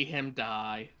to see him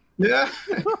die. Yeah.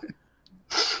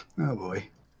 Oh boy.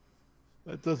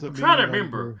 That doesn't I'm mean trying to I'm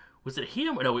remember. Was it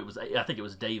him? No, I think it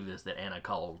was Davis that Anna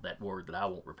called that word that I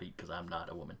won't repeat because I'm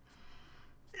not a woman.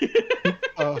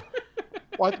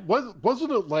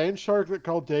 Wasn't it Landshark that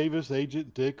called Davis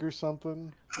Agent Dick or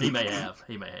something? He may have.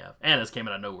 Anna's came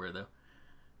out of nowhere though.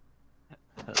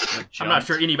 I'm I'm not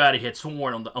sure anybody had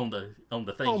sworn on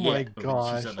the thing Oh yet. my but she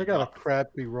gosh, suddenly I got a dropped it.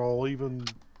 crappy roll, even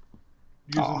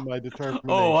using my determination.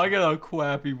 Oh, I got a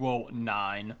crappy roll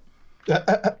 9.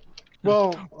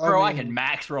 Well, Bro, I mean, can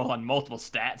max roll on multiple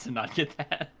stats and not get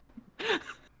that.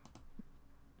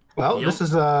 Well, Yep. this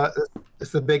is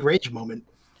it's a big rage moment.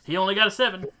 He only got a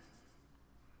 7.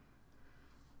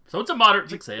 So it's a moderate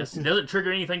success. It doesn't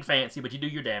trigger anything fancy, but you do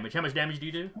your damage. How much damage do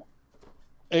you do?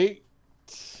 8.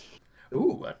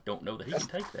 Ooh, I don't know that he can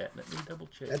take that. Let me double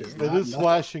check. That is here. It Not is enough.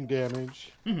 slashing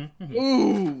damage.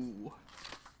 Ooh.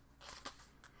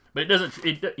 But it doesn't.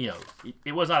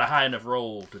 It was not a high enough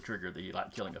roll to trigger the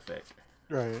killing effect.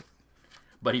 Right.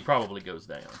 But he probably goes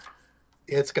down.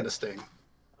 It's gonna sting.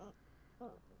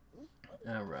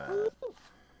 All right.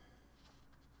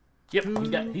 Yep,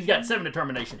 he's got 7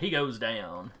 determination. He goes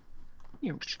down.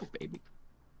 You baby.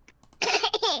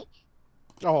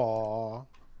 Aww.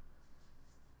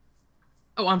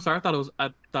 Oh, I'm sorry. I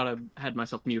thought I had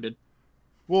myself muted.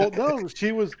 Well, no,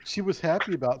 she was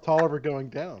happy about Tolliver going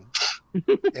down.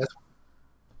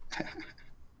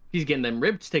 He's getting them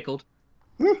ribs tickled.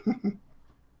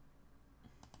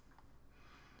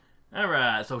 All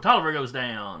right, so Tolliver goes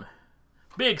down.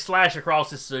 Big slash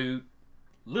across his suit.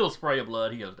 Little spray of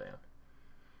blood. He goes down.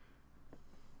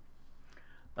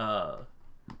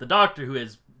 The doctor, who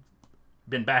has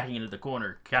been backing into the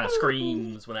corner, kind of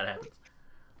screams when that happens.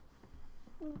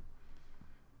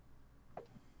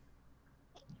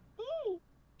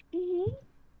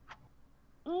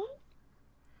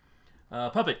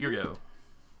 Puppet, your go.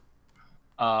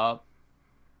 I'll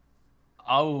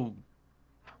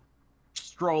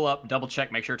stroll up, double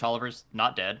check, make sure Tolliver's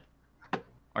not dead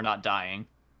or not dying,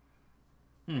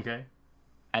 Okay.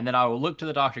 and then I will look to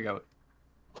the doctor. And go.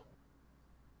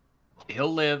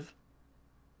 He'll live.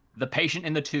 The patient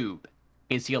in the tube.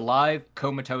 Is he alive,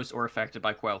 comatose, or affected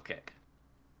by quail kick?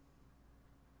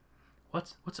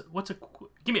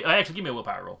 Give me a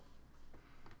willpower roll.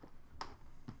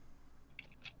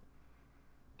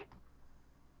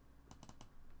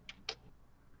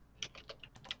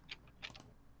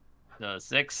 The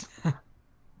 6.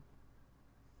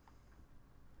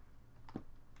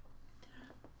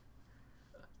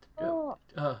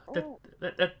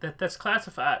 That's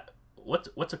classified.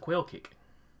 What's a quail kick?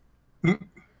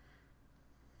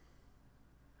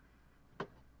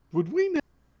 Would we know?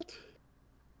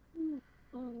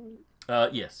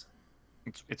 Yes.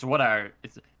 It's what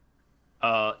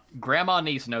Grandma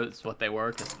niece knows what they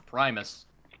were because the Primus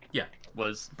Yeah.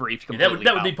 was briefed Yeah, completely.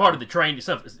 that would be part of the training.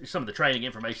 Some of the training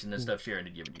information and stuff Sharon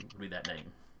had given you would be that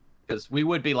name. Because we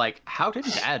would be like, how did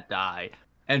Dad die?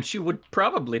 And she would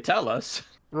probably tell us.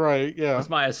 Right, yeah. That's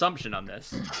my assumption on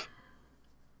this.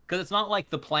 Because it's not like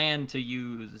the plan to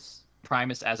use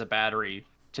Primus as a battery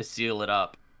to seal it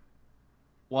up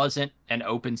wasn't an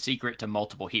open secret to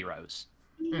multiple heroes.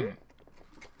 Mm.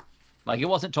 Like, it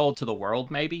wasn't told to the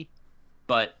world, maybe,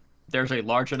 but there's a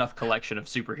large enough collection of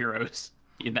superheroes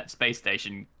in that space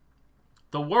station.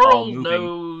 The world moving.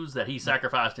 knows that he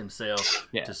sacrificed himself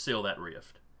Yeah. to seal that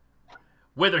rift.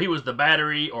 Whether he was the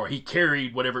battery or he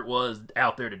carried whatever it was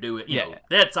out there to do it, you know,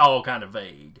 that's all kind of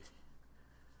vague.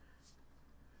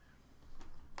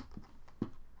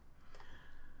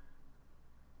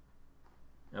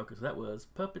 Okay, so that was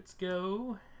Puppet's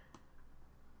go.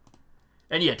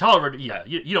 And yeah, Tolliver,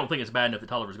 you don't think it's bad enough that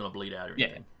Tolliver's going to bleed out or Yeah.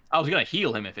 anything. I was going to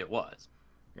heal him if it was.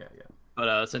 Yeah.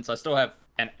 But since I still have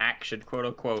an action, quote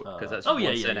unquote, because that's yeah.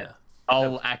 it,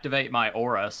 I'll activate my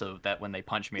aura so that when they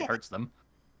punch me, it hurts them.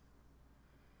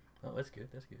 Oh, that's good.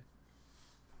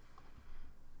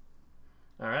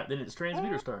 All right, then it's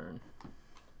Transmuter's turn.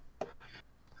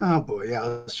 Oh boy, yeah. I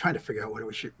was trying to figure out what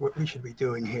we should be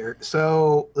doing here.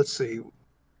 So let's see.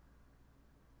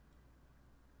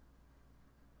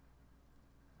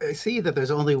 I see that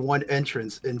there's only one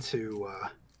entrance into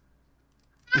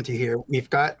here. We've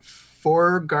got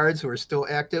 4 guards who are still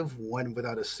active, 1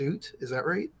 without a suit. Is that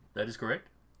right? That is correct.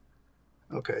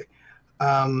 Okay.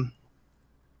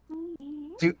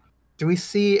 Do we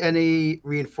see any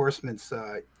reinforcements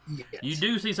yet? You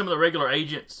do see some of the regular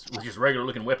agents with just regular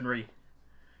looking weaponry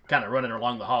kind of running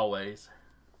along the hallways.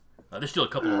 They're still a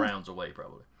couple of rounds away,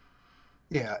 probably.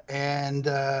 Yeah, and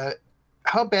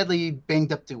how badly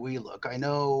banged up do we look? I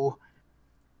know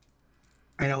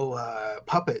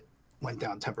Puppet went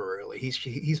down temporarily.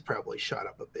 He's probably shot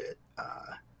up a bit.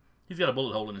 He's got a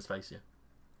bullet hole in his face,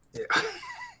 Yeah.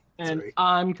 And Sorry.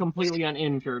 I'm completely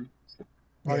uninjured.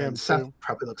 I am And Seth too.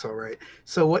 probably looks all right.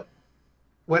 So what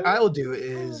I'll do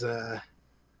is,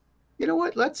 you know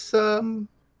what? Let's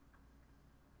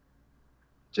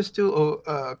just do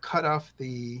cut off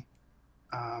the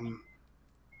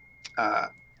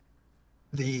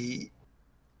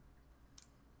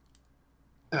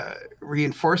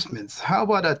reinforcements. How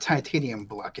about a titanium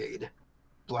blockade,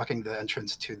 blocking the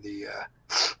entrance to the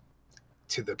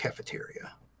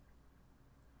cafeteria?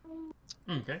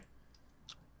 Okay.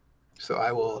 So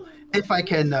I will, if I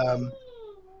can.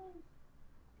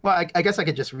 Well, I guess I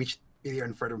could just reach here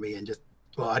in front of me and just.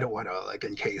 Well, I don't want to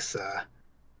in case.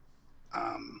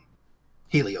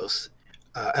 Helios.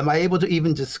 Am I able to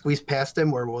even just squeeze past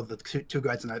them, or will the two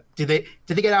guys not? Did they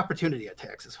get opportunity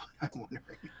attacks? Is what I'm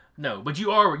wondering. No, but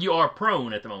you are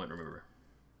prone at the moment. Remember.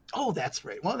 Oh, that's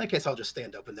right. Well, in that case, I'll just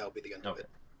stand up, and that'll be the end of it.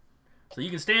 So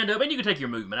you can stand up and you can take your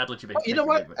movement. I'd let you. Oh, you know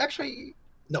what? Movement. Actually,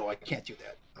 no, I can't do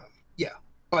that. Yeah.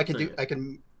 Oh, I can do. I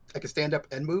can stand up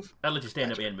and move. I'd let you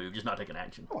stand up and move, just not take an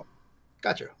action. Oh,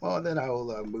 gotcha. Well, then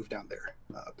I'll move down there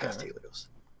past Helios.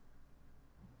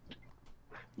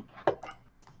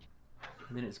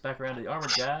 And then it's back around to the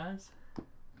armored guys.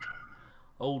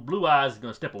 Old Blue Eyes is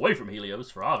going to step away from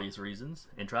Helios for obvious reasons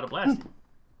and try to blast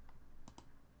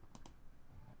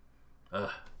him.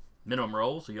 Minimum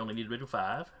roll, so you only need to do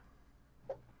 5.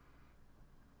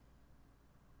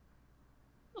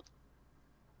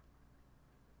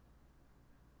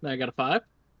 I got a 5.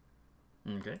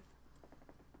 Okay.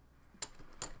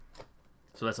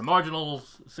 So that's a marginal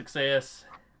success.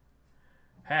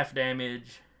 Half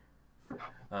damage.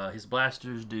 His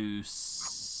blasters do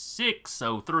 6,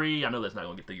 so 3. I know that's not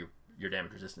going to get through your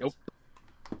damage resistance.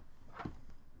 Nope.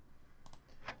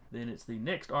 Then it's the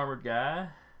next armored guy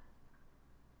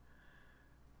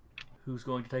who's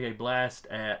going to take a blast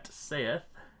at Seth.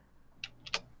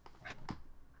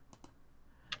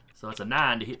 So that's a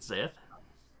 9 to hit Seth.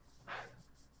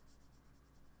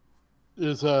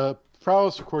 Is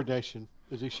prowess or coordination?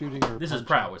 Is he shooting or This is punching?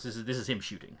 prowess. This is him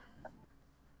shooting.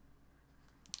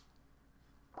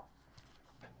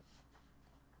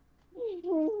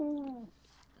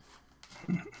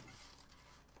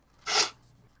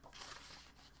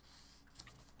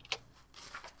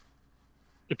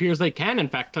 It appears they can, in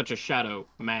fact, touch a shadow,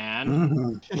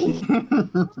 man.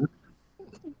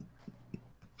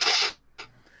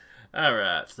 All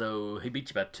right, so he beat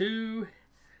you by 2.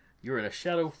 You're in a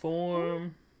shadow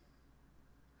form.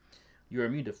 You're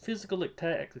immune to physical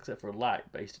attacks except for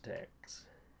light-based attacks.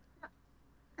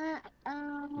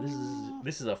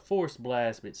 This is a force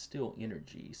blast, but it's still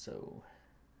energy. So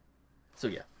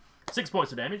yeah, 6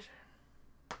 points of damage.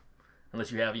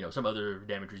 Unless you have some other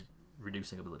damage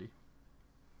reducing ability.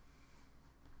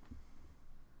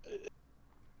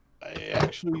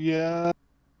 Yeah.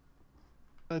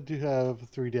 I do have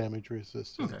 3 damage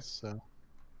resistance. Okay. So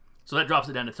So that drops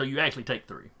it down to, so you actually take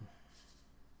 3.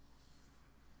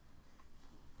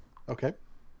 okay.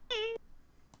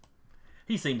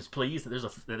 He seems pleased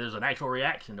that there's an actual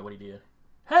reaction to what he did.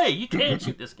 Hey, you can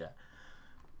shoot this guy.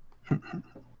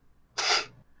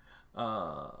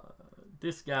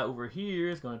 This guy over here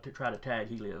is going to try to tag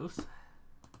Helios.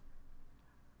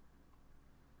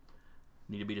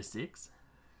 Need to beat a 6.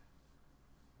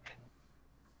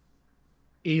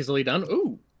 Easily done.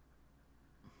 Ooh.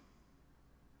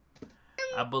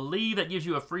 I believe that gives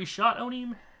you a free shot on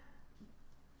him.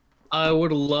 I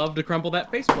would love to crumple that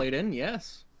faceplate in,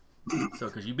 yes. So,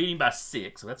 because you beat him by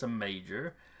 6, so that's a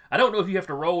major. I don't know if you have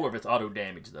to roll or if it's auto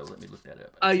damage, though. Let me look that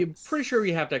up. I'm pretty sure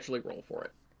you have to actually roll for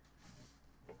it.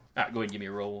 All right, go ahead and give me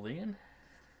a roll then.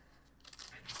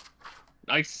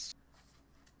 Nice.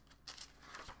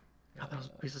 God, that was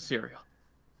a piece of cereal.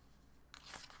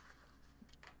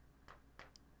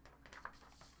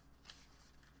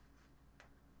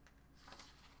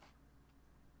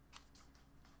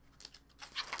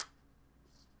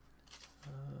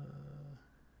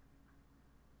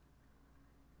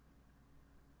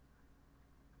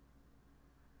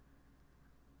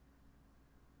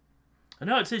 I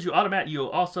know it says you'll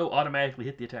also automatically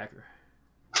hit the attacker.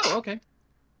 Oh, okay.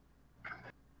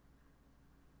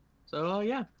 So,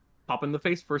 yeah. Pop in the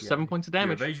face for 7 points of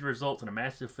damage. Your evasion results in a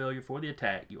massive failure for the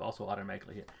attack. You also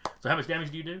automatically hit. So how much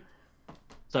damage do you do?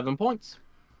 7 points.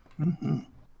 All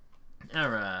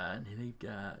right. And he's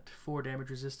got 4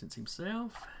 damage resistance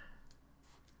himself.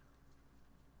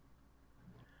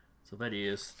 So that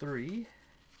is 3.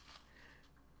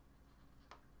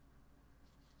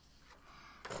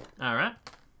 All right.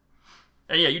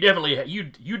 And yeah, you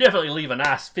definitely leave a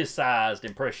nice fist-sized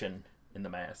impression in the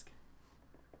mask.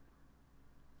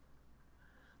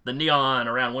 The neon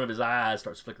around one of his eyes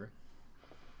starts flickering.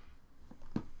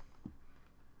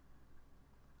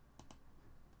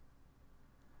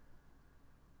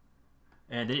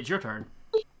 And then it's your turn.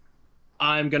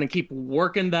 I'm gonna keep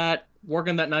working that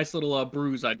nice little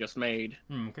bruise I just made.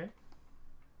 Okay.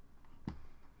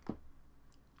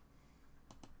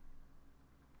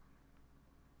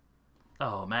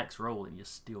 Oh, max roll and you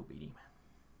still beat him.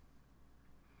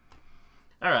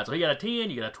 All right, so he got a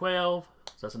 10, you got a 12,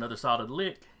 so that's another solid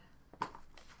lick.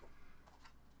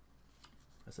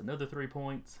 That's another 3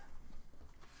 points.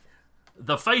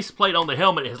 The faceplate on the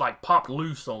helmet has like popped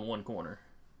loose on one corner.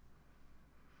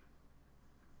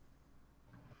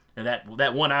 And that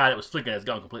one eye that was flicking has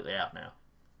gone completely out now.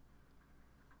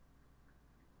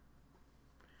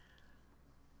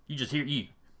 You just hear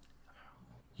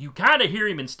you kind of hear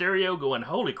him in stereo going,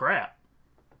 "Holy crap."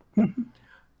 You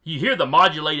hear the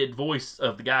modulated voice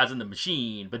of the guys in the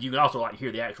machine, but you can also like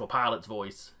hear the actual pilot's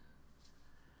voice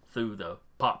through the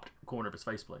popped corner of his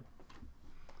faceplate.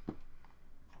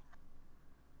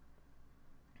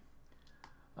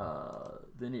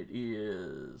 Then it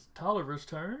is Tolliver's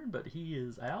turn, but he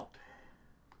is out.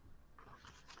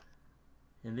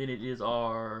 And then it is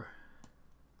our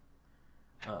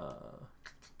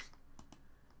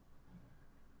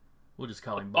we'll just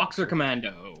call him Boxer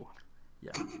Commando.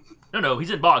 Yeah. No, he's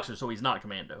in Boxer, so he's not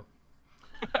Commando.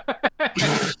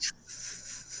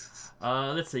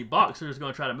 Let's see. Boxer is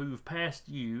going to try to move past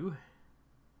you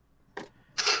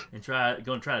and going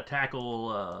to try to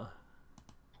tackle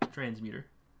transmuter.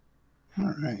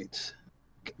 All right.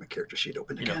 Get my character sheet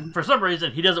open You know, again. for some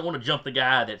reason, he doesn't want to jump the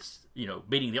guy that's,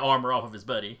 beating the armor off of his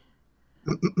buddy.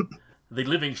 The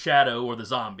living shadow or the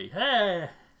zombie. Hey!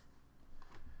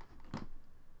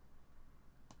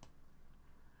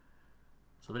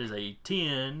 So that is a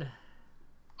 10.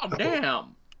 Oh,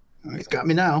 damn. Oh, he's got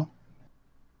me now.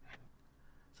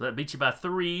 So that beats you by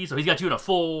 3. So he's got you in a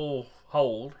full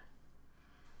hold.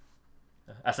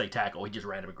 I say tackle. He just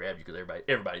randomly grabbed you because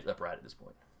everybody's upright at this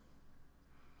point.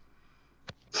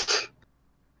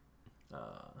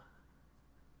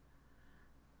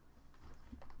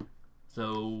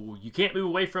 So you can't move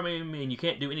away from him, and you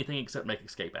can't do anything except make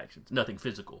escape actions. Nothing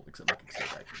physical except make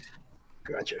escape actions.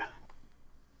 Gotcha.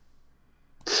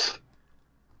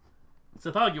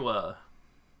 So Thagua,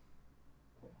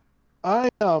 I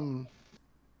only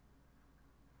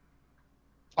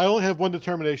have one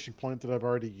determination point that I've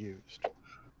already used.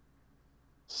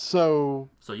 So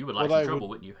you would like What some I trouble,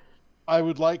 would- wouldn't you? I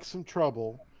would like some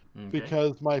trouble Okay.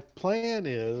 because my plan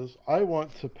is I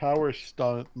want to power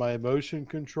stunt my emotion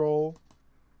control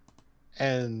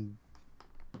and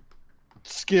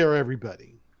scare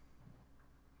everybody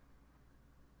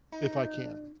if I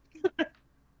can.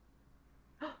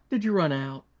 Did you run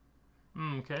out?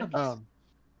 Okay. What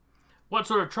What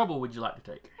sort of trouble would you like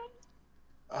to take?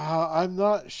 I'm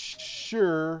not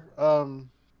sure.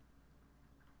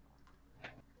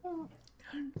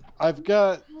 I've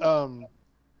got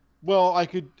well, I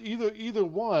could either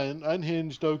one,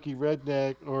 unhinged Okie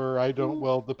redneck, or I don't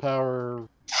weld the power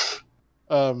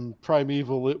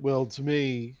primeval it welds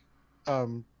me,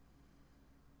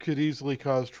 could easily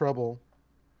cause trouble.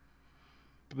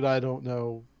 But I don't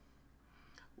know.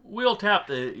 We'll tap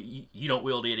the. You don't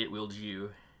wield it; it wields you.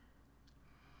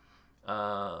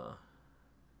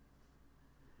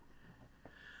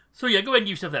 So yeah, go ahead and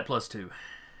give yourself that +2.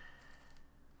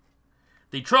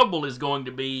 The trouble is going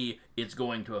to be it's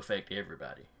going to affect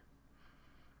everybody.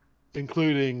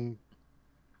 Including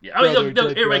Yeah, I mean, Brother,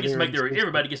 dead everybody gets to brother, make their and sister.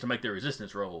 everybody gets to make their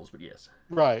resistance rolls, but yes.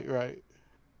 right.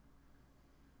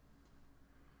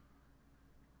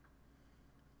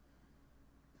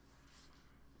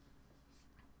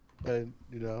 And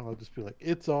I'll just be like,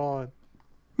 it's on.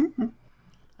 All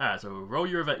right, so roll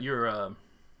your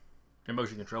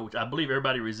emotion control, which I believe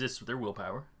everybody resists with their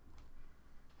willpower.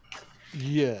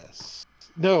 Yes.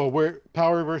 No,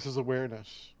 power versus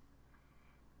awareness.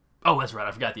 Oh, that's right.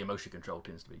 I forgot the emotion control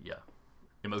tends to be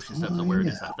emotion stuff's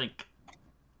awareness. yeah. I think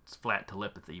it's flat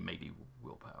telepathy, maybe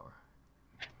willpower.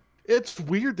 It's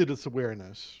weird that it's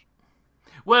awareness.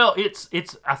 Well, it's.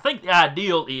 I think the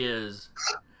ideal is,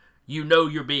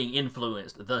 you're being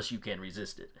influenced, thus you can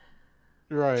resist it.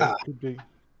 Right. Ah. Could be.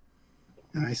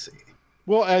 I see.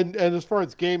 Well, and as far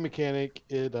as game mechanic,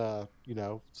 it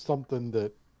something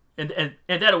that And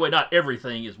that way, not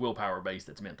everything is willpower based.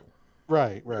 That's mental.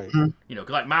 right. 'Cause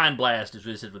like mind blast is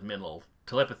resisted with mental.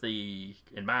 Telepathy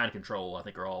and mind control, I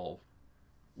think, are all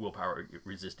willpower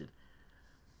resisted.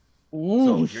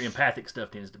 So your empathic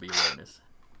stuff tends to be awareness.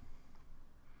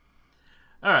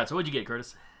 All right. So what'd you get,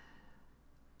 Curtis?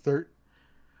 13.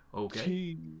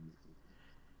 Okay. Where'd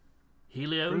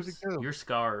Helios, it go? you're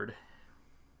scarred.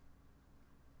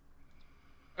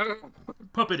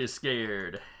 Puppet is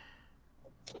scared.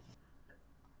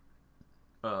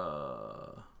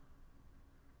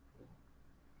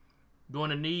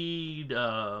 Going to need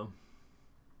an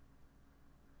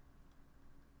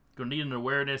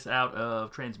awareness out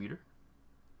of transmuter,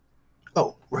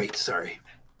 Oh, right. Sorry.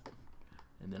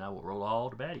 and then I will roll all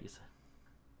the baddies.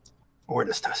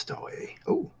 Awareness test away.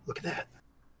 Oh, look at that.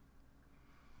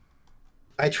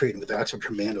 I trained with Oxford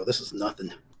Commando. This is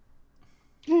nothing.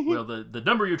 Well, the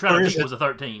number you're trying Or to is beat it- was a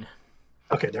 13.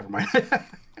 Okay, never mind.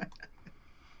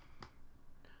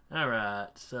 All right,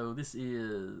 so this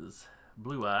is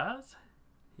Blue Eyes.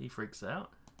 He freaks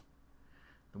out.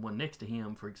 The one next to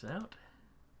him freaks out.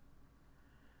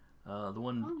 The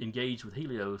one engaged with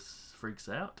Helios freaks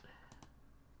out.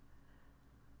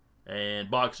 And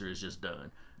Boxer is just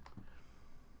done.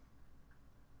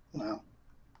 Wow.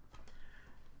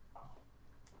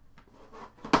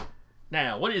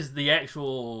 Now, what is the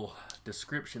actual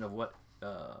description of what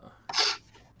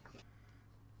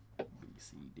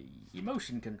BCD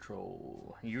emotion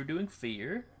control? You're doing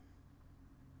fear.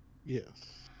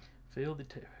 Yes. Filled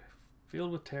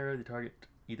with terror, the target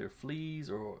either flees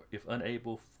or, if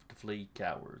unable to flee,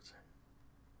 cowers.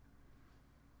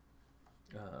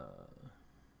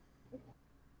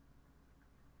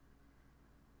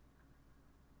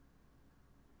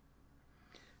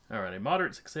 Alright, a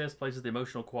moderate success places the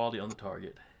emotional quality on the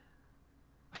target.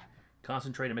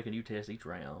 Concentrate and make a new test each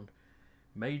round.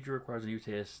 Major requires a new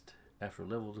test After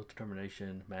levels of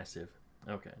determination, massive.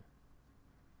 Okay.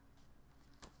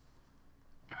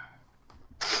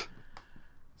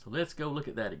 So let's go look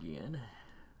at that again.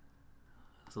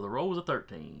 So the roll was a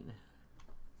 13.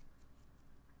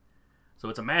 So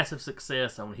it's a massive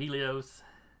success on Helios.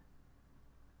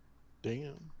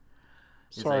 Damn.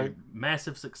 It's Sorry. a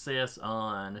massive success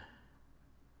on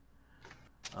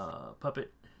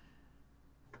Puppet.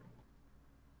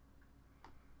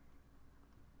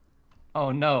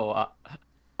 Oh no,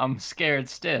 I'm scared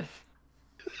stiff.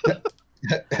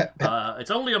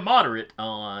 It's only a moderate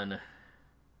on.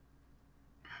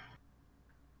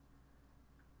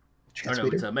 Or no,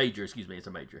 it's a major. Excuse me, it's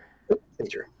a major.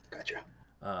 Major. Gotcha.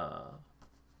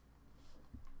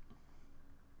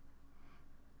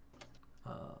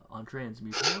 On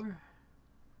Transmutor.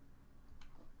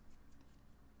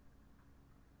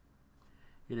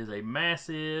 It is a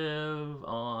massive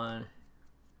on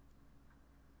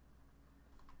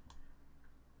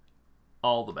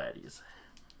all the baddies.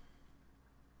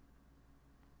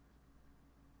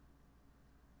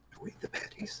 We the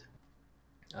baddies.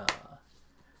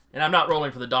 And I'm not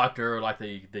rolling for the doctor or like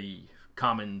the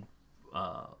common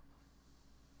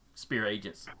spear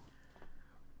agents.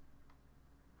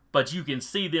 But you can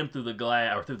see them through the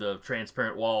glass or through the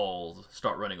transparent walls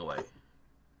start running away.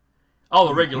 All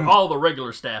the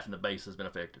regular staff in the base has been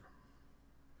affected.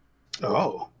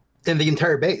 Oh, in the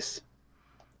entire base.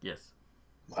 Yes.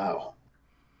 Wow.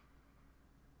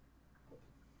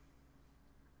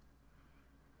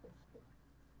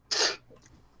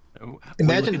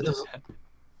 Imagine if this.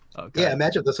 Okay. Yeah,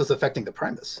 imagine if this was affecting the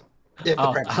Primus. If the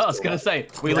Oh, Primus I was still gonna alive. say,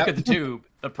 we look at the tube.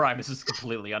 The Primus is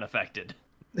completely unaffected.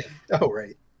 Oh,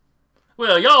 right.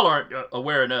 Well, y'all aren't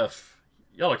aware enough.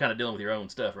 Y'all are kind of dealing with your own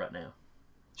stuff right now.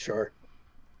 Sure.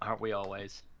 Aren't we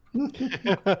always?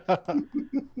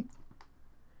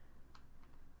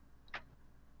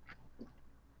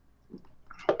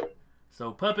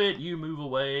 So, Puppet, you move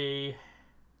away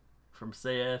from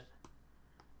Seth.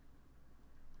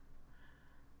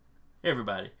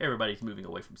 Everybody's moving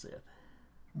away from Seth.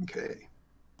 Okay.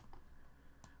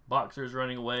 Boxer's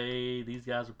running away. These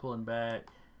guys are pulling back.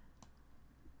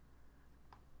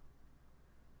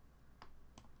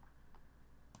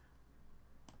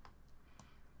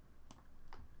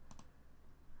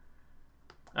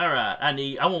 All right,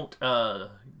 I want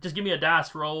just give me a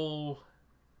dice roll,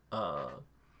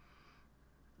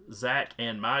 Zach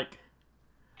and Mike.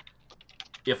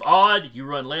 If odd, you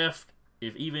run left.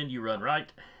 If even, you run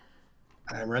right.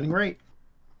 I'm running right.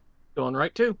 Going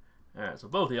right too. All right, so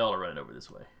both of y'all are running over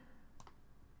this way.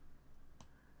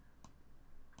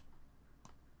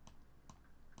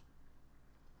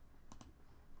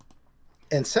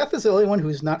 And Seth is the only one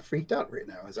who's not freaked out right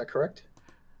now. Is that correct?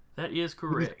 That is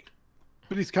correct.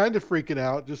 But he's kind of freaking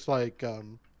out, just like,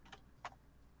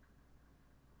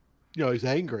 he's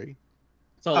angry.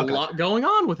 There's a lot going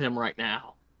on with him right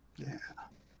now. Yeah.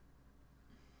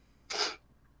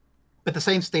 But the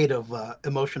same state of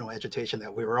emotional agitation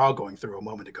that we were all going through a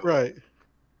moment ago. Right.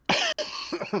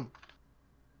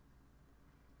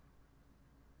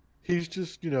 He's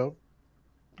just,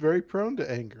 very prone to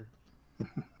anger.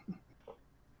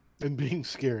 And being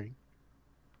scary.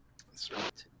 That's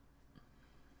right.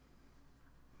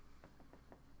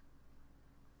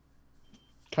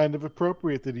 Kind of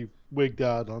appropriate that he wigged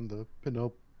out on the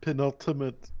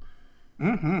penultimate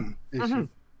Mm-hmm. issue. Mhm.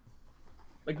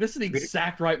 Like, this is the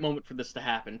exact right moment for this to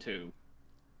happen, too.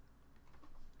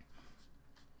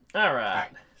 All right,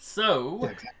 so Yeah,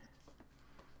 exactly.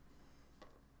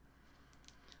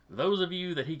 those of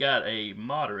you that he got a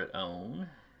moderate on,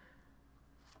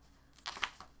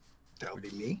 That would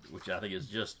be me. which I think is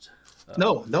just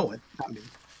No one. Not me.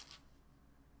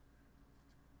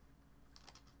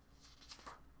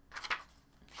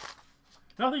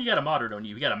 I don't think you got a moderate on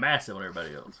you. You got a massive on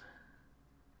everybody else.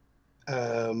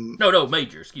 Um, No,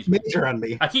 major. Excuse me. Major on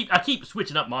me. I keep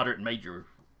switching up moderate and major.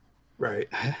 Right.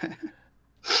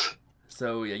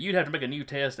 So yeah, you'd have to make a new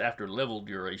test after level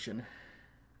duration.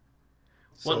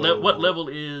 So, What level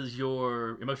is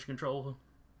your emotion control,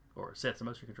 or Seth's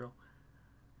emotion control?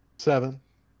 7.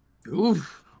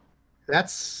 Oof.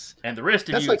 That's And the rest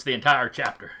of That's you, like- it's the entire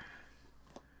chapter.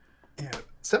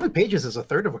 7 pages is a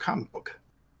third of a comic book.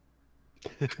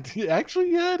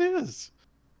 Actually, yeah, it is.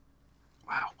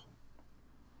 Wow.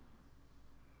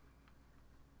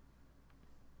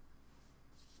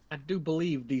 I do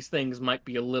believe these things might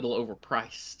be a little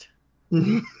overpriced.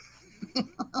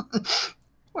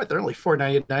 What? They're only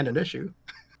 $4.99 an issue.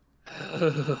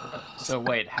 So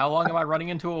wait, how long am I running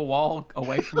into a wall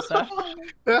away from Seth?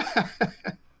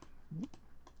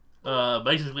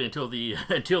 Basically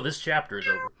until this chapter is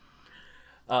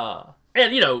over.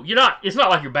 And you're not. It's not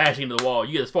like you're bashing into the wall.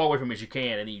 You get as far away from him as you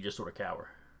can, and then you just sort of cower.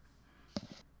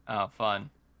 Oh, fun.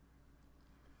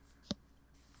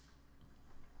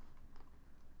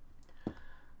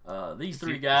 These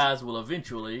three guys will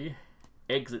eventually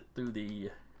exit through the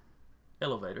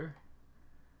elevator.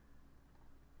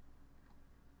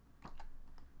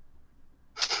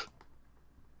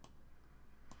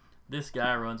 This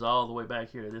guy runs all the way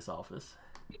back here to this office.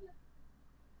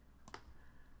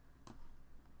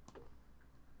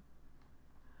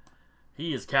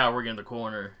 He is cowering in the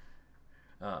corner,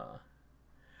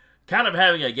 kind of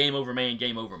having a game over man,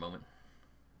 game over moment.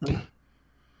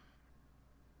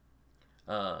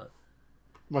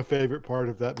 My favorite part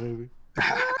of that movie.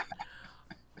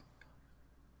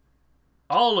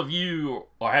 All of you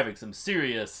are having some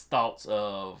serious thoughts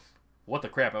of what the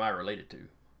crap am I related to?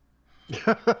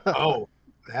 Oh,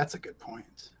 that's a good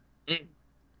point.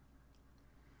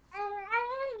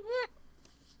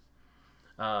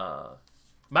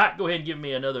 Mike, go ahead and give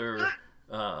me another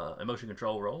emotion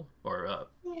control roll, or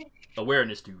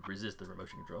awareness to resist the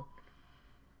emotion control.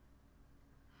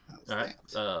 All right,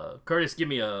 Curtis, give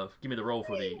me the roll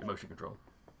for the emotion control.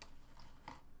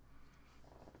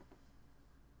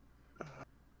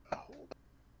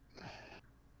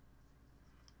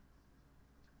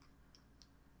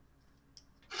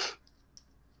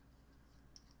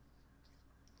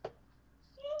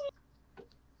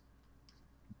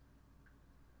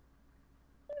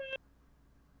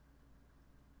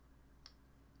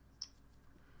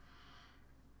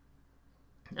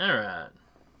 All right.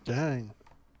 Dang.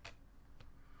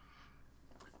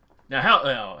 Now,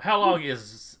 how long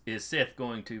is Seth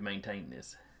going to maintain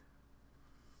this?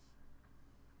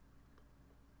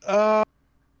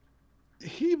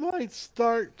 He might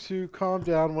start to calm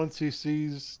down once he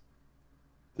sees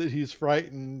that he's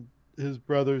frightened his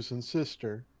brothers and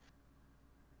sister.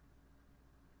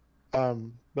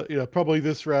 But probably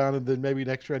this round, and then maybe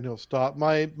next round he'll stop.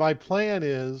 My plan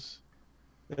is,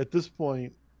 at this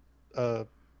point,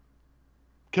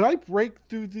 can I break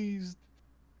through these?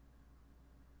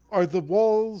 Are the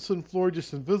walls and floor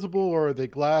just invisible, or are they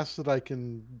glass that I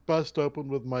can bust open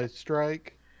with my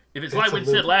strike? If it's like we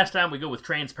said last time, we go with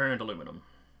transparent aluminum.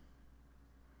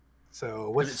 So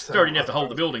Because what's it's sturdy enough to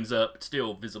hold the buildings up. It's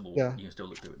still visible. Yeah. You can still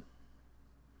look through it.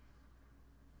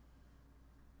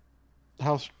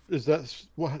 How is that?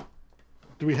 What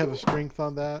do we have a strength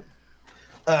on that?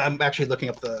 I'm actually looking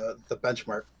up the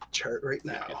benchmark chart right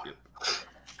now. Yep.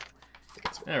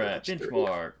 All right,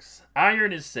 benchmarks.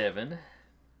 Iron is 7.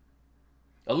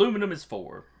 Aluminum is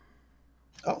 4.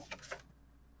 Oh.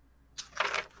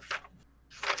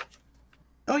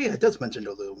 Oh yeah, it does mention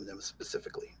aluminum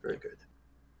specifically. Very good.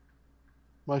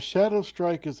 My shadow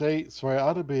strike is 8, so I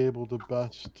ought to be able to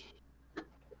bust.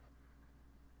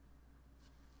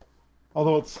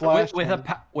 Although it's slashed. With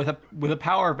a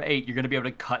power of 8, you're going to be able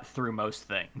to cut through most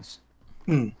things.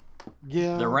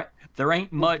 Yeah. There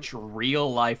ain't much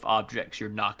real life objects you're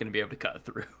not going to be able to cut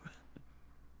through.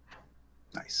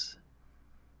 Nice.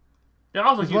 And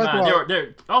also keep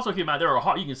in mind, there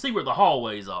are you can see where the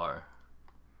hallways are.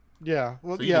 Yeah.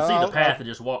 Well, So you can see the path and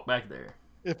just walk back there.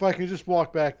 If I can just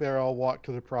walk back there, I'll walk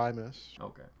to the Primus.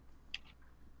 Okay.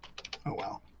 Oh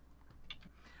wow.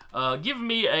 Give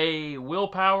me a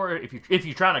willpower if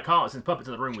you're trying to calm, since Puppet's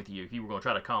in the room with you. If you were going to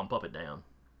try to calm Puppet down.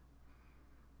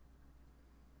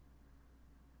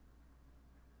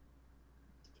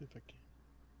 See if I can.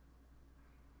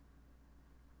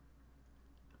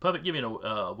 Puppet, give me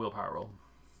a willpower roll.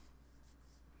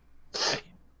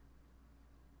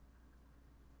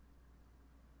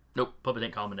 Nope, Puppet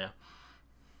ain't calming down.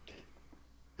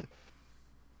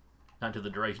 Not until the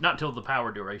duration. Not until the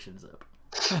power duration's up.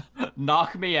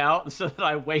 Knock me out so that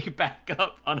I wake back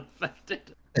up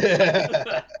unaffected.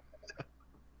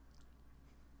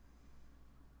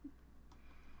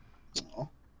 All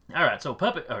right, so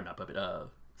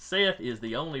Seth is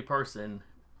the only person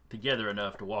together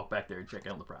enough to walk back there and check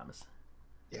out the Primus.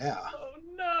 Yeah. Oh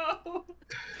no!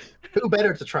 Who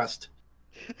better to trust?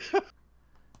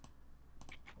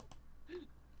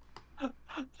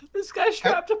 This guy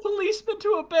strapped a policeman to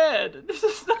a bed. This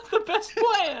is not the best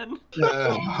plan.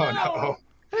 Oh no.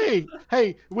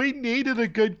 Hey, we needed a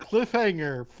good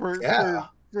cliffhanger for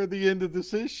the end of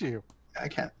this issue. I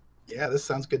can't. Yeah, this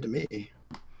sounds good to me.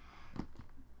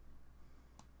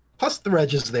 Plus, the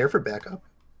Reg is there for backup.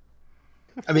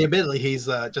 I mean, admittedly, he's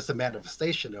just a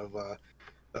manifestation of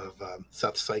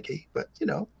Seth's psyche, but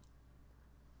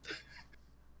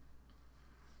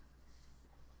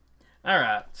All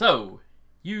right, so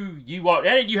You walk,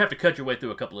 and you have to cut your way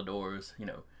through a couple of doors. You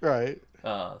know, Right.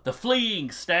 the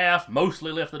fleeing staff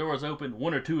mostly left the doors open.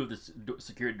 One or two of the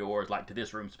secured doors, like to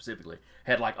this room specifically,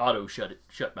 had like auto shut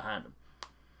behind them.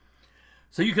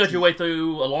 So you cut your way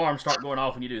through. Alarms start going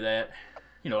off when you do that.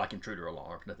 You know, like intruder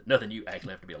alarms. Nothing you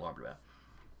actually have to be alarmed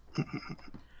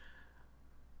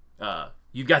about.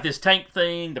 You've got this tank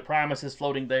thing. The Primus is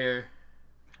floating there.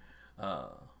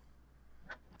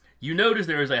 You notice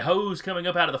there is a hose coming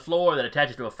up out of the floor that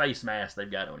attaches to a face mask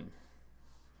they've got on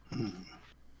him.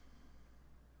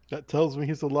 That tells me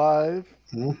he's alive.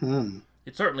 Mm-hmm.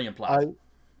 It certainly implies.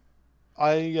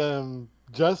 I am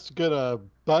just gonna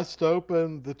bust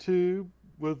open the tube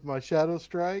with my Shadow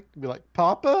Strike and be like,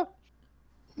 Papa?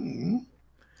 Mm-hmm.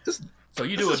 So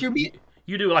you This is your meat.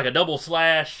 you do like a double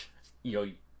slash, you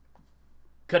know,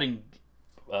 cutting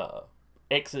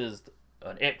X's,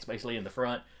 an X basically in the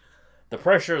front. The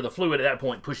pressure of the fluid at that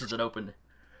point pushes it open,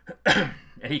 and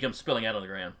he comes spilling out on the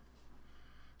ground.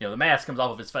 You know, the mask comes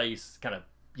off of his face, kind of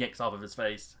yanks off of his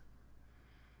face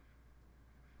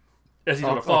as he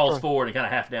sort of falls forward and kind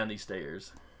of half down these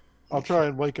stairs. I'll try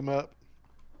and wake him up.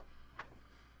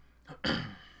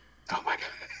 Oh my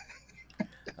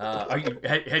god.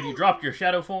 Have you dropped your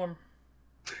shadow form?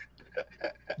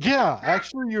 Yeah,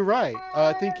 actually, you're right.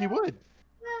 I think he would.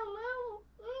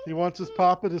 He wants his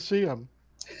Papa to see him.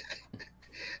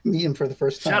 Meet him for the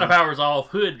first time. Shadow power's off,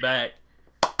 hood back,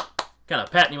 kind of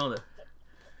patting him on the.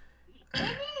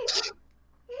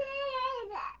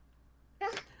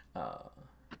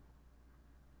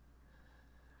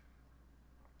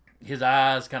 His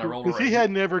eyes kind of roll around. Because he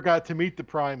had never got to meet the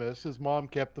Primus. His mom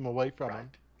kept him away from him.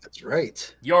 That's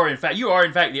right. You are in fact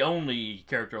the only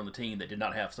character on the team that did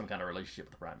not have some kind of relationship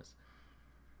with the Primus.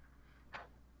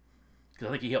 Because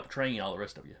I think he helped train all the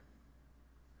rest of you.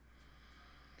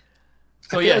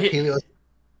 So I feel like Helios...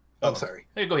 I'm sorry.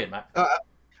 Hey, go ahead, Mike. I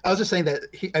was just saying that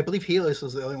I believe Helios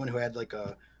was the only one who had like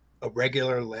a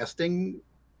regular lasting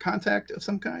contact of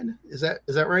some kind. Is that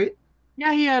right?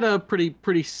 Yeah, he had a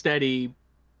pretty steady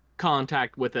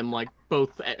contact with him, like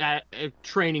both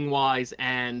training wise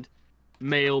and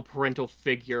male parental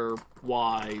figure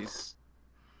wise.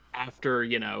 After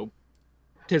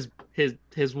his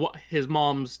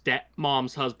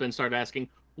mom's husband started asking,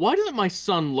 "Why doesn't my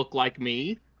son look like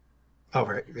me?" Oh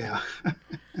right, yeah.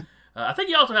 I think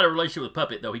he also had a relationship with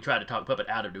Puppet, though. He tried to talk Puppet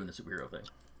out of doing the superhero thing.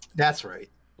 That's right.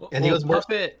 And he was more...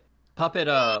 Puppet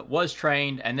was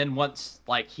trained, and then once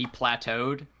like he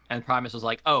plateaued, and Primus was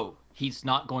like, "Oh, he's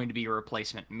not going to be a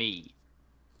replacement me."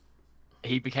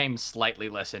 He became slightly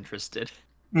less interested.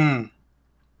 And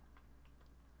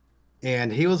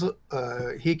he was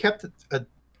he kept a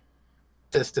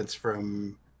distance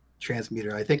from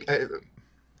Transmuter. I think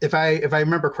if I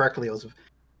remember correctly, it was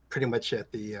pretty much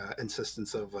at the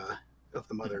insistence of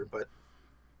the mother. But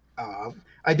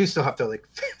I do still have to like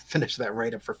finish that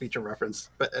write up for future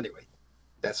reference. But anyway,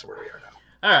 that's where we are now.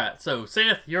 All right, so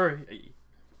Seth, you're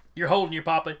holding your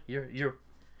Papa.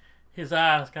 His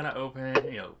eyes kind of open.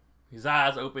 You know, his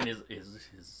eyes open.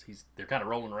 They're kind of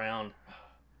rolling around.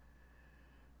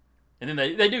 And then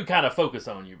they do kind of focus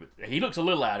on you, but he looks a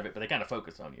little out of it, but they kind of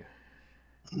focus on you.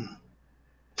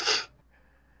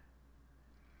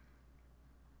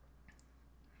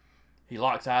 He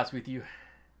locks eyes with you.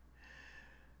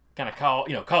 Kind of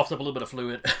coughs up a little bit of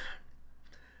fluid.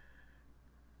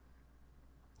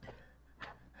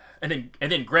 and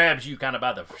then grabs you kind of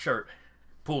by the shirt,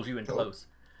 pulls you in close.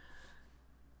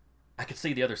 I could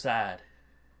see the other side.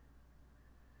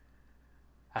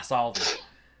 I saw them.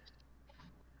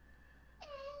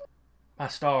 My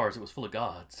stars, it was full of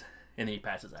gods. And then he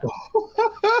passes out.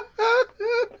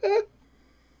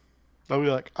 I'll be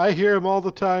like, I hear him all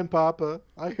the time, Papa.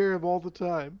 I hear him all the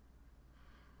time.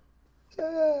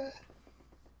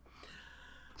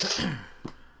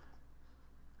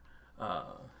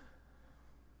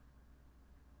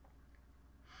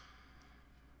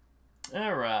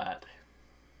 All right.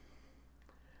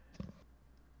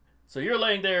 So you're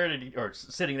laying there, or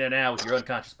sitting there now with your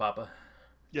unconscious Papa.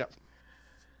 Yep.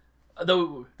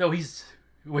 Though he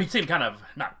seemed kind of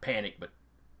not panicked, but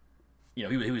he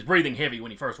was breathing heavy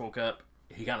when he first woke up.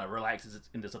 He kind of relaxes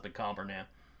into something calmer now.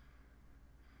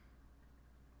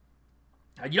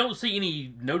 You don't see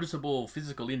any noticeable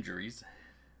physical injuries.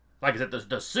 Like I said,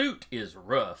 the suit is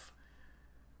rough.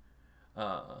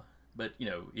 But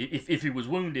if he was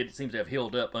wounded, it seems to have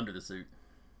healed up under the suit.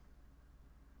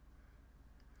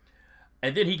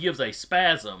 And then he gives a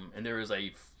spasm, and there is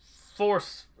a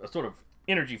force, a sort of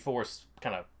energy force,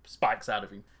 kind of spikes out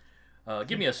of him.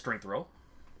 Give me a strength roll.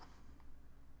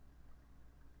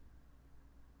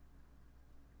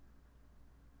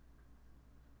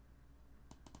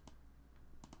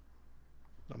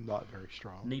 I'm not very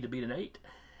strong. Need to beat an 8.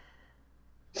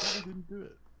 I didn't do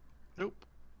it. Nope.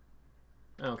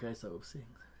 Okay, so 6.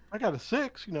 I got a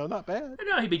 6. Not bad.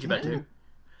 No, he beat you by 2.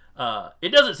 It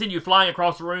doesn't send you flying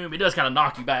across the room. It does kind of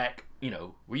knock you back.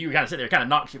 Where you kind of sit there, it kind of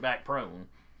knocks you back prone.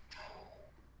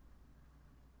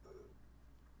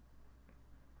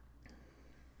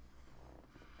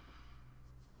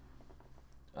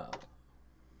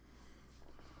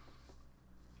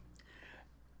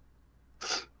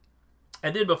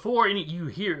 And then before you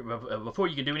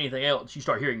can do anything else, you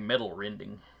start hearing metal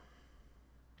rending.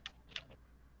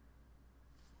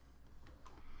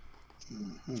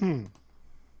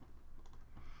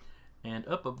 And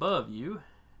up above you,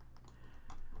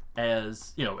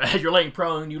 as as you're laying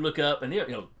prone, you look up, and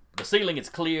the ceiling is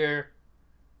clear,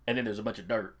 and then there's a bunch of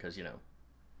dirt because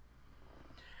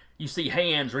you see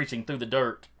hands reaching through the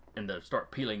dirt and they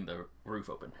start peeling the roof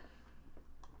open.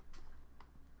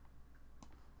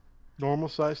 Normal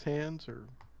sized hands, or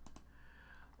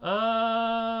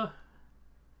yeah,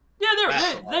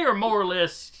 they are more or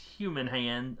less human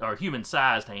hand or human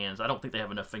sized hands. I don't think they have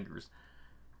enough fingers,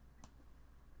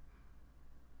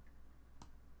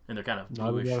 and they're kind of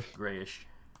Not bluish, enough. grayish.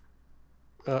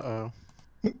 Uh-oh.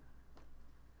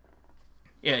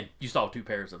 Yeah, you saw 2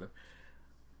 pairs of them.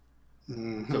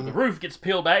 Mhm. So the roof gets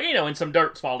peeled back, and some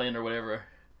dirt's fall in or whatever,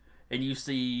 and you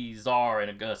see Czar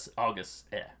and August.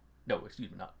 No, excuse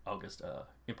me, not August.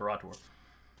 Imperator.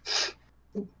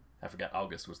 I forgot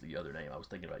August was the other name I was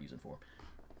thinking about using for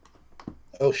him.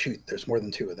 Oh shoot, there's more than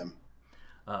 2 of them.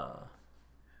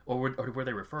 Or were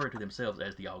they referring to themselves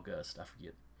as the August? I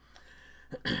forget.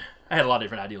 I had a lot of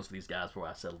different ideas for these guys before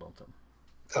I settled on some.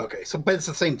 Okay, but it's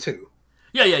the same 2.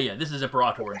 Yeah. This is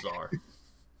Imperator and Czar.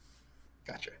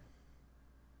 Gotcha.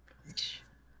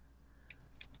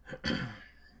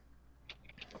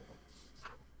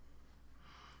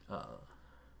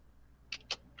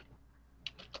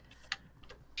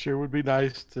 Sure would be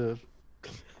nice to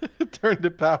turn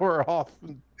the power off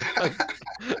and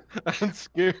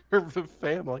scare the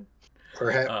family.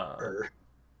 Or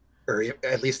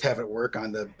at least have it work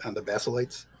on the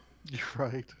bassolites. You're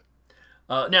right.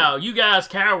 Now, you guys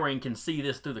cowering can see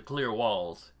this through the clear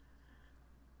walls.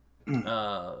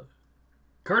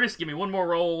 Curtis, give me one more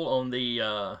roll on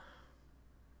the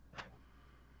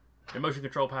emotion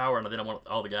control power, and then I want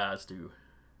all the guys to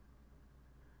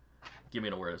give me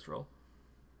an awareness roll.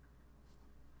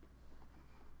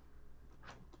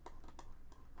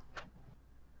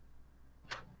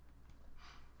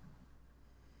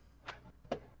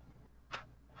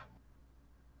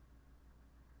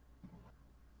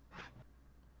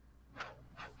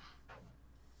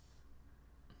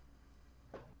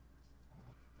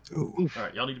 Ooh, All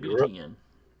right, y'all need to beat a 10.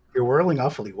 you're whirling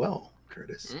awfully well,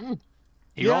 Curtis.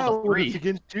 He rolled a when it's 3.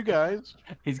 against you guys.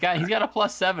 He's got a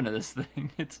 +7 to this thing.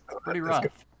 It's pretty rough.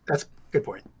 That's a good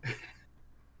point.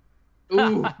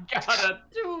 Ooh. I got a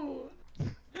 2.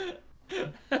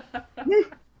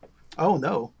 Oh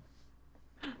no.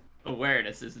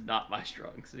 Awareness is not my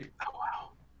strong suit. Oh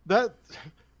wow.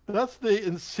 That's the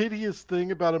insidious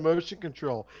thing about emotion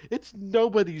control. It's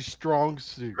nobody's strong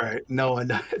suit. Right. No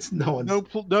one. It's no one's.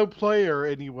 No player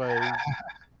anyway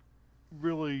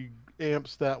really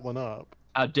amps that one up.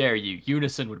 How dare you?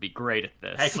 Unison would be great at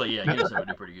this. Actually, yeah, Unison would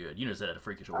do pretty good. Unison had a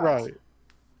freakish awareness. Right.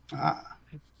 Ah.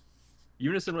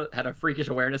 Unison had a freakish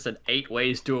awareness and 8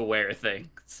 ways to aware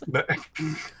things. But,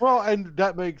 Well, and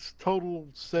that makes total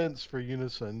sense for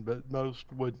Unison, but most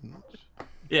wouldn't.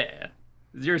 Yeah.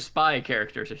 Your spy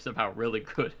characters are somehow really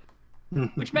good.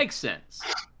 Which makes sense.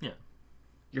 Yeah.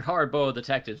 Your hardboiled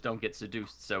detectives don't get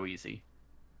seduced so easy.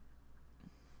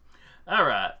 All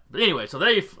right. But anyway, so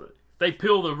they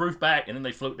peel the roof back and then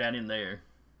they float down in there.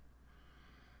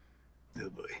 oh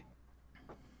boy.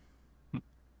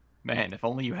 Man, if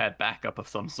only you had backup of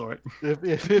some sort.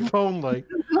 If only.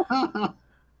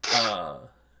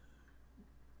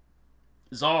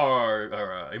 Czar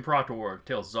or Imperator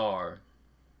tells Czar,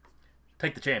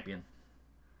 "Take the champion."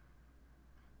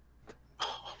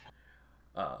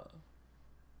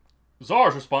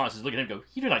 Czar's response is looking at him and go,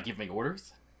 "You do not give me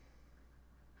orders."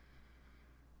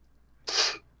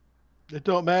 It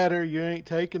don't matter. You ain't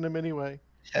taking them anyway.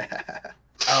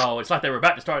 Oh, it's like they were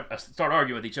about to start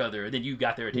arguing with each other, and then you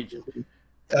got their attention.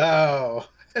 Oh.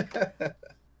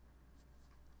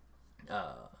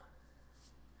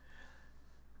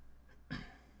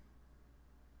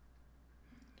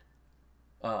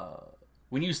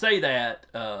 When you say that,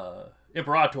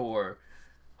 Imperator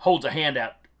holds a hand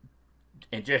out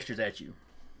and gestures at you.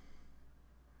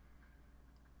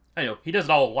 I know he does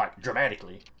it all like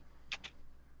dramatically,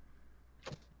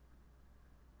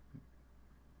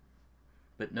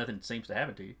 but nothing seems to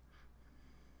happen to you.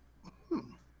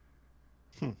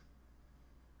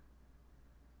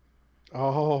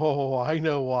 Oh, I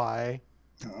know why.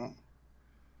 Oh.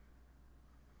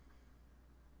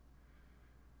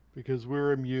 Because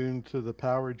we're immune to the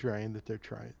power drain that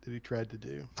he tried to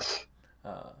do.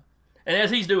 And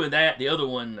as he's doing that, the other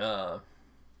one,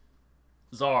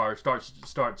 Czar, starts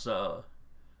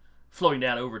floating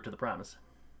down over to the Primus.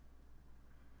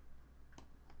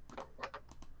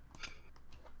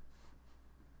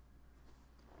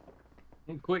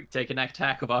 Quick, take an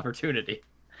attack of opportunity.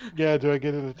 Yeah, do I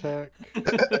get an attack?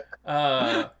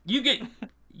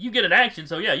 You get an action,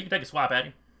 so yeah, you can take a swipe at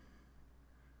him.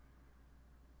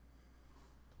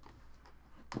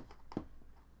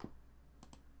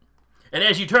 And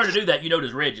as you turn to do that, you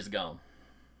notice Reg is gone,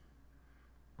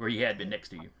 where he had been next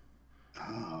to you.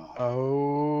 Oh.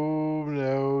 Oh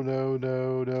no no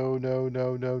no no no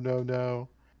no no no no.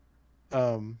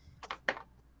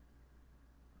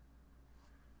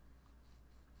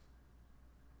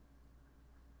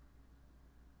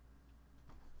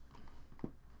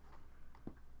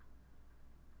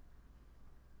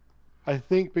 I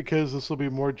think because this will be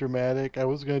more dramatic, I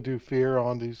was going to do fear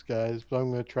on these guys, but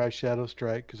I'm going to try Shadow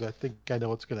Strike because I think I know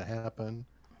what's going to happen.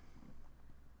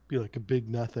 Be like a big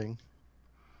nothing.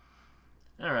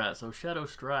 Alright, so Shadow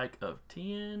Strike of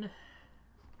 10.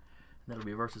 That'll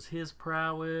be versus his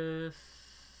prowess.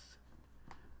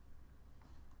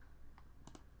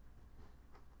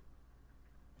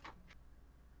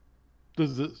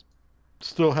 Does it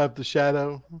still have the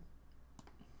shadow?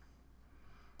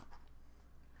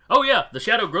 Oh yeah, the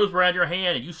shadow grows around your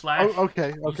hand and you slash. Oh,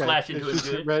 okay, You okay. slash into it's,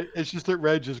 it just good. it's just that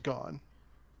Reg is gone.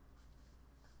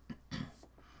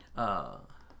 I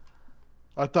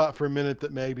thought for a minute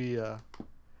that maybe that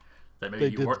maybe they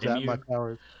you did weren't zap immune. my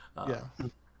powers. Yeah.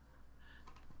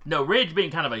 No, Reg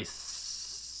being kind of a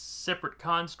separate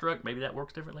construct, maybe that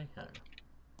works differently. I don't know.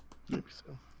 Maybe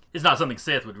so. It's not something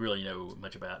Seth would really know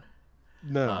much about.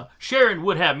 No. Sharon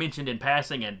would have mentioned in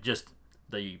passing, and just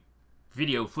the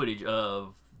video footage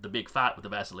of the big fight with the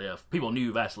Vasilev. People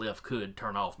knew Vasilev could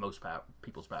turn off most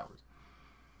people's powers.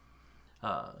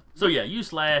 So yeah, you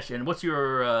slash, and what's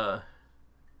your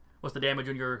what's the damage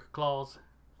on your claws?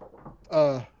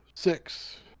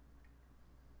 6.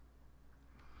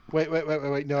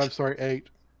 Wait. No, I'm sorry, 8.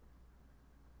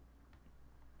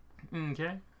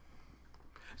 Okay.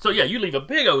 So yeah, you leave a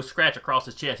big old scratch across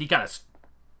his chest.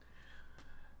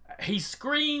 He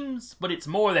screams, but it's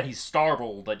more that he's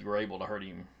startled that you were able to hurt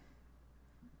him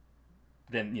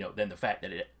than the fact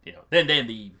that than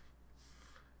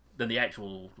the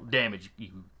actual damage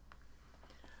you.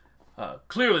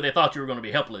 Clearly, they thought you were going to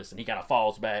be helpless, and he kind of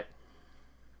falls back.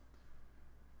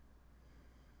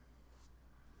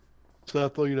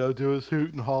 Seth will, do his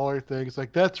hoot and holler thing. It's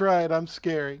like, that's right, I'm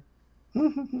scary. Be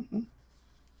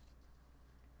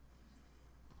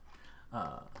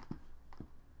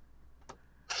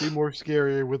more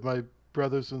scarier with my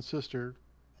brothers and sister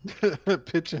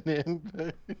pitching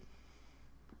in.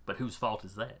 But whose fault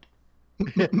is that?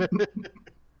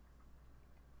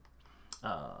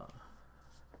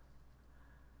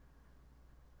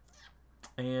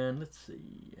 And let's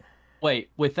see. Wait,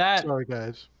 with that Sorry,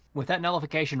 guys. with that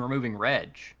nullification removing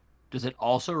Reg, does it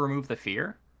also remove the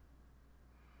fear?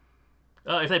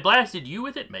 If they blasted you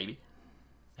with it, maybe.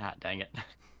 Ah, dang it.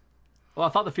 Well, I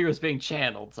thought the fear was being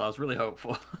channeled, so I was really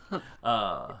hopeful. It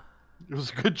was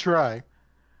a good try.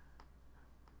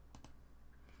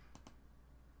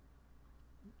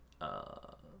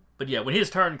 But yeah, when his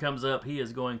turn comes up, he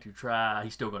is going to try.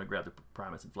 He's still going to grab the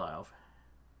Primus and fly off.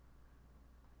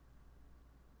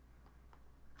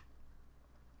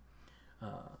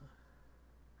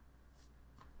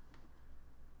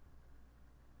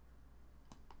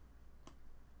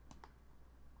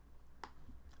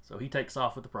 So he takes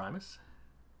off with the Primus.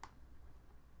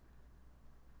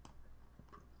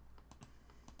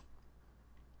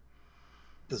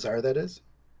 The Czar, that is?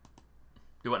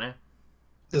 Do what now?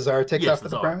 The Czar takes Yes, off the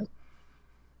with the Czar. Primus?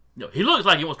 No, he looks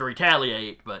like he wants to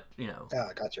retaliate, but Ah,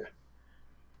 gotcha.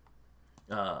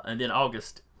 And then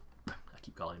August, I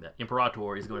keep calling him that,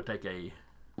 Imperator is going to take a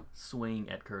swing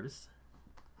at Curtis.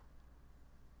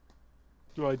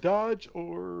 Do I dodge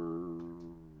or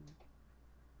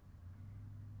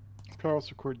Carl's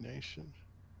for coordination?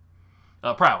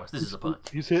 Prowess. This is a punch.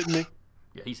 He's hitting me.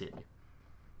 Yeah, he's hitting you.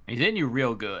 He's in you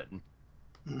real good.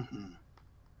 Mm-hmm.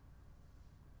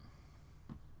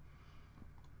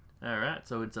 All right,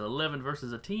 so it's an 11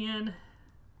 versus a 10.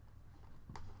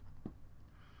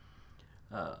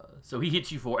 So he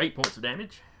hits you for 8 points of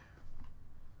damage.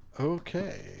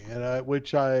 Okay, and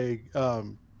which I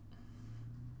have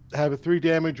a 3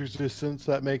 damage resistance.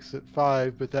 That makes it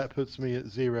 5, but that puts me at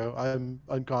 0. I'm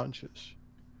unconscious.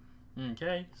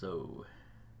 Okay, so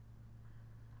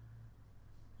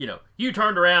you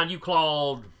turned around, you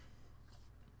clawed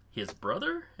his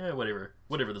brother,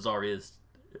 whatever the Tsar is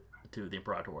to the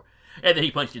Imperator, and then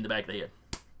he punched you in the back of the head,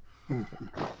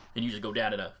 and you just go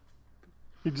down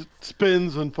He just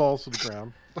spins and falls to the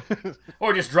ground.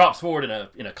 or just drops forward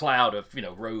in a cloud of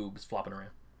robes flopping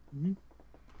around. Mhm.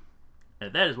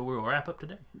 And that is where we will wrap up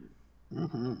today.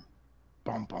 Mm-hmm.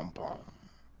 Bum, bum, bum.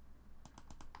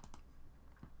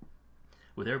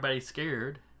 With everybody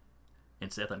scared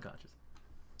and Seth unconscious.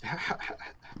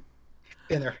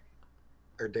 And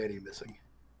our daddy missing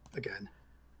again.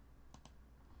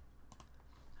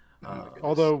 Oh my goodness.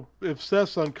 Although, if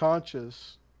Seth's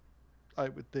unconscious, I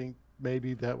would think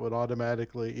maybe that would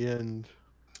automatically end.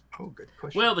 Oh, good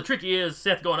question. Well, the trick is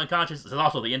Seth going unconscious is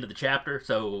also the end of the chapter,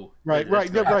 so Right.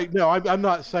 that's No, right. No, I'm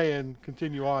not saying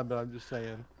continue on, but I'm just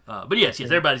saying. But yes,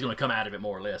 everybody's going to come out of it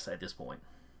more or less at this point.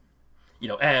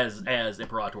 As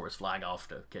Imperator is flying off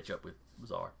to catch up with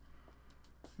Tsar.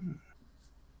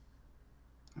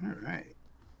 All right.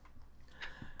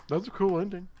 That's a cool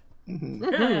ending. Mm-hmm.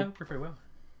 Yeah, pretty well.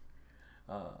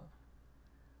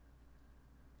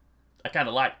 I kind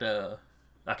of liked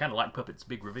Puppet's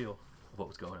big reveal of what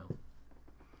was going on.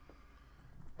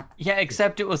 Yeah,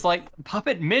 except it was like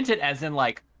Puppet meant it as in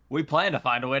like we plan to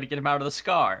find a way to get him out of the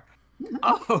scar.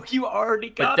 Oh, you already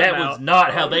got But that him was out.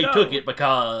 not how Oh, they no. took it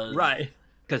because Right,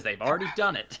 because they've already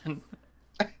done it.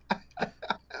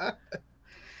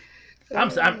 I'm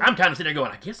kind of sitting there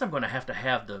going, I guess I'm going to have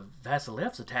the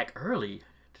Vasilevs attack early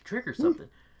to trigger something.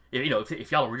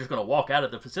 If y'all were just going to walk out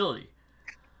of the facility.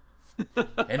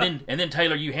 and then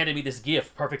Taylor, you handed me this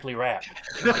gift perfectly wrapped.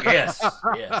 I'm like, yes.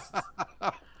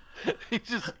 He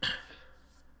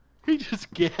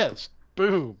just guessed.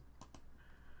 Boom.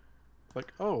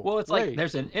 Like, oh. Well, it's wait. like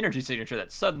there's an energy signature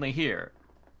that's suddenly here.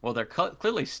 Well, they're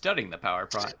clearly studying the power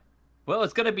prime. Well,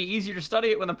 it's going to be easier to study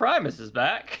it when the Primus is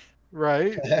back.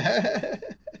 Right.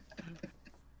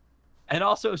 And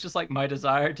also, it's just like my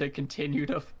desire to continue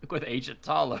to fuck with Agent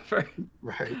Tolliver.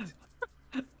 Right.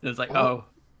 It's like, Well-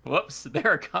 oh, whoops,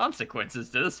 there are consequences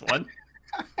to this one.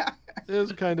 It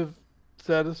was kind of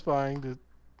satisfying to,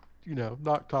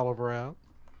 knock Tolliver out.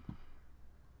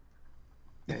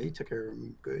 Yeah, he took care of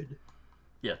him good.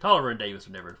 Yeah, Tolliver and Davis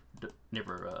are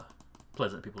never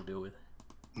pleasant people to deal with.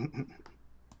 I'm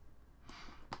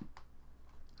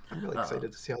really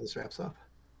excited to see how this wraps up.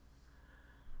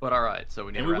 But all right, so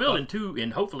we need And to we wrap will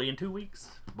up. hopefully in 2 weeks,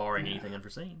 barring anything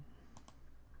unforeseen.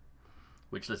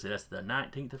 Which, let's see, that's the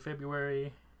 19th of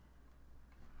February.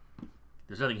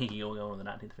 There's nothing hinky going on the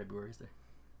 19th of February, is there?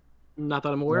 Not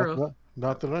that I'm aware of.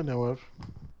 Not that I know of.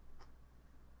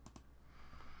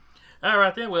 All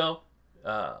right then. Well,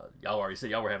 y'all already said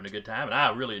y'all were having a good time, and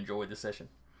I really enjoyed this session.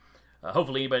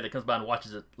 Hopefully, anybody that comes by and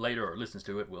watches it later or listens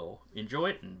to it will enjoy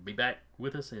it and be back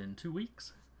with us in 2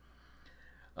 weeks,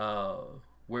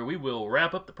 where we will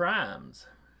wrap up the primes,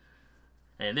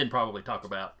 and then probably talk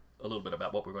about a little bit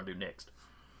about what we're going to do next.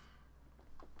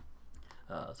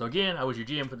 So again, I was your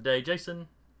GM for the day, Jason,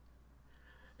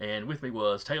 and with me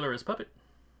was Taylor as Puppet,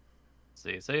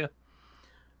 See ya.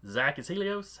 Zach as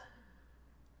Helios,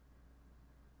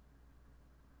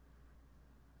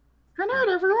 Good night,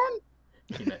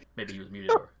 everyone. maybe he was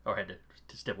muted or had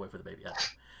to step away for the baby.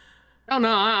 Oh no,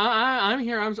 I'm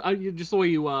here. Just the way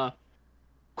you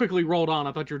quickly rolled on.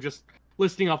 I thought you were just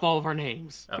listing off all of our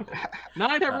names. Okay.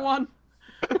 Night, everyone.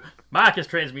 Mike is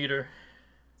Transmuter.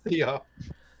 Yeah.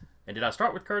 And did I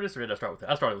start with Curtis or did I start with...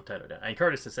 I started with Taylor. And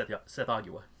Curtis is Seth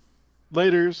Agua.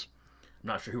 Laters. I'm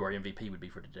not sure who our MVP would be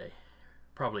for today.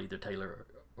 Probably either Taylor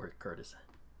or Curtis.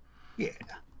 Yeah.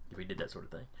 If we did that sort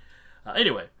of thing.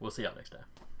 Anyway, we'll see y'all next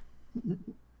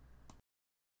time.